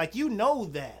play. Like you know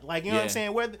that. Like you know what I'm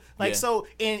saying. So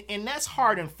and that's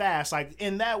hard and fast. Like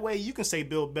in that way, you can say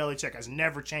Bill Belichick has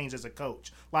never changed as a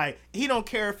coach. Like he don't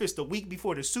care if it's the week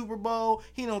before the Super Bowl.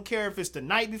 He don't care if it's the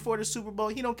night before the Super Bowl.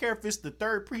 He don't care if it's the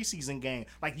third preseason game.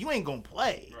 Like you ain't gonna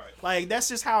play. Right. Like that's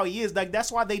just how he is. Like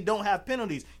that's why they don't have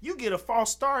penalties. You get a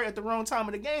false start at the wrong time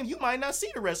of the game. game, you might not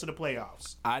see the rest of the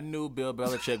playoffs. I knew Bill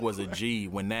Belichick was a G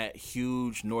when that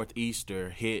huge Northeaster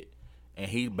hit, and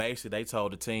they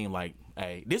told the team, like,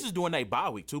 hey, this is during their bye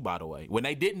week too, by the way, when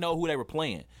they didn't know who they were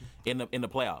playing in the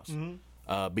playoffs.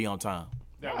 Be on time.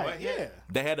 Right, yeah.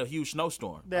 They had a huge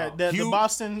snowstorm. The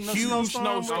Boston huge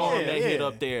snowstorm yeah, that hit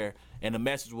up there, and the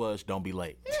message was, don't be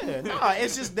late. Yeah,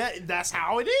 it's just that's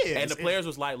how it is. And the players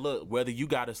was like, look, whether you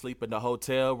got to sleep in the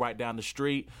hotel right down the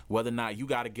street, whether or not you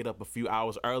got to get up a few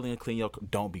hours early and clean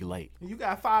don't be late. You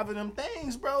got 5 of them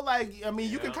things, bro. Like, I mean,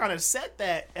 you can kind of set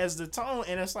that as the tone,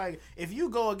 and it's like, if you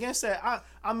go against that,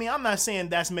 I mean, I'm not saying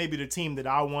that's maybe the team that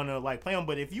I want to, like, play on,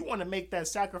 but if you want to make that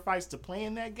sacrifice to play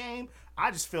in that game, I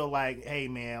just feel like, hey,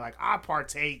 man, like, I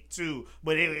partake too,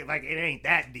 but it ain't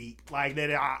that deep. Like,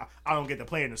 that I don't get to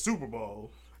play in the Super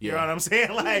Bowl. You know what I'm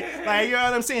saying? Like, you know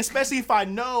what I'm saying? Especially if I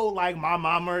know, like, my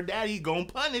mama or daddy gonna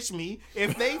punish me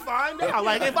if they find out.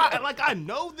 Like, if I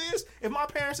know this, if my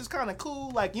parents is kind of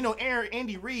cool, like, you know,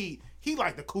 Andy Reid, he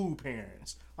like the cool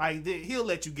parents. Like, he'll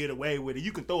let you get away with it.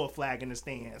 You can throw a flag in the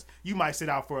stands. You might sit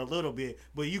out for a little bit,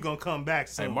 but you gonna come back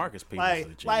soon. Hey, Marcus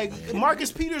Peters.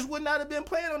 Marcus Peters would not have been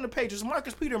playing on the Patriots.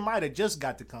 Marcus Peters might have just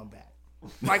got to come back.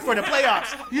 Like, for the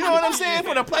playoffs. You know what I'm saying?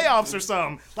 For the playoffs or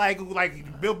something. Like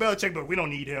Bill Belichick, but we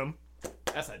don't need him.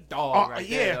 That's a dog right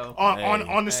there. Yeah,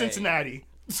 on the Cincinnati.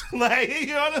 Like, you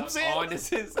know what I'm saying? On the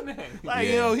Cincinnati. Like,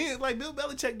 you know, Bill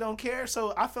Belichick don't care.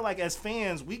 So I feel like as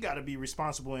fans, we got to be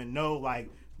responsible and know,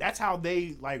 like, that's how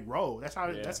they, like, roll. That's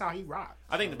how he rock.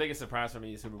 I think the biggest surprise for me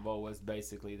in the Super Bowl was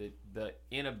basically the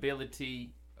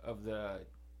inability of the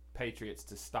Patriots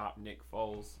to stop Nick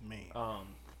Foles. Man.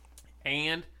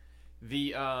 And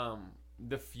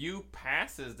the few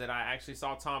passes that I actually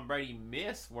saw Tom Brady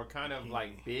miss were kind of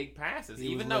like big passes,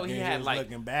 even though he had like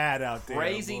looking bad out there,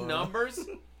 crazy numbers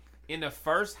in the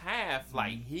first half.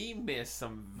 Like, he missed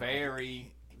some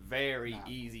very, very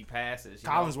easy passes.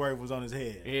 Collinsworth was on his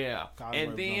head. Yeah,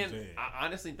 and then I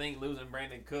honestly think losing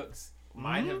Brandon Cooks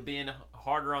might have been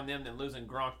harder on them than losing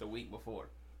Gronk the week before.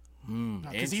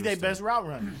 Because he's their best route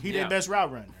runner. Their best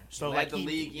route runner. So, he like, led the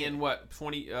league in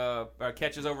 20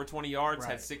 catches over 20 yards,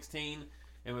 had 16.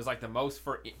 It was like the most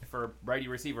for Brady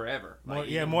receiver ever. Like,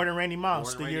 more than Randy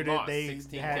Moss the year that they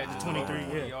had the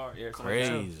 23. Yeah,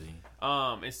 crazy.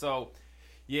 And so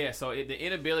the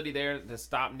inability there to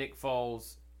stop Nick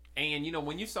Foles. And, you know,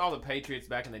 when you saw the Patriots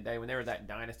back in the day, when they were that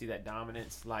dynasty, that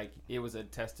dominance, like, it was a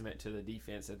testament to the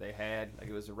defense that they had. Like,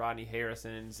 it was the Rodney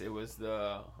Harrisons. It was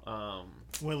the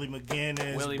Willie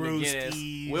McGinnis,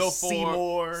 Brewski, Will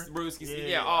Seymour.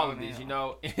 Brewski. All of these, you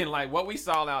know. And, like, what we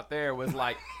saw out there was,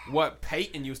 like, what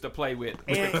Peyton used to play with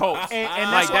the Colts.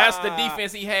 And that's the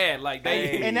defense he had. Like,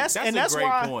 that's a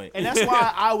great point. And that's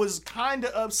why I was kind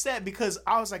of upset, because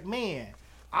I was like, man,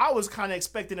 I was kind of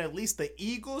expecting at least the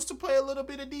Eagles to play a little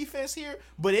bit of defense here,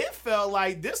 but it felt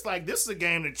like this is a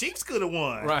game the Chiefs could have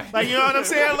won. Right. Like, you know what I'm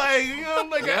saying? Like, you know,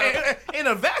 like in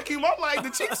a vacuum, I'm like, the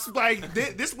Chiefs, like,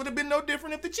 this would have been no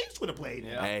different if the Chiefs would have played.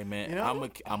 Yeah. Hey, man, you know? I'm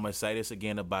going to say this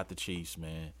again about the Chiefs,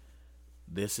 man.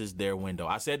 This is their window.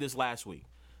 I said this last week.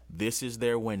 This is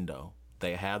their window.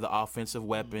 They have the offensive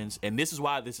weapons, and this is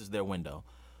why this is their window.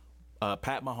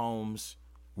 Pat Mahomes,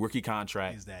 rookie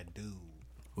contract. Is that dude?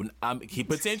 He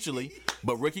potentially,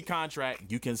 but rookie contract,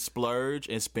 you can splurge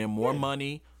and spend more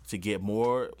money to get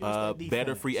more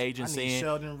better free agents I need in.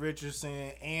 Sheldon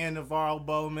Richardson and Navarro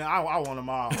Bowman. I want them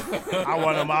all. I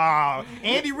want them all.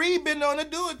 Andy Reid been known to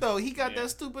do it, though. He got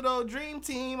that stupid old dream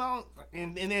team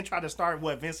and then try to start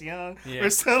Vince Young or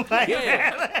something like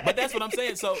that. But that's what I'm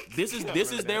saying. So this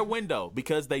is their window,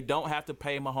 because they don't have to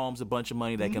pay Mahomes a bunch of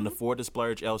money. They can afford to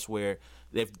splurge elsewhere.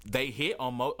 If they hit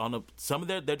on some of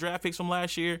their draft picks from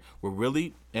last year were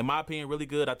really, in my opinion, really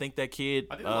good. I think that kid.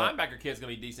 I think the linebacker kid's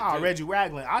gonna be decent too. Reggie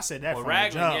Ragland. I said that from the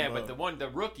jump. But the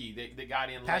rookie that got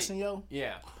in late. Passanio?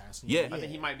 Yeah. Yeah. I think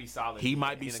he might be solid. He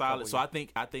might be solid. So I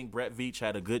think Brett Veach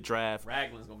had a good draft.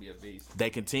 Ragland's gonna be a beast. They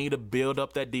continue to build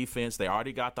up that defense. They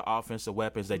already got the offensive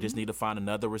weapons. They just need to find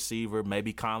another receiver.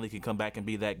 Maybe Conley can come back and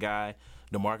be that guy.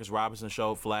 DeMarcus Robinson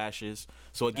showed flashes.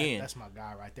 So again, that's my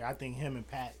guy right there. I think him and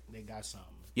Pat, they got something.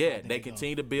 Yeah, they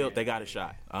continue to build. They got a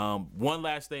shot. One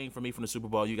last thing for me from the Super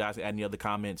Bowl. You guys add any other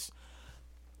comments?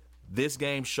 This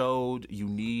game showed you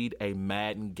need a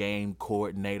Madden game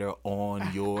coordinator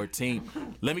on your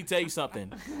team. Let me tell you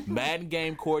something. Madden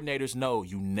game coordinators know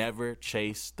you never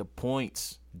chase the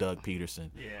points. Doug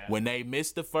Peterson. Yeah. When they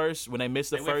missed the first They went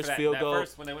for field goal,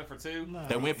 when they went for 2.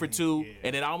 they went for 2,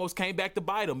 and it almost came back to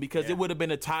bite them because Yeah. it would have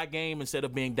been a tie game instead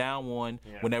of being down 1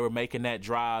 when they were making that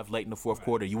drive late in the fourth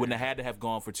quarter. You wouldn't have had to have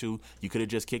gone for 2. You could have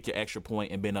just kicked your extra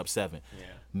point and been up 7. Yeah.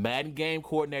 Madden game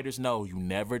coordinators know you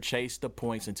never chase the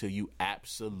points until you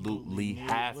absolutely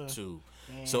have to.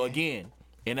 So again,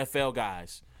 NFL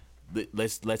guys,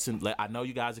 I know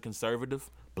you guys are conservative,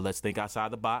 but let's think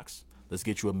outside the box. Let's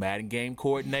get you a Madden game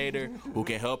coordinator who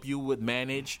can help you with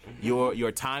manage your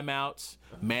timeouts,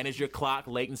 manage your clock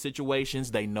late in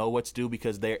situations. They know what to do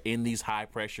because they're in these high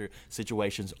pressure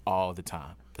situations all the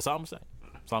time. That's all I'm saying.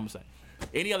 That's all I'm saying.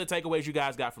 Any other takeaways you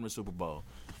guys got from the Super Bowl?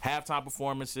 Halftime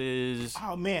performances.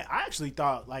 Oh man, I actually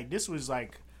thought like this was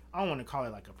like, I don't want to call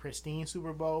it like a pristine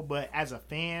Super Bowl, but as a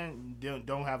fan,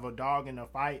 don't have a dog in the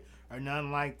fight or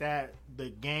nothing like that. The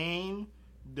game,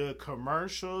 the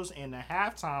commercials, and the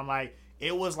halftime, like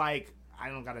it was like I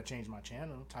don't gotta change my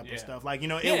channel type of stuff. Like, you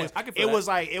know, it was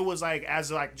like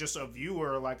as like just a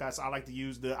viewer, like I like to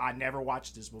use I never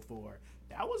watched this before.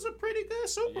 That was a pretty good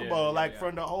Super Bowl,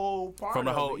 from the whole part. From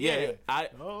the whole, yeah.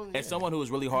 As someone who was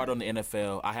really hard on the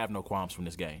NFL, I have no qualms from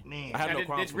this game. Man. I have no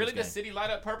qualms Did from really this the city light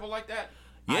up purple like that?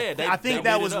 game. Yeah, I think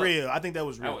that lit was it up. real. I think that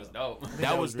was real. That was dope.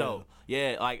 That was real. dope.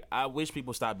 Yeah, like I wish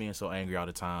people stopped being so angry all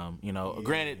the time. You know,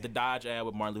 granted, the Dodge ad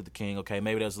with Martin Luther King. Okay,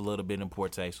 maybe that's a little bit in poor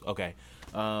taste. Okay,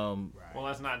 Well,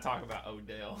 let's not talk about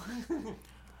Odell.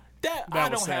 I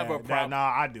don't have a problem. No,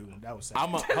 I do. That was sad.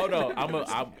 Hold on.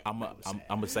 I'm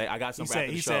gonna say I got something after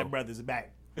the He show. said brothers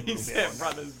back. He said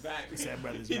brothers back. He said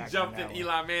brothers He back jumped on in that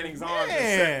Eli Manning's arms and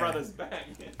Yeah. said brothers back.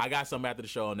 I got something after the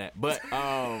show on that. But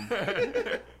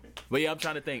but yeah, I'm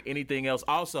trying to think anything else.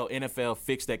 Also, NFL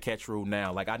fixed that catch rule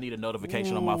now. Like I need a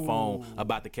notification on my phone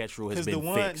about the catch rule has Because been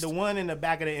the fixed. one in the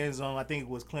back of the end zone, I think it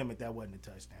was Clement. That wasn't a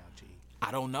touchdown. G. I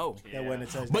don't know. That wasn't a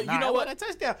touchdown. But you know that what? wasn't a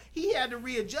touchdown. He had to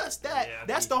readjust that. Yeah,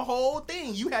 That's the whole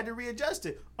thing. You had to readjust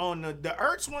it. On the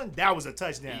Ertz one, that was a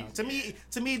touchdown. To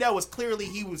me, that was clearly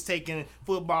he was taking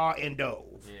football and dove.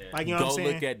 Yeah. Like, you know Go what I'm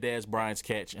saying? look at Dez Bryant's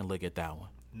catch and look at that one.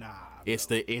 Nah. It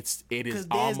is Because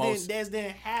almost. Dez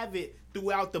didn't have it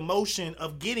throughout the motion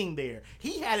of getting there.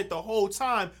 He had it the whole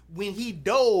time. When he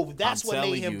dove, that's I'm what made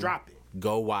telling him you, drop it.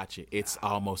 Go watch it. It's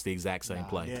almost the exact same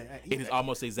play. yeah. It is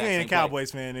almost the exact You same ain't a play.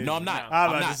 Cowboys fan, is No, you? I'm not. I was I'm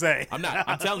about not. to say. I'm not.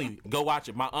 I'm telling you, go watch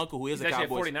it. My uncle, who is He's a actually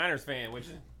Cowboys, a 49ers fan, which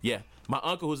is yeah, my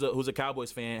uncle who's a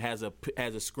Cowboys fan has a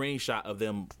screenshot of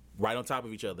them right on top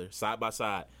of each other, side by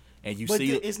side, and you But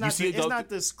see it's not you see it's not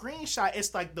the screenshot.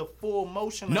 It's like the full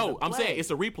motion. No, of the I'm play. saying it's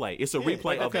a replay. It's a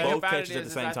replay of okay. both about catches it at the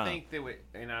is same I time. think they would,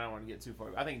 and I don't want to get too far.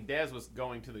 I think Dez was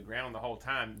going to the ground the whole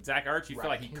time. Zach Ertz, you feel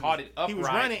like he caught it upright. he was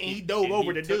running and he dove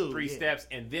over the took dude. 3 Yeah. steps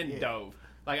and then dove.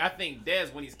 Like I think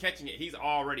Dez, when he's catching it, he's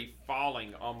already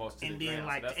falling almost to And the then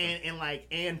ground.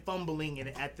 and fumbling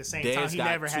it at the same time. Dez He got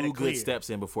never had two it clear. good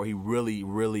steps in before he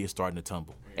really is starting to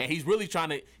tumble, and he's really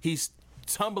he's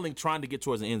tumbling trying to get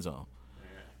towards the end zone.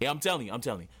 Yeah, I'm telling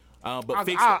you. But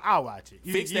I'll watch it.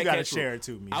 fix You that got to catch rule. share it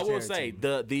to me. I Share will it say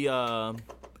to me.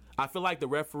 I feel like the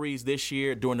referees this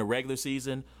year during the regular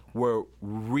season were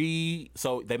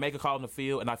so they make a call in the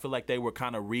field, and I feel like they were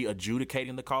kind of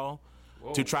re-adjudicating the call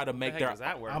to try to make their.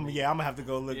 that word? I'm gonna have to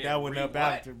go look that one up what?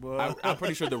 after, boy. I'm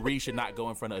pretty sure the re should not go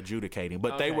in front of adjudicating,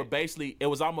 but they Okay. were basically. It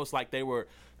was almost like they were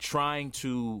trying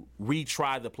to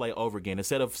retry the play over again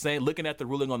instead of looking at the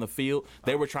ruling on the field.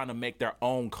 They were trying to make their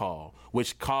own call,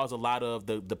 which caused a lot of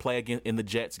the play again in the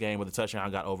Jets game where the touchdown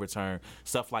got overturned,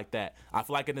 stuff like that. I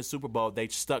feel like in the Super Bowl they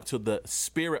stuck to the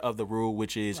spirit of the rule,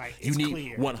 which is Right, you it's need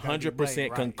clear.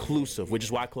 100% Right. conclusive, which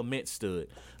is why Clement stood.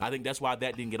 I think that's why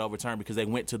that didn't get overturned because they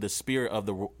went to the spirit of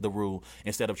the rule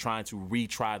instead of trying to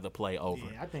retry the play over.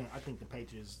 Yeah, I think the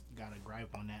Patriots got a gripe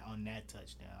on that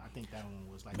touchdown. I think that one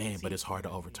was like Man, but it's hard to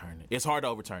overturn it. It's hard to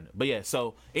overturn it. But yeah,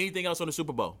 so anything else on the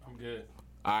Super Bowl? I'm good.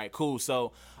 All right, cool.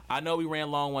 So I know we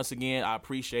ran long once again. I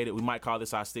appreciate it. We might call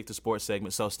this our Stick to Sports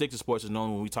segment. So Stick to Sports is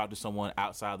known when we talk to someone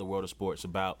outside the world of sports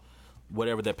about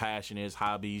whatever their passion is,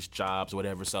 hobbies, jobs,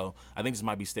 whatever. So I think this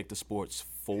might be Stick to Sports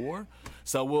 4.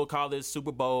 So we'll call this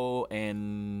Super Bowl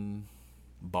and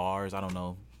bars. I don't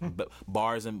know.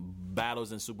 Bars and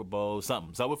battles and Super Bowl,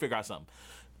 something. So we'll figure out something.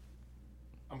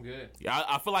 I'm good. Yeah,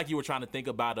 I feel like you were trying to think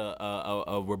about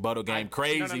a rebuttal game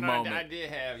crazy moment. I did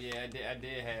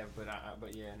have,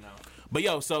 but yeah, no. But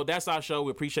yo, so that's our show.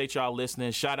 We appreciate y'all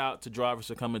listening. Shout out to drivers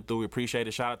for coming through. We appreciate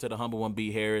it. Shout out to the Humble One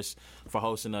B Harris for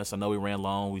hosting us. I know we ran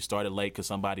long. We started late because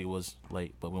somebody was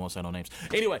late, but we won't say no names.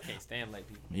 Anyway, Can't stand late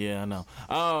people. yeah, I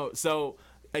know. So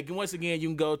once again, you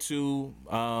can go to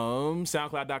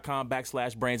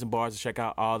SoundCloud.com/Brains and Bars to check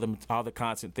out all the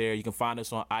content there. You can find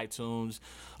us on iTunes.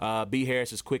 B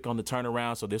Harris is quick on the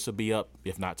turnaround, so this will be up,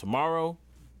 if not tomorrow,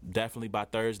 definitely by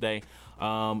Thursday.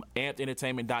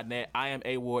 AmpedEntertainment.net,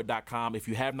 IamAward.com. If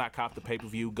you have not copped the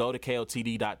pay-per-view, go to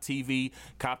KOTD.tv.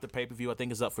 Cop the pay-per-view. I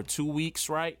think it's up for 2 weeks,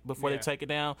 right? Before they take it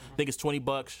down. I think it's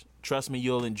 $20. Trust me,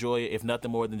 you'll enjoy it, if nothing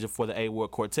more than just for the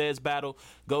A-Ward Cortez battle.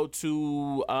 Go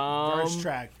to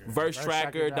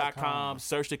VerseTracker.com,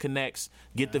 search the connects,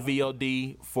 get the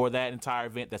VOD for that entire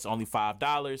event. That's only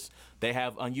 $5. They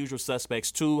have Unusual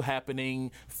Suspects 2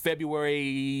 happening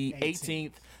February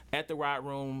 18th at the Riot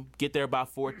Room. Get there by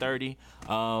 4:30.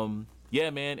 Yeah,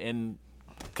 man, and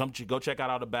go check out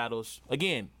all the battles.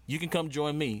 Again, you can come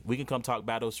join me. We can come talk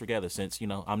battles together since,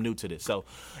 I'm new to this. So,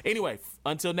 anyway,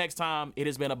 until next time, it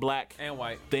has been a black and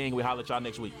white thing. We holler at y'all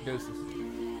next week. Deuces.